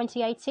April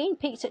 2018,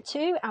 peaked at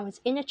 2 and was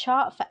in the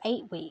chart for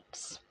 8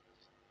 weeks.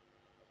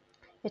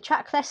 The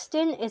track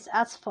listing is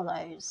as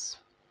follows.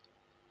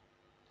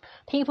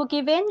 People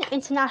Give In,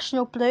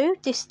 International Blue,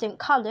 Distant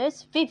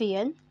Colours,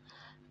 Vivian,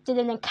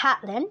 Dylan and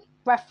Catelyn,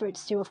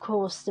 reference to, of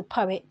course, the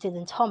poet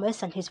Dylan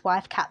Thomas and his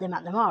wife Catelyn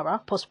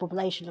McNamara, possible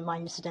relation of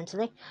mine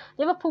incidentally.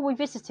 Liverpool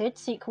Revisited,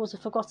 Sequels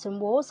of Forgotten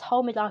Wars,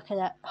 Hold Me Like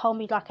a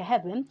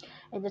Heaven,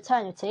 In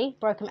Eternity,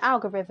 Broken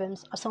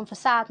Algorithms, A Song for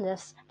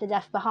Sadness, The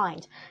Left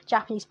Behind.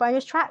 Japanese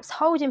bonus tracks,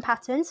 Holding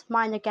Patterns,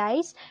 Minor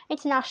Gaze,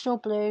 International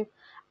Blue,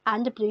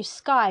 and the Blue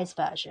Skies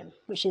version,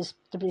 which is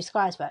the Blue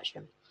Skies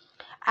version.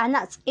 And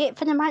that's it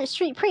for the Manic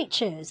Street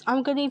Preachers.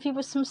 I'm going to leave you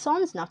with some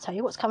songs and I'll tell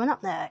you what's coming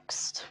up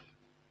next.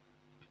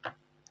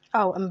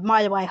 Oh, and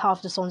by the way,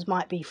 half the songs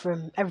might be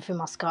from Everything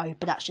Must Go,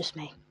 but that's just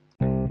me.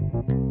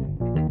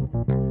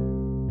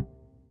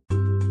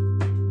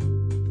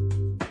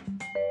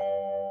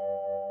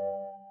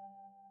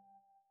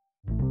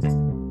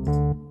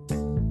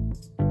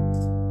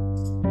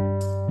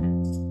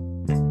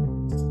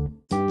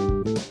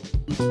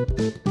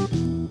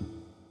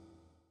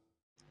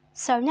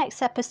 So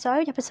next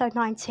episode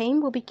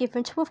 19, will be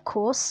given to, of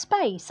course,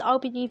 Space. I'll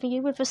be leaving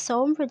you with a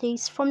song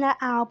released from their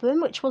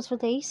album, which was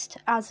released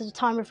as of the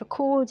time of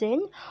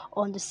recording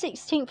on the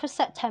 16th of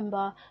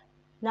September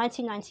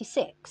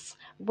 1996,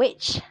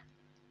 which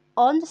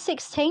on the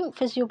 16th,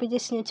 as you'll be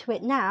listening to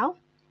it now,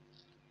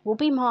 will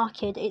be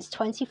marking its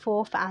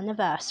 24th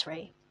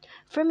anniversary.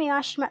 From me,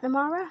 Aisha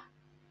McNamara,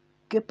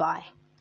 goodbye.